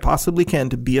that I possibly can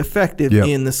to be effective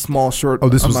in this small, short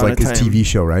amount of time. Oh, this was like his TV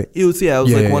show, right? It was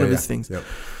one of his things. Yep.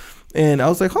 And I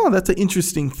was like, that's an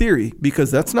interesting theory,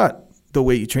 because that's not the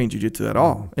way you train jiu-jitsu at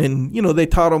all. And, they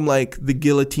taught him like the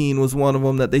guillotine was one of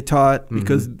them that they taught,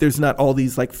 because there's not all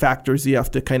these like factors you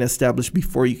have to kind of establish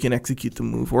before you can execute the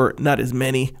move, or not as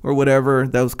many or whatever.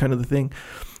 That was kind of the thing.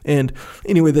 And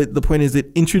anyway, the point is,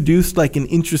 it introduced like an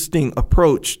interesting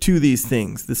approach to these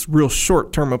things, this real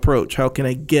short-term approach. How can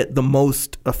I get the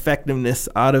most effectiveness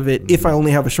out of it if I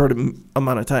only have a short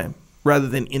amount of time, rather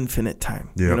than infinite time,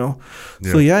 So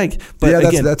but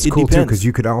again, that's cool too, because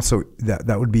you could also,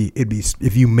 it'd be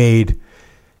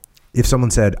if someone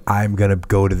said, I'm going to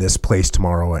go to this place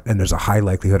tomorrow and there's a high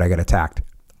likelihood I get attacked,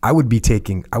 I would be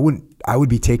taking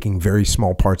very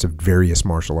small parts of various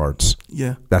martial arts.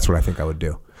 Yeah. That's what I think I would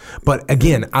do. But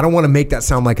again, I don't want to make that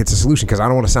sound like it's a solution, because I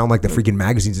don't want to sound like the freaking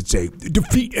magazines that say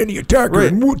defeat any attacker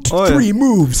in 3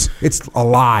 moves. It's a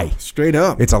lie. Straight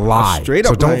up. It's a lie.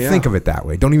 So don't think of it that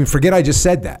way. Don't even forget I just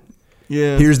said that.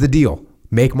 Yeah. Here's the deal.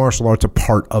 Make martial arts a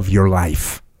part of your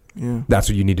life. Yeah. That's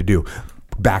what you need to do.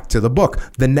 Back to the book.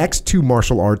 The next 2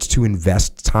 martial arts to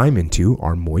invest time into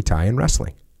are Muay Thai and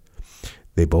wrestling.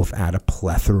 They both add a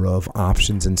plethora of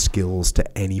options and skills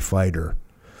to any fighter.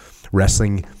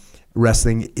 Wrestling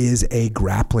is a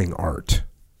grappling art,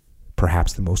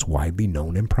 perhaps the most widely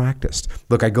known and practiced.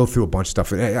 Look, I go through a bunch of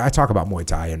stuff. I talk about Muay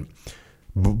Thai, and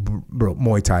bro,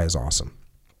 Muay Thai is awesome.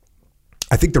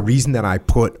 I think the reason that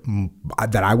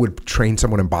I would train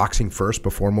someone in boxing first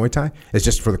before Muay Thai is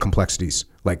just for the complexities.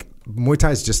 Like, Muay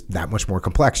Thai is just that much more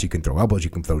complex. You can throw elbows, you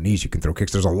can throw knees, you can throw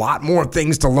kicks. There's a lot more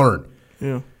things to learn.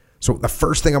 Yeah. So the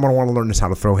first thing I'm going to want to learn is how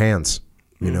to throw hands.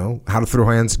 How to throw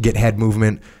hands, get head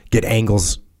movement, get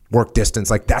angles, work distance.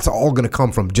 Like, that's all going to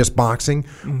come from just boxing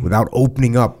without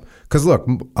opening up. Because look,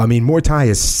 I mean, Muay Thai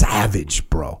is savage,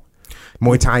 bro.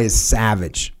 Muay Thai is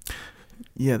savage.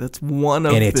 Yeah, that's one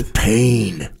of and it's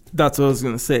pain. That's what I was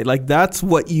going to say. Like, that's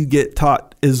what you get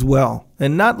taught as well.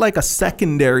 And not like a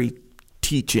secondary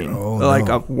teaching.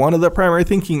 One of the primary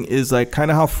thinking is like kind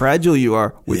of how fragile you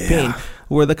are with pain.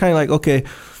 Where they're kind of like, okay.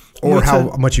 Or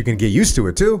how much you can get used to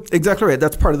it too. Exactly right.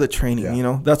 That's part of the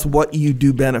training, That's what you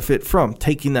do benefit from,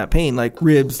 taking that pain. Like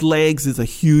ribs, legs is a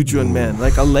huge one, man.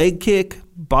 Like a leg kick,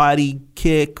 body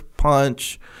kick,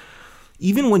 punch.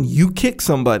 Even when you kick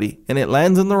somebody and it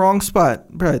lands in the wrong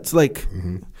spot, bro, it's like...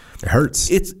 It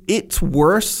hurts. It's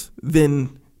worse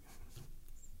than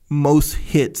most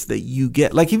hits that you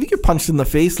get. Like if you get punched in the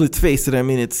face, let's face it, I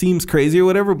mean, it seems crazy or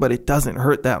whatever, but it doesn't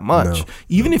hurt that much.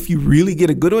 Even if you really get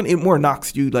a good one, it more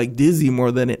knocks you like dizzy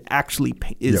more than it actually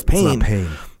is pain. It's not pain.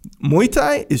 Muay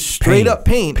Thai is straight up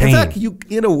pain. In fact, you,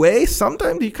 in a way,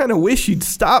 sometimes you kind of wish you'd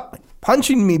stop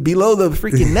punching me below the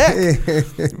freaking neck,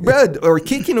 bro, or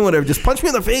kicking or whatever. Just punch me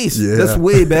in the face. Yeah. That's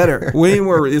way better. Way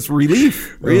more. It's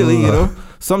relief, really,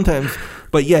 sometimes.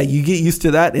 But yeah, you get used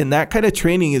to that, and that kind of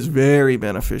training is very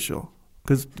beneficial.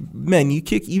 Because, man, you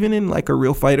kick even in like a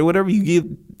real fight or whatever,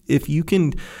 if you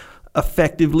can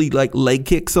effectively like leg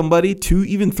kick somebody 2,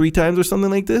 even 3 times or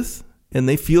something like this, and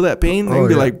they feel that pain, they can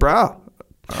be like, bro,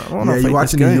 I don't want to fight you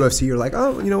watching this guy. The UFC, you're like,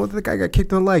 oh, the guy got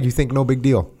kicked in the leg. You think no big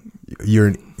deal.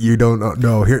 You don't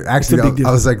know. Here, actually,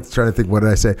 I was like trying to think, what did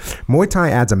I say? Muay Thai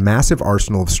adds a massive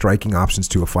arsenal of striking options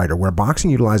to a fighter. Where boxing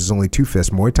utilizes only 2 fists,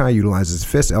 Muay Thai utilizes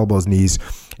fists, elbows, knees,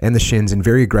 and the shins in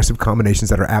very aggressive combinations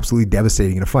that are absolutely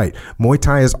devastating in a fight. Muay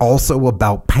Thai is also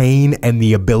about pain and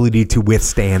the ability to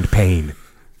withstand pain.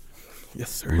 Yes,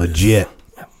 sir. Legit.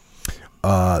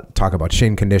 Talk about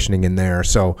shin conditioning in there.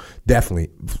 So definitely,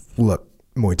 look,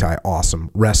 Muay Thai,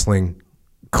 awesome. Wrestling,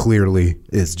 clearly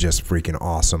is just freaking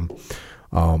awesome.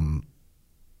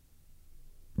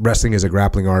 Wrestling is a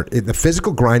grappling art. The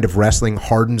physical grind of wrestling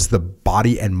hardens the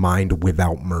body and mind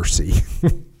without mercy.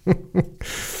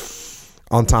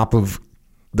 On top of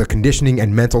the conditioning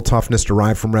and mental toughness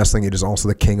derived from wrestling, it is also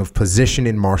the king of position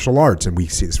in martial arts, and we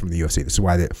see this from the UFC. This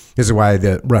is why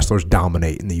the wrestlers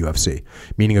dominate in the UFC.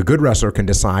 Meaning, a good wrestler can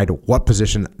decide what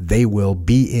position they will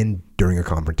be in during a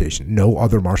confrontation. No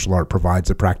other martial art provides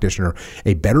the practitioner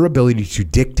a better ability to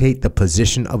dictate the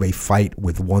position of a fight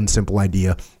with one simple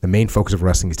idea. The main focus of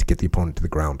wrestling is to get the opponent to the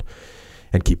ground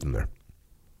and keep them there.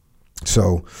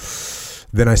 So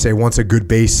then I say, once a good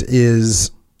base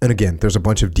is And again, there's a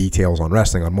bunch of details on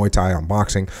wrestling, on Muay Thai, on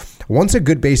boxing. Once a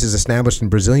good base is established in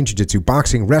Brazilian Jiu-Jitsu,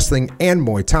 boxing, wrestling, and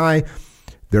Muay Thai,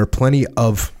 there are plenty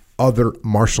of other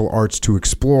martial arts to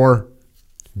explore.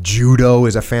 Judo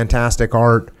is a fantastic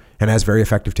art and has very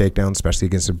effective takedowns, especially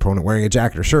against an opponent wearing a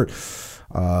jacket or shirt.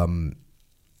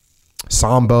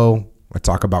 Sambo, I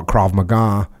talk about Krav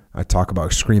Maga. I talk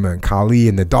about Eskrima and Kali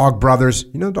and the Dog Brothers.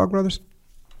 You know the Dog Brothers?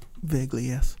 Vaguely,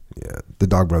 yes. Yeah, the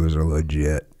Dog Brothers are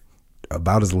legit.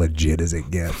 About as legit as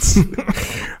it gets.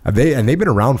 They've been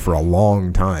around for a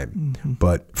long time. Mm-hmm.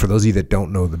 But for those of you that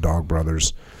don't know the Dog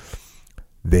Brothers,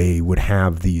 they would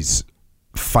have these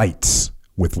fights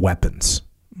with weapons.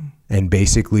 And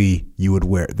basically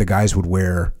the guys would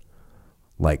wear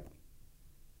like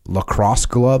lacrosse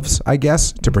gloves, I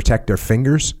guess, to protect their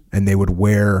fingers, and they would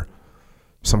wear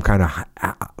some kind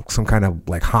of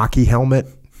like hockey helmet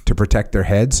to protect their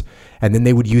heads, and then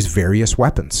they would use various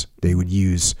weapons. They would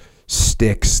use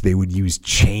sticks, they would use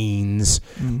chains,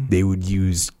 they would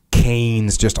use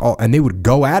canes, and they would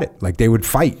go at it. Like they would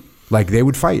fight,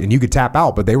 and you could tap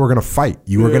out, but they were going to fight.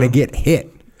 You were going to get hit.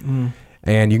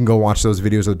 And you can go watch those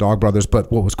videos of the Dog Brothers.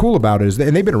 But what was cool about it is,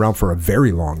 and they've been around for a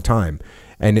very long time,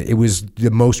 and it was the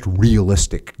most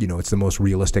realistic, it's the most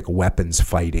realistic weapons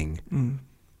fighting,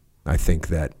 I think,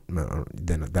 that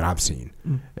I've seen.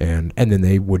 And then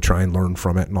they would try and learn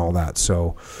from it and all that.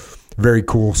 So very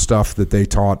cool stuff that they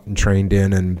taught and trained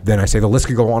in. And then I say the list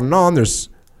could go on and on. There's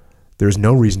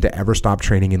no reason to ever stop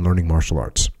training and learning martial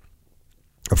arts.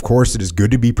 Of course, it is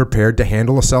good to be prepared to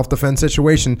handle a self-defense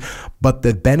situation, but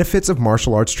the benefits of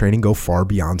martial arts training go far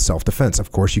beyond self-defense.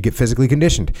 Of course, you get physically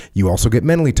conditioned. You also get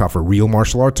mentally tougher. Real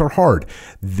martial arts are hard.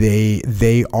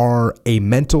 They are a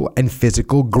mental and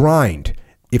physical grind.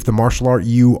 If the martial art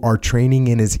you are training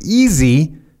in is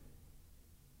easy,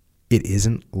 it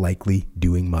isn't likely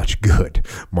doing much good.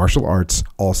 Martial arts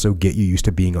also get you used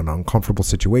to being in uncomfortable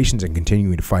situations and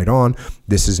continuing to fight on.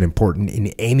 This is important in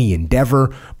any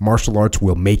endeavor. Martial arts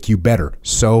will make you better.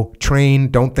 So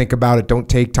train, don't think about it. Don't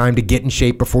take time to get in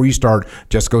shape before you start.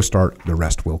 Just go start. The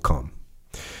rest will come.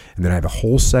 And then I have a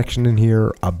whole section in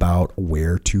here about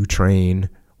where to train,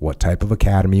 what type of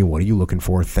academy, what are you looking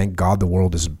for. Thank God the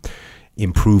world is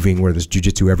improving where there's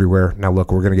jiu-jitsu everywhere. Now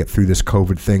look, we're going to get through this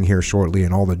COVID thing here shortly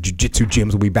and all the jiu-jitsu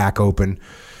gyms will be back open.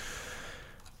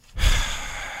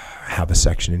 I have a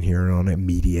section in here on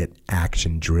immediate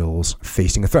action drills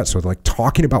facing a threat. So like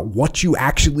talking about what you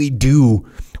actually do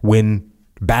when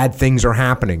bad things are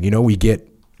happening. We get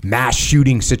mass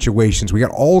shooting situations. We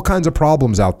got all kinds of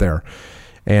problems out there.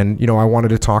 And, I wanted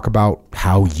to talk about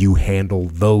how you handle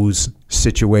those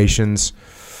situations.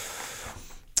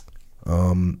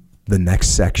 The next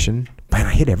section, man,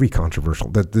 I hit every controversial.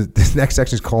 The next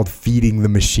section is called Feeding the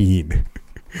Machine.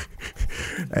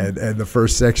 and the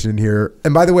first section here,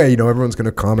 and by the way, everyone's going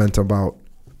to comment about,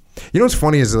 what's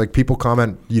funny is like people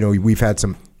comment, we've had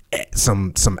some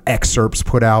excerpts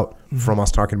put out from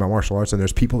us talking about martial arts, and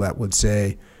there's people that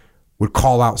would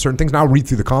call out certain things. And I'll read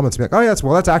through the comments and be like, oh,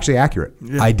 yeah, that's actually accurate.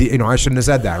 Yeah. I did, I shouldn't have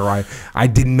said that, or I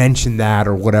didn't mention that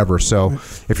or whatever. So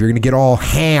if you're going to get all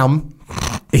ham,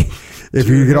 if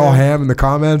you get all ham in the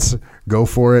comments, go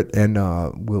for it, and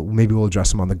we'll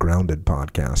address them on the Grounded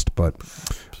podcast. But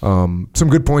some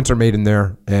good points are made in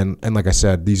there, and like I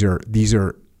said, these are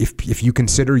if you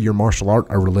consider your martial art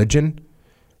a religion,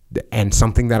 and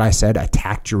something that I said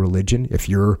attacked your religion, if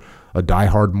you're a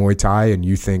diehard Muay Thai and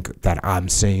you think that I'm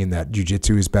saying that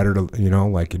jiu-jitsu is better to, and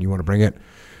you want to bring it,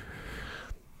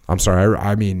 I'm sorry.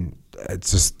 I mean,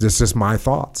 it's just my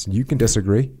thoughts. You can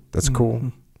disagree. That's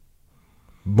cool.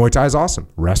 Muay Thai is awesome.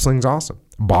 Wrestling's awesome.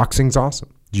 Boxing's awesome.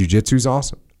 Jiu-jitsu's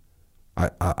awesome.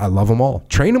 I love them all.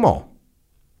 Train them all.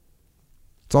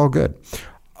 It's all good.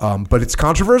 But it's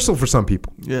controversial for some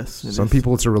people. Yes. Some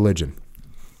people, it's a religion.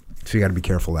 So you got to be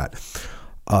careful of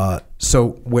that.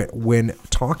 So when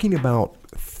talking about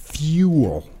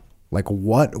fuel, like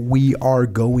what we are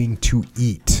going to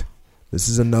eat, this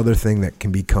is another thing that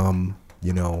can become,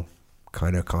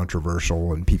 kind of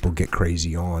controversial and people get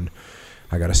crazy on.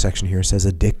 I got a section here that says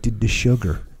addicted to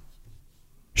sugar.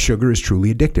 Sugar is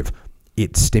truly addictive.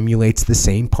 It stimulates the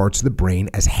same parts of the brain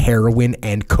as heroin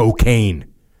and cocaine.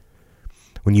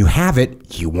 When you have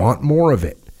it, you want more of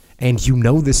it. And you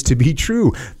know this to be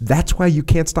true. That's why you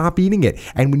can't stop eating it.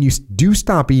 And when you do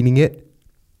stop eating it,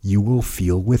 you will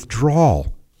feel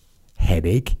withdrawal,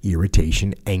 headache,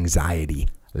 irritation, anxiety.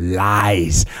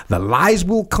 Lies. The lies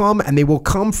will come, and they will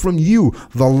come from you.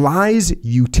 The lies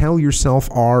you tell yourself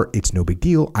are, it's no big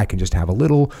deal. I can just have a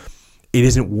little. It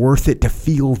isn't worth it to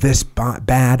feel this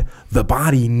bad. The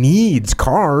body needs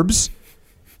carbs.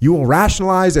 You will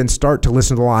rationalize and start to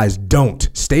listen to the lies. Don't.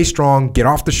 Stay strong. Get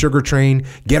off the sugar train.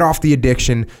 Get off the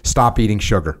addiction. Stop eating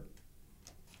sugar.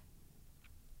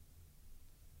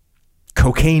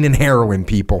 Cocaine and heroin,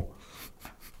 people.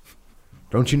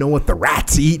 Don't you know what the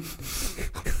rats eat?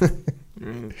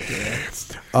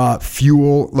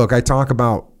 Fuel. Look, I talk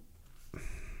about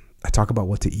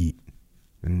what to eat.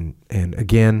 And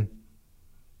again,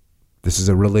 this is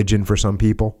a religion for some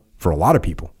people. For a lot of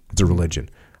people, it's a religion.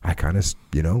 I kind of,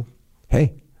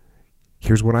 hey,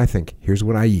 here's what I think. Here's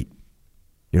what I eat.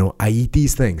 I eat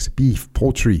these things: beef,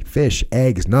 poultry, fish,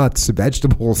 eggs, nuts,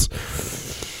 vegetables,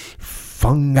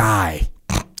 fungi,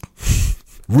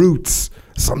 roots,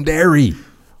 some dairy,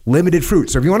 limited fruit.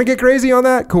 So if you want to get crazy on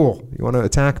that, cool. You want to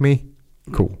attack me?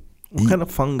 Cool. What kind of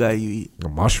fungi you eat?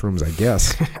 Mushrooms, I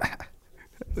guess.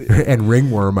 And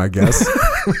ringworm, I guess.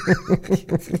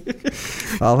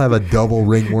 I'll have a double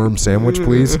ringworm sandwich,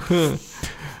 please.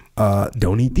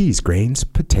 Don't eat these: grains,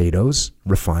 potatoes,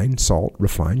 refined salt,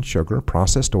 refined sugar,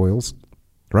 processed oils,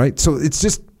 right? So it's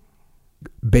just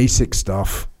basic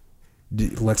stuff.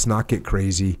 Let's not get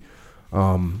crazy.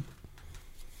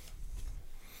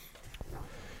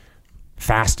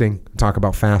 Fasting. Talk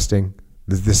about fasting.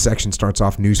 This section starts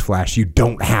off, newsflash: you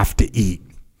don't have to eat.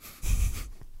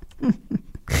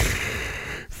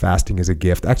 Fasting is a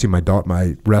gift. Actually, my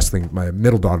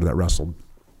middle daughter that wrestled,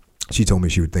 she told me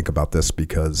she would think about this,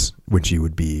 because when she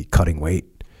would be cutting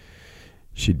weight,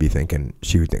 she would think,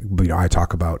 I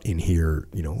talk about in here,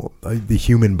 the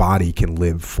human body can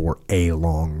live for a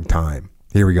long time.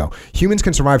 Here we go. Humans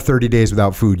can survive 30 days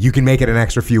without food. You can make it an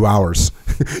extra few hours.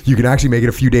 You can actually make it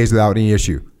a few days without any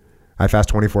issue. I fast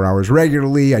 24 hours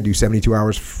regularly. I do 72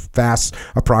 hours fasts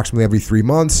approximately every 3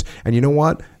 months. And you know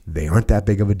what? They aren't that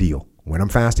big of a deal. When I'm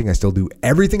fasting, I still do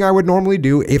everything I would normally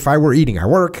do if I were eating. I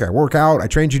work out, I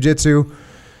train jiu-jitsu.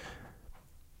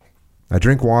 I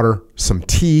drink water, some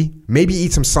tea, maybe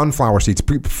eat some sunflower seeds.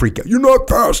 People freak out. You're not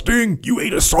fasting. You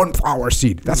ate a sunflower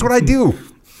seed. That's what I do.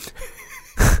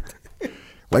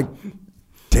 Like,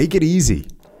 take it easy.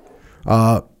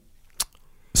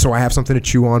 So I have something to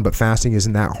chew on, but fasting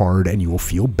isn't that hard, and you will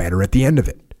feel better at the end of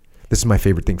it. This is my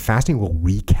favorite thing. Fasting will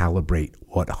recalibrate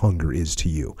what hunger is to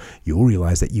you. You'll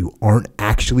realize that you aren't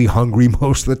actually hungry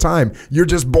most of the time. You're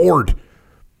just bored.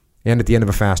 And at the end of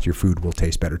a fast, your food will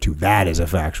taste better too. That is a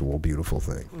factual, beautiful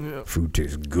thing. Yep. Food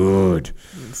tastes good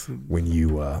when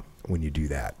you do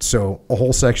that. So a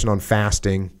whole section on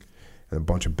fasting and a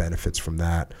bunch of benefits from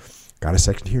that. Got a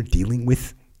section here dealing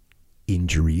with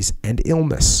injuries and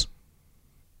illness.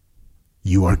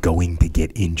 You are going to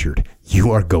get injured. You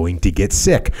are going to get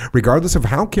sick. Regardless of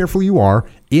how careful you are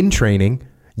in training,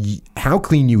 how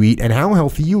clean you eat, and how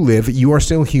healthy you live, you are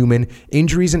still human.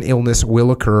 Injuries and illness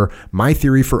will occur. My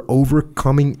theory for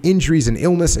overcoming injuries and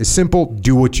illness is simple: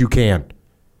 do what you can.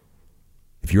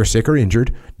 If you're sick or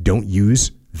injured, don't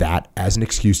use that as an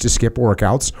excuse to skip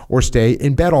workouts or stay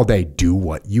in bed all day. Do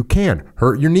what you can.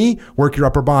 Hurt your knee? Work your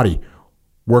upper body.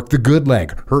 Work the good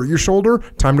leg. Hurt your shoulder?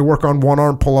 Time to work on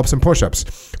one-arm pull-ups and push-ups.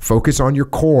 Focus on your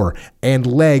core and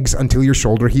legs until your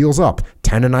shoulder heals up.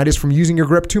 Tendonitis from using your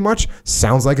grip too much?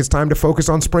 Sounds like it's time to focus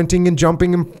on sprinting and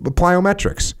jumping and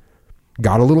plyometrics.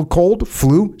 Got a little cold?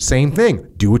 Flu? Same thing.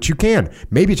 Do what you can.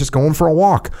 Maybe it's just going for a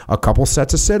walk, a couple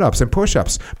sets of sit-ups and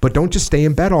push-ups, but don't just stay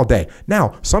in bed all day.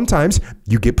 Now, sometimes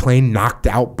you get plain knocked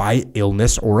out by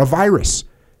illness or a virus.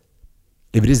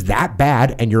 If it is that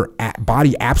bad and your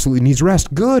body absolutely needs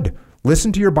rest, good.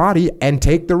 Listen to your body and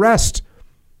take the rest.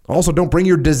 Also, don't bring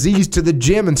your disease to the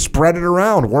gym and spread it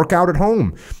around. Work out at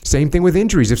home. Same thing with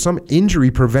injuries. If some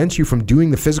injury prevents you from doing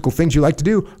the physical things you like to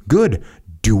do, good.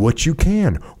 Do what you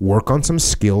can. Work on some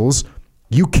skills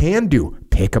you can do.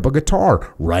 Pick up a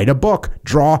guitar, write a book,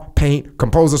 draw, paint,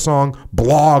 compose a song,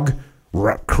 blog,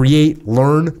 create,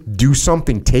 learn, do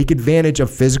something. Take advantage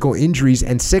of physical injuries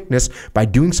and sickness by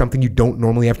doing something you don't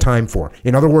normally have time for.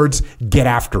 In other words, get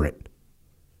after it.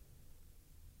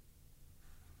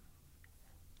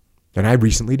 And I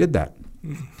recently did that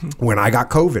when I got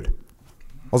COVID.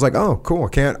 I was like, oh, cool.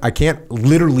 I can't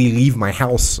literally leave my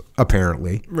house,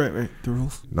 apparently. Right. The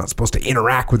rules. Not supposed to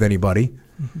interact with anybody.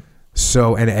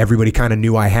 So, and everybody kind of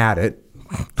knew I had it.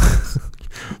 So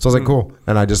I was like, cool.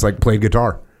 And I just played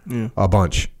guitar. Yeah. A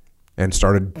bunch, and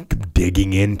started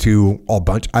digging into a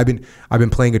bunch. I've been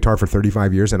playing guitar for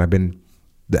 35 years, and I've been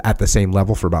at the same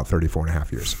level for about 34 and a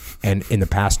half years. And in the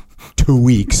past 2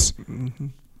 weeks,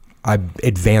 I've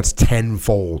advanced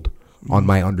tenfold on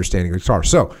my understanding of guitar.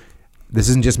 So this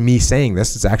isn't just me saying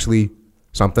this; it's actually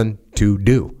something to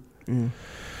do. The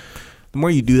more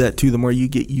you do that too, the more you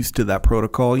get used to that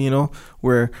protocol.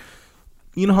 Where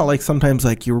how sometimes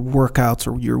your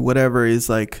workouts or your whatever is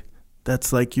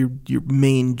that's like your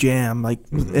main jam, like,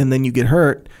 and then you get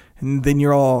hurt, and then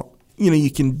you're all,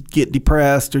 you can get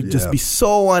depressed or just be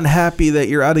so unhappy that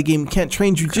you're out of game, can't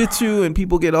train jiu-jitsu, and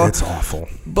people get all... It's awful.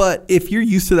 But if you're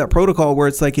used to that protocol where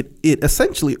it's like it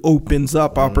essentially opens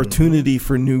up opportunity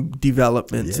for new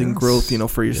developments and growth,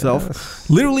 for yourself,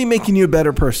 literally making you a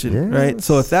better person, right?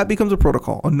 So if that becomes a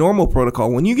protocol, a normal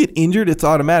protocol, when you get injured, it's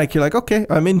automatic. You're like, okay,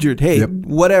 I'm injured. Hey,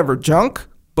 whatever, junk,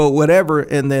 but whatever.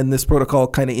 And then this protocol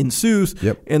kind of ensues.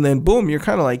 And then boom, you're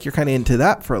kind of into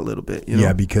that for a little bit.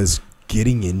 Yeah, because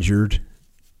getting injured,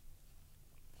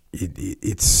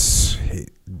 it's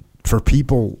for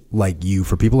people like you,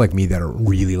 for people like me that are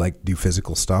really do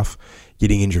physical stuff.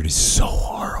 Getting injured is so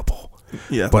horrible.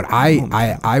 Yeah, but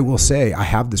I will say I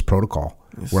have this protocol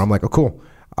where I'm like, oh cool.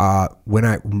 When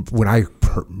I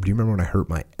hurt, do you remember when I hurt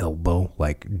my elbow?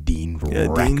 Like Dean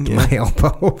wrecked my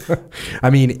elbow.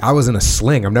 I mean, I was in a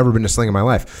sling. I've never been in a sling in my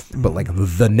life. But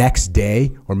the next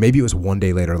day, or maybe it was one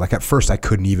day later, at first I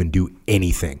couldn't even do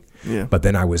anything. Yeah. But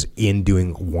then I was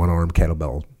doing one-arm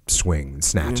kettlebell swing and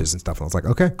snatches and stuff. And I was like,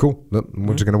 okay, cool.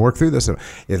 We're just going to work through this.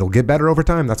 It'll get better over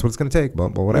time. That's what it's going to take.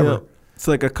 But whatever. Yeah. It's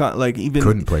like even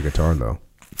couldn't play guitar though.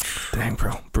 Dang,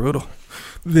 bro, brutal.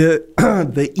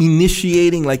 The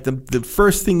initiating, the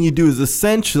first thing you do is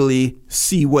essentially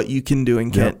see what you can do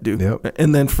and can't do.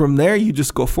 And then from there you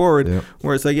just go forward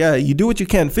where it's you do what you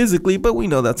can physically, but we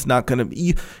know that's not going to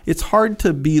be, it's hard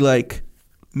to be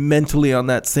mentally on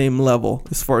that same level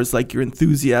as far as your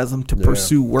enthusiasm to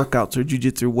pursue workouts or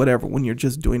jiu-jitsu or whatever when you're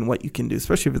just doing what you can do,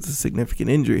 especially if it's a significant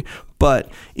injury.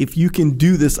 But if you can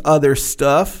do this other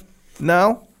stuff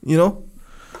now, you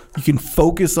can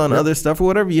focus on other stuff or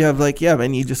whatever. You have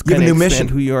man, you just kind of expand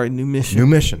who you are. New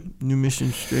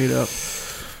mission straight up.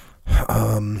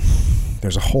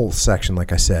 There's a whole section,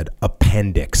 like I said,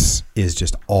 appendix is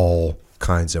just all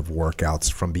kinds of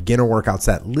workouts, from beginner workouts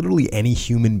that literally any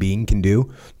human being can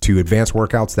do to advanced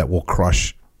workouts that will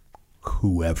crush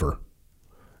whoever.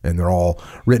 And they're all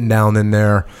written down in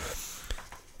there.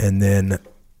 And then,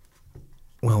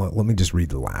 well, let me just read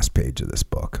the last page of this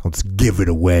book. Let's give it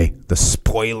away. The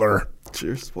spoiler.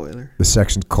 Sure, spoiler. The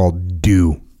section's called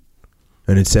Do.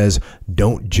 And it says,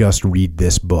 don't just read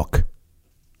this book.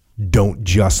 Don't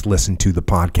just listen to the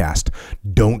podcast.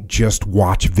 Don't just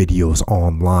watch videos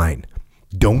online.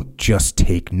 Don't just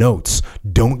take notes.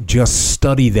 Don't just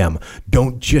study them.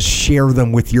 Don't just share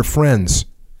them with your friends.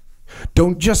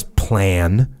 Don't just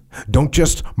plan. Don't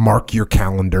just mark your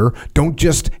calendar. Don't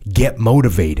just get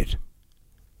motivated.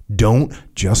 Don't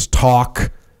just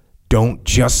talk. Don't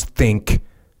just think.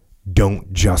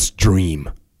 Don't just dream.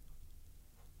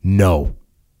 No.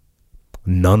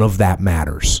 None of that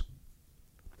matters.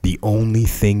 The only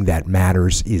thing that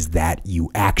matters is that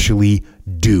you actually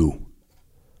do.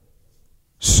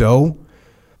 So,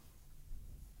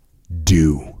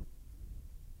 do.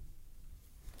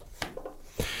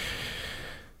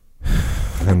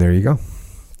 And there you go.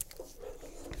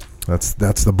 That's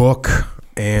the book.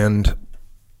 And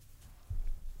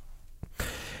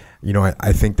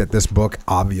I think that this book,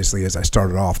 obviously, as I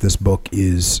started off, this book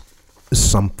is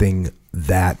something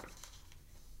that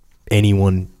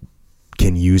anyone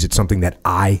can use. It's something that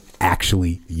I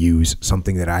actually use,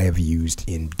 something that I have used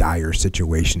in dire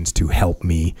situations to help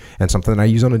me, and something that I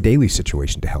use on a daily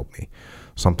situation to help me.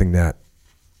 Something that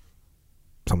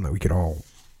we could all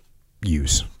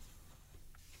use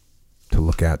to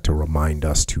look at, to remind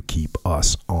us, to keep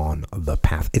us on the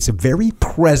path. It's a very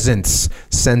presence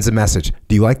sends a message.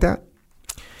 Do you like that?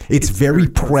 It's very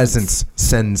presence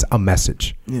sends a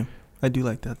message. Yeah, I do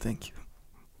like that. Thank you.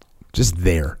 Just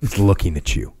there, it's looking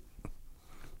at you,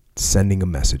 sending a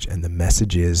message. And the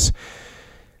message is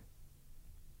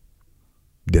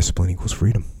discipline equals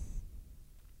freedom.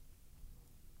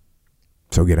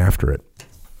 So get after it.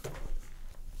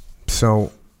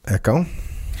 So, Echo,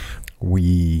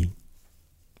 we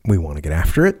want to get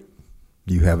after it.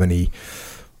 Do you have any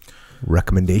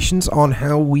recommendations on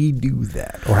how we do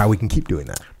that, or how we can keep doing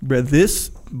that? Bruh, this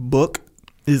book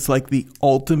is like the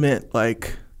ultimate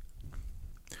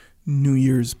New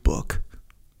Year's book.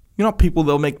 You know, people,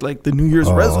 they'll make the New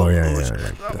Year's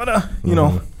resolution. You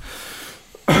know.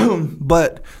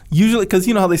 But usually, because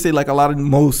you know how they say a lot of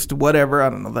most whatever, I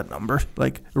don't know that number,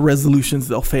 resolutions,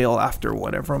 they'll fail after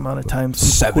whatever amount of time.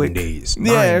 7 days.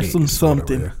 9 days.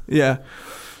 Something. Whatever. Yeah.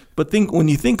 But when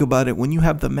you think about it, when you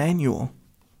have the manual,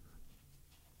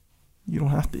 you don't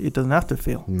have to. It doesn't have to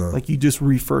fail. No. You just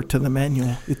refer to the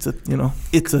manual. It's a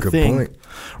it's a Good thing. point.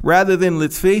 Rather than,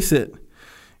 let's face it,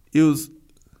 it was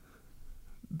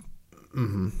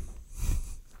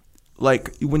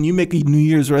like when you make a New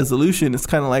Year's resolution, it's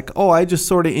kind of like, oh, I just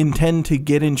sort of intend to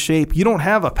get in shape. You don't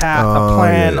have a path, a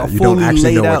plan, a fully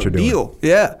laid out deal.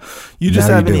 Yeah. You just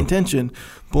have an intention.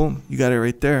 Boom. You got it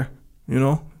right there. You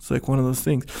know, it's like one of those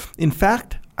things. In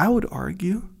fact, I would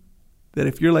argue that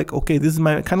if you're like, okay, this is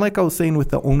my, kind of like I was saying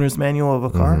with the owner's manual of a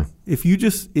car. If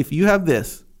you have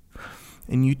this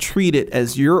and you treat it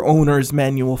as your owner's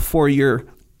manual for your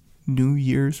New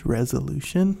Year's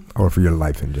resolution. Or for your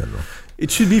life in general.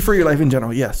 It should be for your life in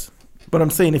general, yes. But I'm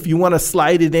saying if you want to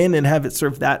slide it in and have it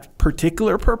serve that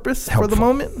particular purpose for the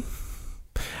moment.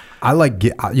 I like,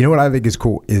 you know what I think is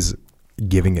cool is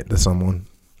giving it to someone.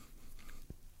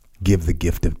 Give the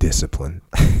gift of discipline.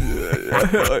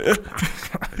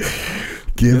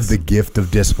 Give the gift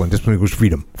of discipline. Discipline equals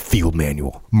freedom. Field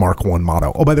manual. Mark 1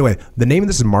 motto. Oh, by the way, the name of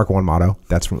this is Mark 1 motto.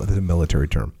 That's a military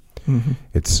term.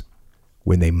 It's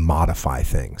when they modify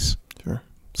things. Sure.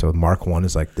 So Mark 1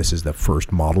 is like, this is the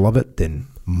first model of it. Then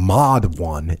Mod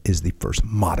 1 is the first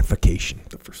modification.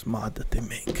 The first mod that they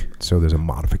make. So there's a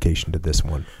modification to this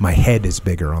one. My head is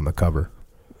bigger on the cover.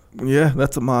 Yeah,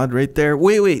 that's a mod right there.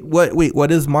 Wait,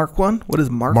 what is Mark 1? What is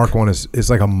Mark? Mark 1 is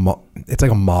like it's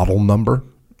like a model number.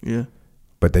 Yeah.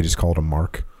 But they just call it a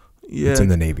mark. Yeah. It's in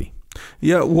the Navy.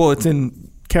 Yeah, well, it's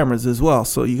in cameras as well.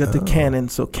 So you got the Canon.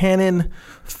 So Canon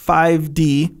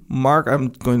 5D Mark. I'm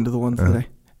going to the ones that I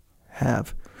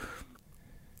have.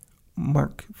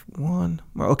 Mark 1.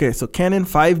 Okay, so Canon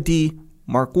 5D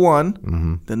Mark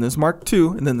 1. Then there's Mark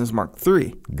 2, and then there's Mark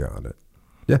 3. Got it.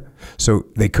 Yeah. So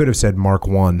they could have said Mark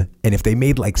 1, and if they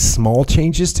made like small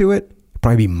changes to it, it'd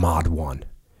probably be Mod 1.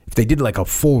 If they did like a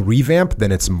full revamp,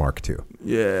 then it's Mark 2.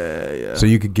 Yeah. So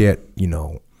you could get,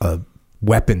 a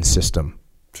weapon system.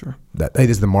 Sure. That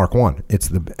is the Mark 1.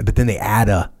 But then they add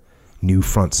a new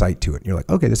front sight to it. And you're like,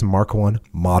 okay, this is Mark 1,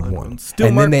 Mod 1. Still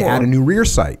and Mark then they 1. add a new rear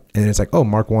sight. And it's like, oh,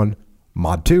 Mark 1,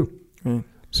 Mod 2.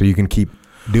 So you can keep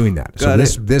doing that.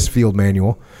 This field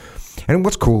manual. And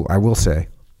what's cool, I will say,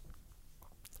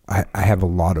 I have a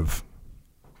lot of,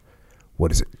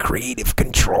 creative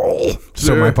control. Sure.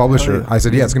 So my publisher, I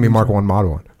said, it's going to be Mark 1, Mod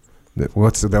 1.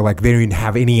 They're like, they don't even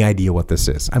have any idea what this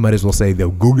is. I might as well say the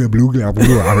Google Blue,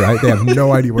 right? They have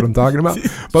no idea what I'm talking about,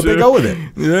 but they go with it.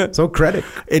 Yeah. So credit.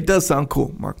 It does sound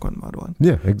cool, Mark 1, Mod 1.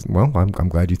 Yeah. Well, I'm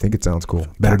glad you think it sounds cool.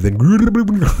 Better than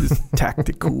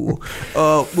tactical.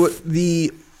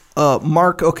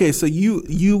 Mark. Okay, so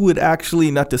you would actually,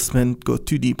 not to go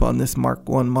too deep on this Mark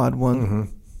 1, Mod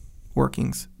 1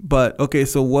 workings, but okay.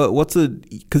 So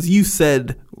because you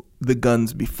said the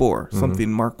guns before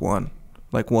something Mark 1.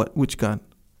 Like what? Which gun?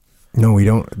 No, we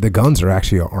don't. The guns are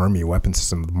actually an Army weapon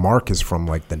system. Mark is from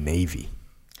like the Navy.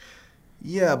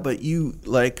 Yeah, but you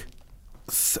like,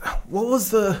 what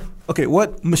was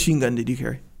what machine gun did you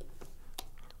carry?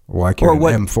 Well, I carried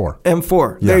an M4.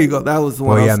 M4. Yeah. There you go. That was the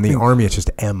one. Well, yeah, in the Army it's just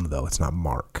M though. It's not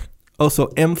Mark. Oh, so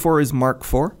M4 is Mark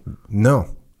 4?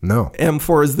 No.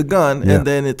 M4 is the gun, and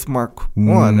then it's Mark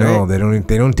 1. No, right?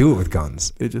 they don't do it with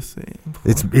guns. They just say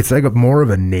M4. It's like more of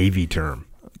a Navy term.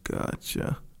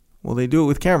 Gotcha. Well, they do it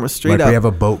with cameras straight up. We have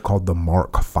a boat called the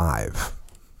Mark 5.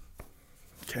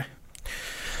 Okay.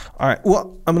 All right.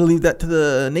 Well, I'm going to leave that to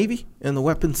the Navy and the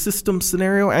weapon system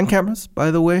scenario and cameras, by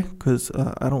the way, because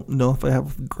I don't know if I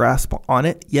have a grasp on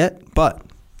it yet. But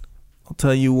I'll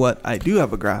tell you what I do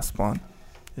have a grasp on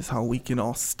is how we can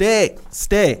all stay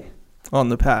on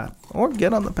the path, or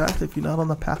get on the path if you're not on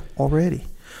the path already.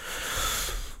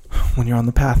 When you're on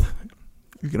the path,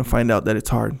 you're going to find out that it's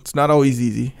hard. It's not always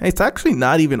easy. It's actually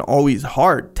not even always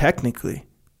hard, technically.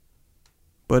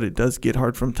 But it does get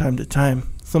hard from time to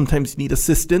time. Sometimes you need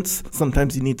assistance.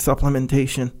 Sometimes you need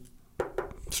supplementation.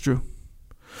 It's true.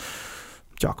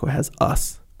 Jocko has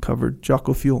us covered.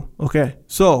 Jocko Fuel. Okay.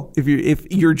 So if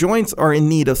your joints are in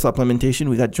need of supplementation,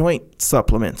 we got joint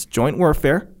supplements. Joint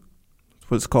Warfare. That's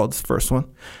what it's called. It's the first one.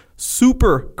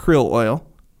 Super Krill Oil.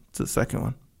 It's the second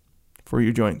one for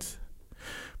your joints.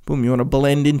 Boom, you want to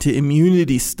blend into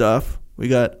immunity stuff. We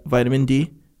got vitamin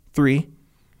D3.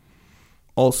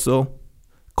 Also,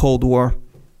 Cold War.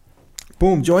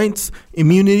 Boom, joints,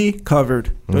 immunity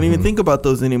covered. Don't even think about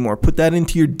those anymore. Put that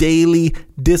into your daily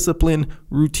discipline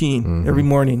routine every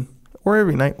morning or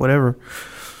every night, whatever.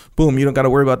 Boom, you don't got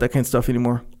to worry about that kind of stuff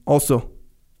anymore. Also,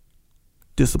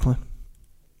 discipline.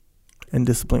 And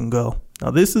discipline go.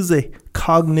 Now, this is a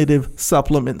cognitive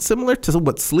supplement similar to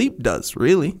what sleep does,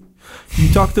 really.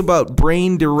 You talked about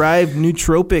brain-derived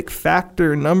nootropic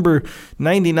factor number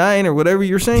 99 or whatever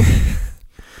you're saying.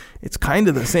 It's kind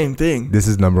of the same thing. This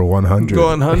is number 100. Go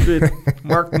 100.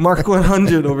 Mark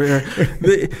 100 over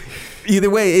here. Either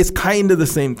way, it's kind of the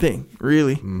same thing,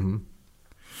 really.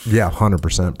 Yeah,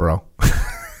 100%, bro.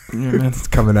 Yeah, man. It's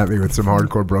coming at me with some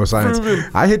hardcore bro science.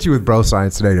 I hit you with bro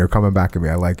science today. They're coming back at me.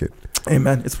 I like it. Hey,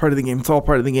 man, it's part of the game. It's all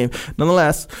part of the game.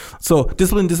 Nonetheless, so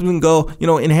discipline, go.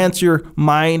 Enhance your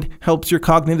mind, helps your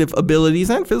cognitive abilities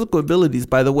and physical abilities,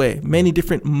 by the way. Many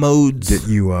different modes. Get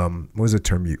you, what was the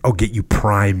term you, get you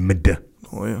primed.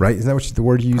 Oh, yeah. Right? Isn't that the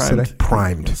word you used today?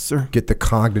 Primed. Yes, sir. Get the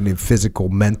cognitive, physical,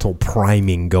 mental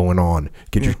priming going on.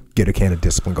 Get a can of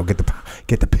discipline. Go get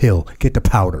the pill. Get the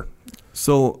powder.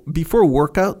 So before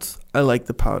workouts, I like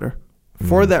the powder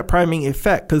for that priming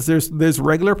effect, because there's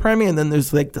regular priming and then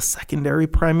there's like the secondary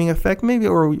priming effect, maybe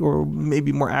or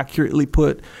maybe more accurately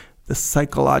put, the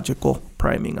psychological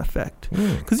priming effect.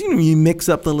 Because you mix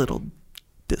up the little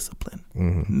discipline,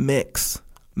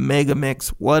 mega mix,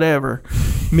 whatever,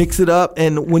 mix it up,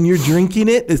 and when you're drinking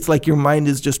it, it's like your mind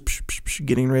is just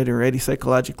getting ready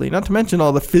psychologically, not to mention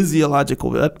all the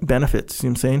physiological benefits, you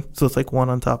know what I'm saying? So it's like one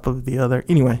on top of the other.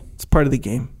 Anyway, it's part of the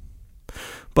game.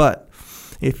 But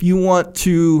if you want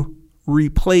to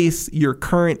replace your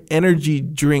current energy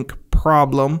drink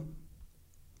problem,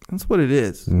 that's what it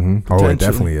is. Oh, it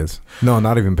definitely is. No,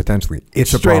 not even potentially.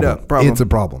 It's Straight a problem. Up problem. It's a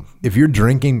problem. If you're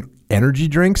drinking energy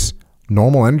drinks,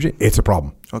 normal energy, it's a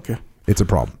problem. Okay. It's a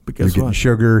problem. Because you're getting what?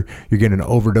 sugar. You're getting an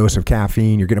overdose of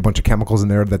caffeine. You're getting a bunch of chemicals in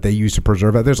there that they use to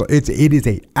preserve it. It's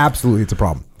a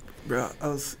problem. Bro,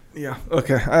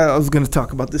 okay. I was going to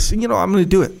talk about this. I'm going to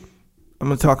do it. I'm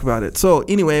going to talk about it. So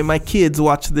anyway, my kids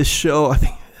watch this show. I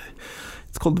think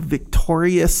it's called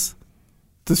Victorious.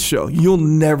 This show. You'll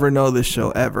never know this show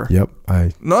ever. Yep.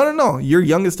 No. Your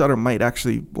youngest daughter might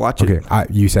actually watch it. Okay.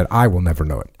 You said I will never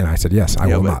know it. And I said, yes, I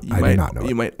will not. I do not know it.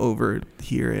 You might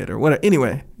overhear it or whatever.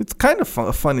 Anyway, it's kind of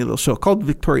a funny little show called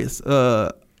Victorious.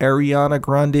 Ariana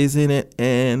Grande's in it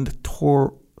and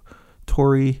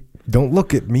Tori. Don't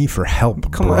look at me for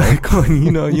help. Come on.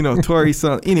 You know, Tori.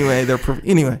 So anyway,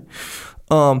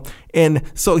 and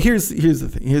so here's the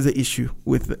thing. Here's the issue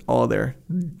with all their,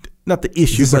 not the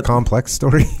issue. Is this a complex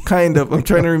story? Kind of. I'm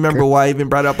trying to remember why I even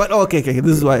brought it up. But okay.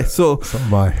 This is why. So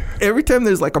every time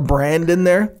there's like a brand in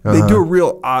there, they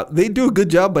do a good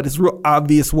job, but it's real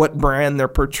obvious what brand they're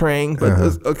portraying.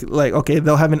 But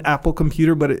they'll have an Apple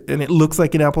computer, and it looks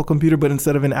like an Apple computer, but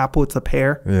instead of an Apple, it's a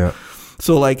pear. Yeah.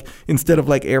 So like instead of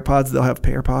like AirPods, they'll have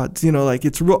PearPods.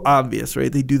 It's real obvious,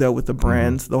 right? They do that with the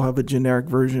brands. They'll have a generic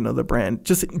version of the brand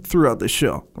just throughout the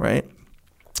show, right?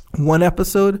 One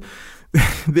episode,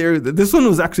 this one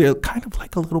was actually kind of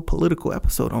like a little political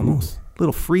episode almost,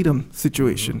 little freedom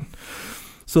situation.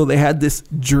 So they had this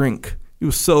drink. It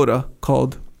was soda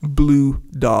called Blue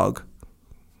Dog.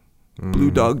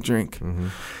 Blue Dog drink.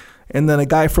 And then a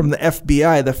guy from the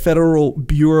FBI, the Federal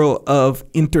Bureau of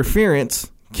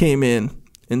Interference, came in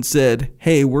and said,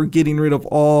 hey, we're getting rid of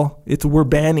we're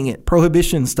banning it,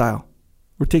 prohibition style.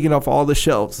 We're taking off all the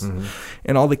shelves.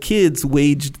 And all the kids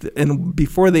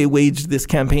before they waged this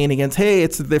campaign against, hey,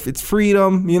 it's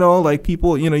freedom, like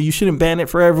people, you shouldn't ban it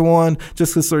for everyone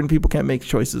just because certain people can't make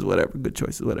choices, whatever, good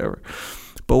choices, whatever.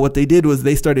 But what they did was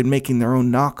they started making their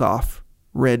own knockoff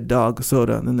Red Dog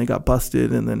soda, and then they got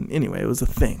busted, and then anyway, it was a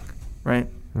thing, right?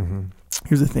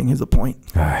 Here's the thing, here's the point.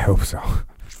 I hope so.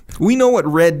 We know what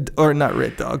Blue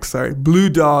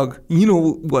Dog, you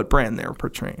know what brand they're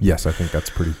portraying. Yes, I think that's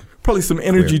probably some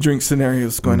energy drink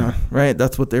scenarios going on, right?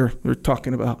 That's what they're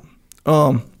talking about.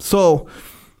 So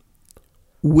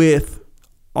with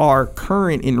our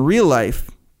current in real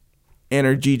life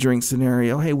energy drink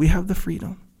scenario, hey, we have the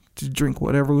freedom to drink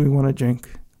whatever we want to drink.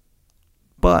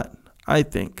 But I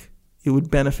think it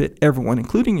would benefit everyone,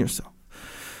 including yourself,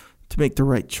 to make the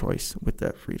right choice with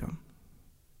that freedom.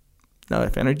 Now,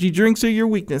 if energy drinks are your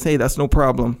weakness, hey, that's no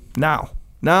problem. Now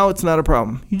it's not a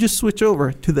problem. You just switch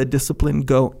over to the Discipline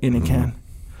Go in a can.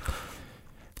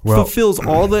 Fulfills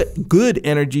all the good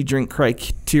energy drink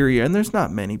criteria, and there's not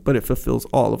many, but it fulfills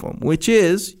all of them, which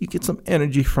is you get some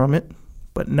energy from it,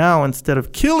 but now instead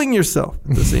of killing yourself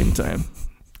at the same time,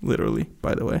 literally,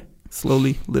 by the way,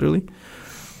 slowly, literally,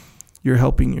 you're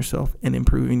helping yourself and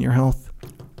improving your health.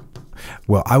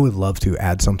 Well, I would love to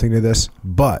add something to this,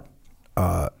 but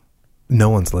no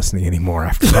one's listening anymore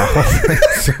after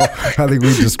that. So I think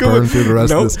we just burn through the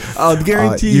rest of this. I'll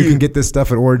guarantee you can get this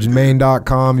stuff at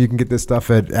originmain.com. You can get this stuff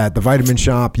at the Vitamin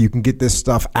Shop. You can get this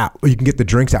stuff you can get the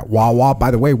drinks at Wawa. By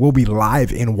the way, we'll be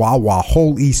live in Wawa,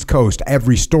 whole East Coast,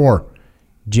 every store,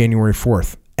 January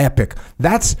 4th. Epic.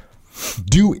 That's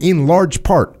due in large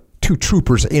part to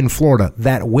troopers in Florida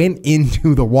that went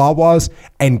into the Wawas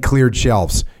and cleared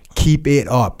shelves. Keep it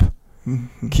up.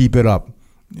 Keep it up.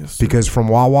 Yes, because from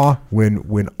Wawa,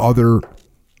 when other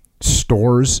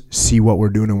stores see what we're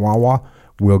doing in Wawa,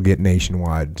 we'll get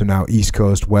nationwide. So now East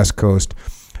Coast, West Coast.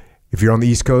 If you're on the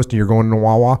East Coast and you're going to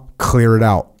Wawa, clear it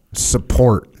out.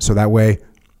 support. So that way,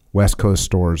 West Coast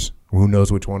stores, who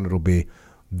knows which one it'll be,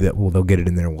 they'll get it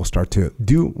in there, and we'll start to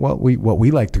do what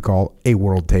we like to call a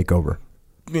world takeover.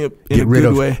 Yep, in a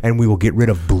good way. And we will get rid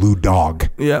of Blue Dog.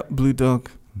 Yeah, Blue Dog.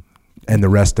 And the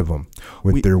rest of them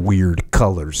with their weird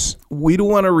colors. We don't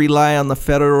want to rely on the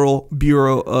Federal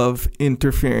Bureau of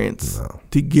Interference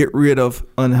to get rid of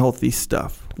unhealthy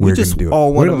stuff. We're just do it.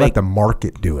 All want to let the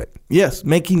market do it. Yes,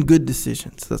 making good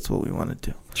decisions. That's what we want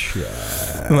to do.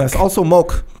 Check. Also,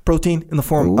 milk protein in the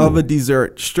form of a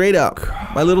dessert. Straight up.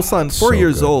 My little son, 4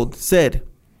 years old, said,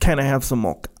 "Can I have some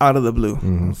milk?" Out of the blue.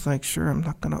 I was like, sure, I'm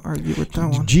not going to argue with that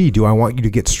one. Gee, do I want you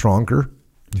to get stronger,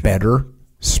 better,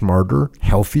 smarter,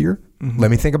 healthier?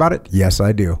 Let me think about it. Yes,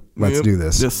 I do. Let's do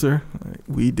this. Yes, sir.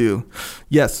 We do.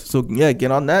 Yes. So, yeah, get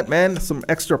on that, man. Some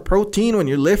extra protein when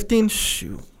you're lifting.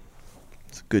 Shoot.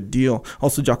 It's a good deal.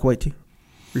 Also, Jocko White tea.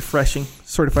 Refreshing,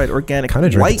 certified organic. Kind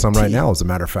of drinking some right tea. now, as a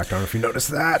matter of fact. I don't know if you noticed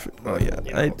that. Oh, yeah.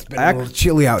 It's been a little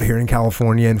chilly out here in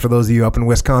California. And for those of you up in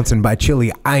Wisconsin, by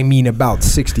chilly, I mean about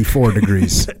 64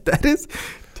 degrees. That is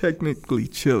technically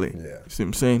chilly. Yeah. See what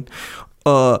I'm saying?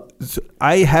 So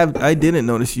I didn't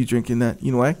notice you drinking that.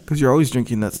 You know why? Because you're always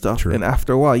drinking that stuff. True. And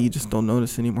after a while, you just don't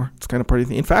notice anymore. It's kind of part of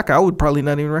the thing. In fact, I would probably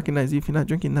not even recognize you if you're not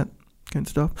drinking that kind of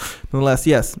stuff. Nonetheless,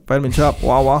 yes, Vitamin Shop,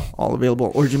 Wawa, all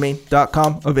available.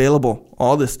 OriginMaine.com, available.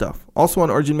 All this stuff. Also on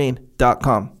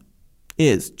OriginMaine.com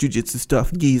is jiu-jitsu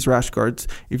stuff, gis, rash guards.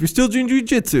 If you're still doing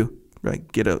jiu-jitsu,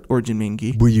 right, get out Origin Maine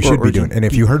gi. Well, you should be doing. And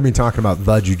if you heard me talking about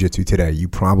the jiu-jitsu today, you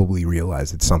probably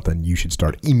realize it's something you should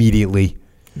start immediately.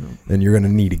 And you're going to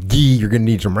need a gi. You're going to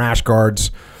need some rash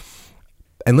guards.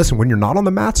 And listen, when you're not on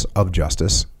the mats of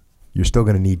justice, you're still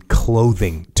going to need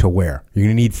clothing to wear. You're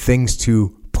going to need things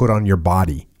to put on your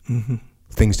body,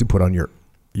 things to put on your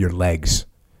legs,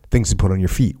 things to put on your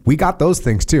feet. We got those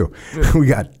things too. Yeah. We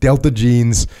got Delta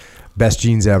jeans, best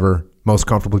jeans ever, most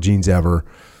comfortable jeans ever.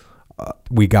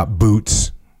 We got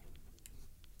boots.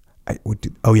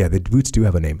 The boots do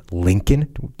have a name.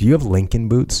 Lincoln. Do you have Lincoln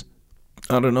boots?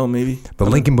 I don't know, maybe. The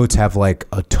Lincoln boots have like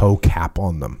a toe cap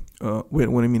on them. Wait,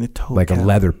 what do you mean a toe like cap?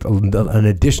 An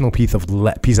additional piece of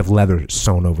leather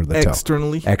sewn over the toe.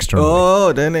 Externally?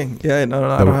 Oh, dang. Yeah, no,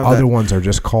 I the don't have other that. ones are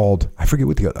just called, I forget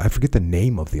the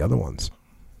name of the other ones.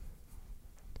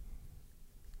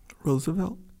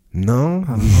 Roosevelt? No.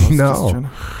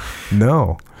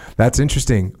 No. That's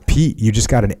interesting. Pete, you just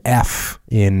got an F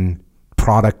in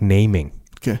product naming.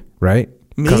 Okay. Right?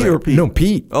 Me or Pete? No,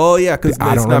 Pete. Oh, yeah, because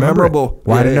it's not memorable.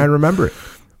 Why didn't I remember it?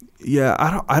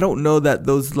 Yeah, I don't know that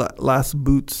those last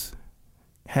boots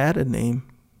had a name.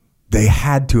 They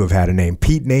had to have had a name.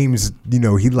 Pete names,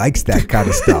 he likes that kind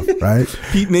of stuff, right?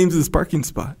 Pete names his parking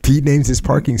spot. He's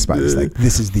like,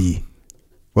 this is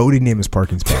what would he name his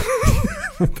parking spot?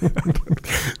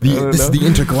 This is the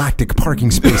intergalactic parking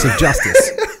space of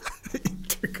justice.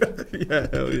 Yeah,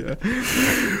 hell yeah.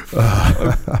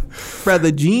 Brad,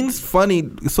 the jeans, funny.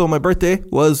 So my birthday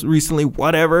was recently,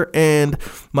 and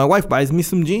my wife buys me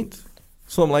some jeans.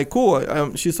 So I'm like,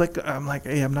 cool. She's like, I'm like,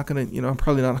 hey, I'm not going to, I'm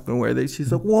probably not going to wear these.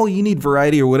 She's like, well, you need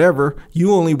variety or whatever.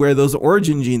 You only wear those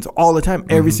Origin jeans all the time,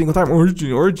 every single time.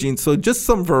 Origin. So just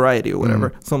some variety or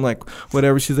whatever. So I'm like,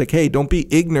 whatever. She's like, hey, don't be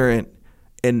ignorant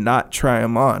and not try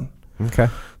them on. Okay.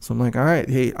 So I'm like, all right,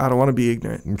 hey, I don't want to be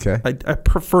ignorant. Okay. I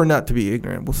prefer not to be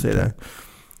ignorant. We'll say that.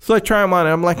 So I try them on,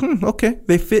 and I'm like, okay,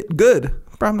 they fit good.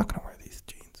 But I'm not going to wear these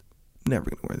jeans. Never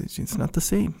going to wear these jeans. It's not the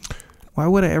same. Why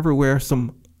would I ever wear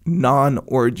some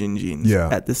non-Origin jeans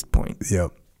at this point? Yeah.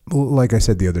 Like I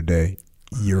said the other day,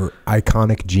 your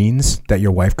iconic jeans that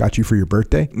your wife got you for your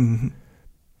birthday,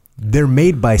 they're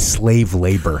made by slave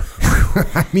labor.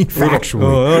 I mean,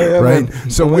 factually, right? Man.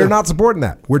 So we're not supporting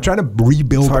that. We're trying to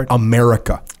rebuild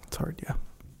America. It's hard, yeah.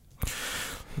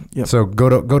 Yep. So go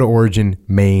to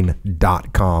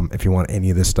OriginMaine.com if you want any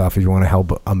of this stuff. If you want to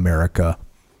help America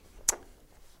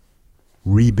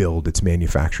rebuild its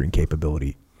manufacturing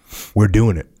capability, we're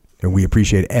doing it, and we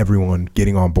appreciate everyone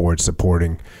getting on board,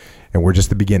 supporting, and we're just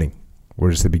the beginning.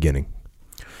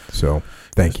 So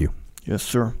thank you. Yes,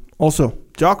 sir. Also,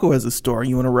 Jocko has a store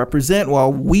you want to represent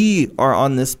while we are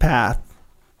on this path.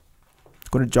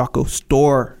 Go to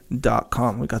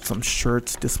JockoStore.com. We got some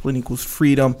shirts. Discipline Equals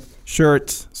Freedom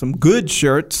shirts. Some good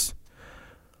shirts.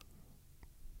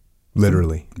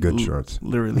 Literally good shirts.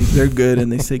 Literally, they're good,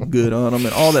 and they say good on them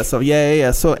and all that stuff. Yeah.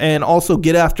 So, and also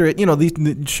get after it. These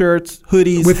shirts,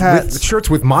 hoodies, hats. With shirts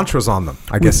with mantras on them,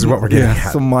 I guess is what we're getting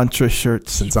at. Some mantra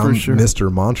shirts. Since I'm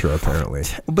Mr. Mantra, apparently.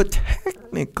 But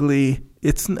technically,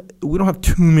 we don't have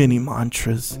too many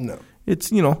mantras. No.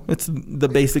 It's it's the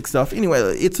basic stuff. Anyway,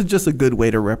 it's just a good way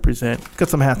to represent. Got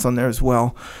some hats on there as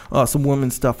well. Some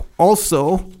women's stuff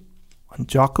also on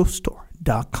JockoStore.com.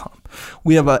 jockostory.com.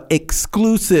 We have an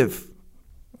exclusive,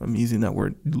 I'm using that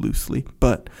word loosely,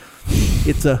 but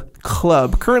it's a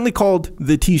club currently called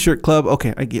the T-Shirt Club.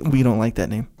 Okay, we don't like that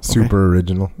name. Super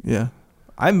original. Yeah.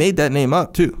 I made that name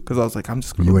up too because I was like, I'm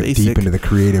just going to You went basic. deep into the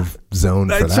creative zone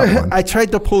for that one. I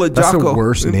tried to pull a That's Jocko. the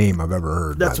worst name I've ever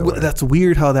heard. That's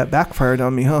weird how that backfired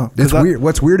on me, huh? It's weird.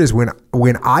 What's weird is when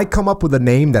I come up with a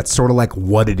name that's sort of like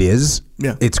what it is,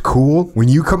 it's cool. When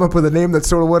you come up with a name that's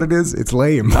sort of what it is, it's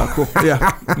lame. Not cool.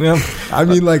 Yeah. I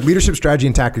mean, like Leadership Strategy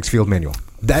and Tactics Field Manual.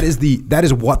 That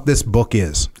is what this book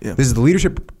is. Yeah. This is the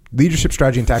Leadership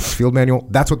Strategy and Tactics Field Manual.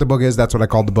 That's what the book is. That's what I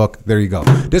called the book. There you go.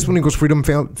 Discipline Equals Freedom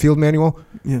Field Manual.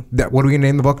 Yeah. What are we going to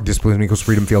name the book? Discipline Equals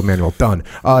Freedom Field Manual. Done.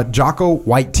 Jocko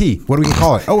White Tea. What are we going to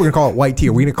call it? Oh, we're going to call it White Tea.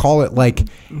 Are we going to call it like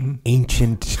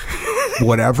ancient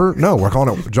whatever? No, we're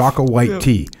calling it Jocko White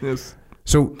Tea. Yes.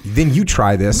 So then you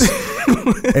try this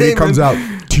and it comes out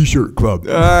T-Shirt Club.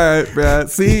 All right,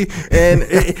 Brad. See, and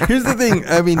here's the thing.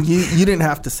 I mean, you didn't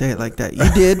have to say it like that. You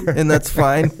did, and that's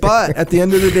fine. But at the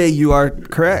end of the day, you are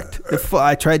correct. If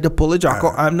I tried to pull a Jocko,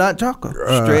 I'm not Jocko.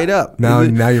 Straight up. Now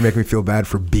you're making me feel bad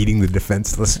for beating the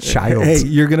defenseless child. Hey,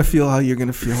 you're gonna feel how you're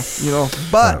gonna feel, you know.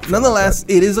 But nonetheless,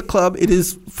 it is a club. It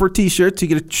is for T-shirts. You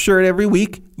get a shirt every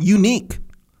week, unique.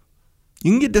 You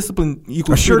can get Discipline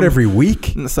Equals a shirt Freedom. Every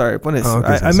week? Sorry,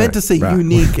 I meant to say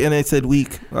unique, and I said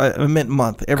week. I meant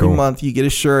month. Every month you get a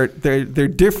shirt. They're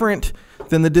different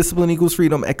than the Discipline Equals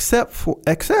Freedom, except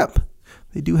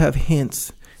they do have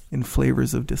hints and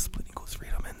flavors of Discipline Equals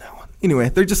Freedom in that one. Anyway,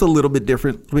 they're just a little bit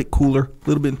different, a bit cooler,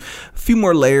 a few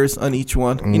more layers on each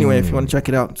one. Anyway, if you want to check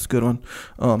it out, it's a good one.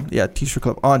 T-Shirt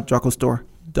Club on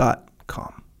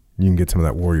jockostory.com. You can get some of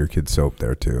that Warrior Kid soap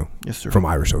there too. Yes, sir. From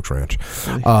Irish Oaks Ranch.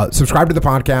 Subscribe to the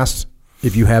podcast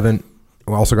if you haven't.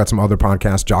 We also got some other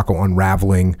podcasts, Jocko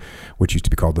Unraveling, which used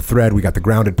to be called The Thread. We got the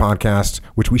Grounded podcast,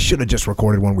 which we should have just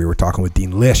recorded when we were talking with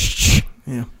Dean Lisch.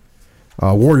 Yeah.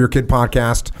 Warrior Kid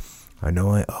podcast. I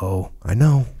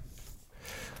know.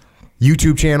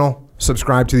 YouTube channel.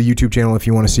 Subscribe to the YouTube channel if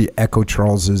you want to see Echo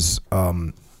Charles's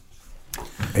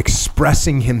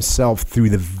expressing himself through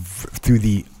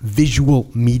the visual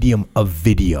medium of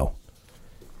video.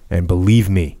 And believe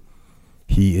me,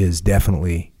 he is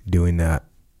definitely doing that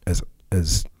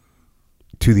as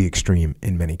to the extreme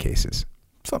in many cases.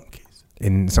 Some cases.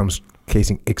 In some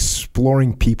cases,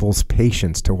 exploring people's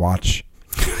patience to watch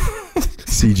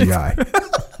CGI.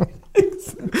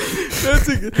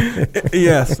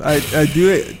 Yes, I do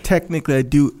it. Technically, I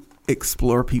do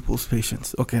explore people's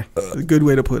patience. Okay, a good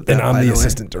way to put that. And I'm the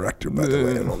assistant director, by the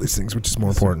way, and all these things, which is more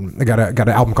important. I got an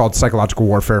album called Psychological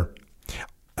Warfare.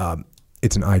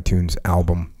 It's an iTunes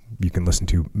album. You can listen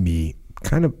to me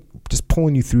kind of just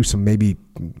pulling you through some maybe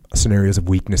scenarios of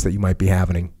weakness that you might be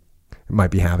having.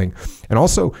 And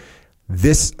also,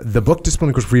 the book Discipline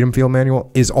Equals Freedom Field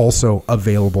Manual is also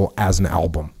available as an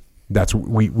album. That's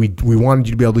we wanted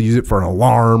you to be able to use it for an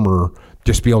alarm or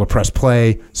just be able to press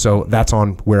play. So that's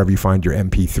on wherever you find your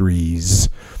MP3s.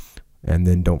 And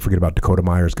then don't forget about Dakota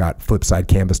Meyer's got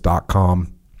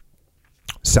flipsidecanvas.com,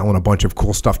 selling a bunch of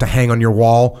cool stuff to hang on your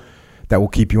wall that will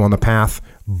keep you on the path.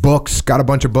 Books, got a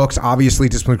bunch of books. Obviously,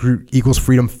 Discipline Equals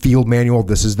Freedom Field Manual.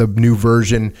 This is the new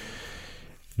version.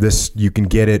 This, you can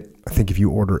get it, I think if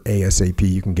you order ASAP,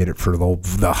 you can get it for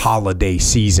the holiday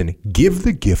season. Give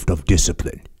the gift of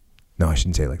discipline. No, I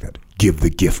shouldn't say it like that. Give the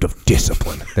gift of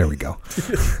discipline. There we go.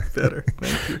 Better.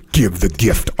 Thank you. Give the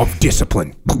gift of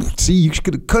discipline. See, you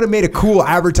could have made a cool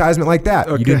advertisement like that.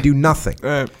 Okay. You didn't do nothing.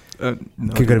 No.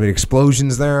 Could have been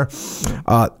explosions there.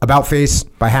 About Face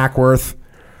by Hackworth.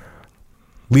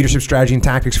 Leadership Strategy and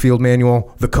Tactics Field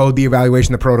Manual. The Code, the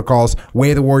Evaluation, the Protocols.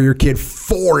 Way of the Warrior Kid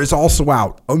 4 is also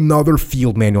out. Another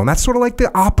field manual. And that's sort of like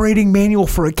the operating manual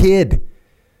for a kid.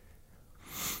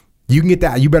 You can get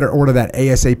that. You better order that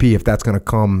ASAP if that's going to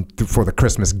come for the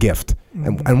Christmas gift.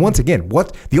 And once again,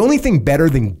 the only thing better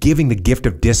than giving the gift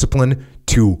of discipline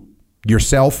to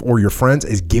yourself or your friends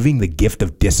is giving the gift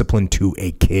of discipline to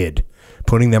a kid,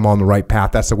 putting them on the right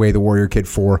path. That's the Way of the Warrior Kid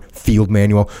 4 field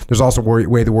manual. There's also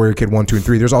Way of the Warrior Kid 1, 2, and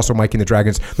 3. There's also Mike and the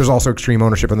Dragons. There's also Extreme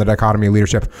Ownership and the Dichotomy of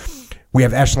Leadership. We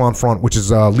have Echelon Front, which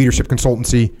is a leadership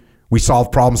consultancy. We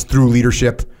solve problems through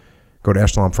leadership. Go to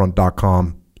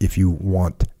echelonfront.com if you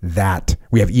want that.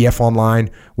 We have EF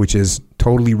Online, which is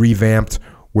totally revamped.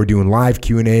 We're doing live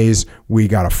Q&As. We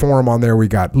got a forum on there. We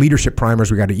got leadership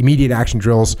primers. We got immediate action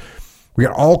drills. We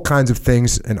got all kinds of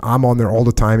things, and I'm on there all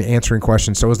the time answering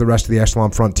questions. So is the rest of the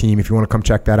Echelon Front team. If you want to come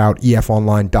check that out,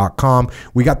 efonline.com.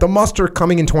 We got the muster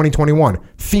coming in 2021.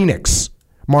 Phoenix,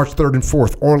 March 3rd and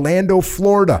 4th. Orlando,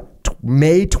 Florida,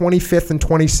 May 25th and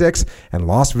 26th. And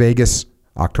Las Vegas,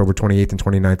 October 28th and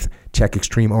 29th. Check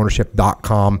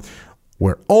extremeownership.com.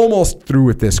 We're almost through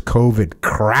with this COVID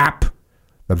crap.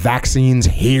 The vaccine's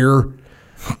here.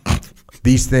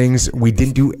 These things, we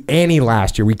didn't do any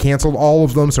last year. We canceled all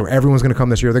of them, so everyone's going to come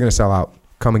this year. They're going to sell out.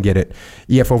 Come and get it.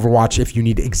 EF Overwatch, if you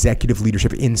need executive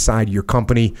leadership inside your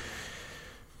company,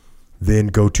 then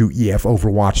go to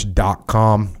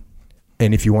efoverwatch.com.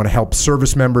 And if you want to help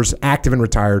service members, active and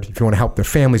retired, if you want to help their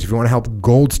families, if you want to help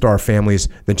Gold Star families,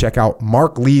 then check out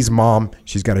Mark Lee's mom.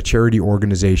 She's got a charity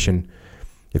organization.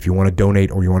 If you want to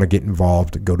donate or you want to get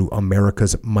involved, go to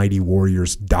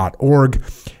americasmightywarriors.org.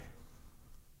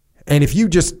 And if you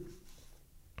just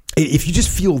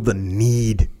feel the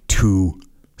need to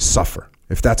suffer,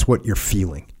 if that's what you're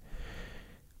feeling,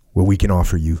 well, we can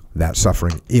offer you that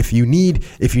suffering. If you need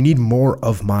more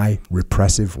of my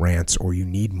repressive rants, or you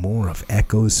need more of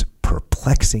Echo's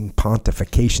perplexing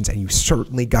pontifications, and you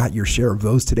certainly got your share of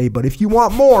those today, but if you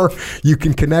want more, you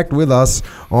can connect with us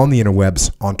on the interwebs,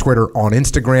 on Twitter, on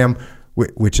Instagram,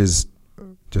 which is,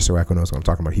 just so Echo knows what I'm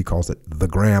talking about, he calls it the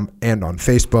Gram, and on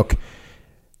Facebook.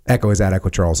 Echo is at Echo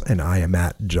Charles, and I am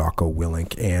at Jocko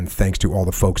Willink. And thanks to all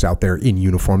the folks out there in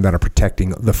uniform that are protecting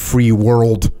the free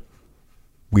world.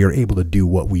 We are able to do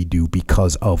what we do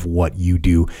because of what you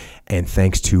do. And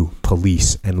thanks to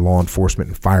police and law enforcement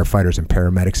and firefighters and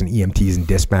paramedics and EMTs and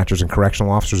dispatchers and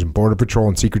correctional officers and Border Patrol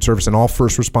and Secret Service and all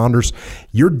first responders,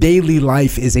 your daily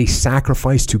life is a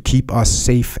sacrifice to keep us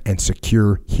safe and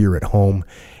secure here at home.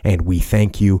 And we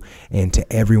thank you. And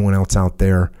to everyone else out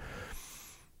there,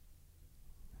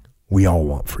 we all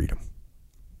want freedom.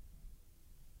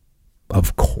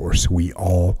 Of course, we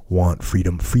all want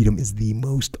freedom. Freedom is the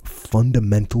most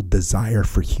fundamental desire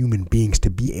for human beings, to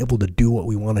be able to do what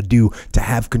we want to do, to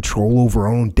have control over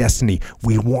our own destiny.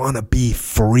 We want to be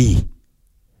free.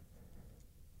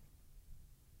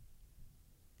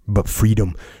 But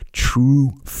freedom,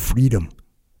 true freedom,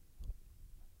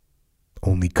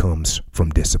 only comes from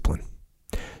discipline.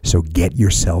 So get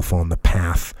yourself on the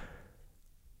path.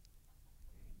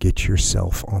 Get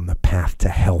yourself on the path to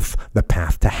health, the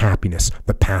path to happiness,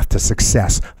 the path to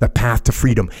success, the path to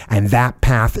freedom. And that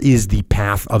path is the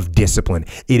path of discipline.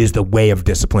 It is the way of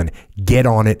discipline. Get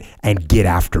on it and get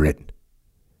after it.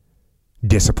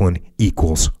 Discipline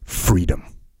equals freedom.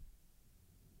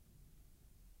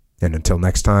 And until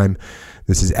next time,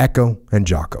 this is Echo and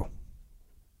Jocko.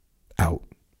 Out.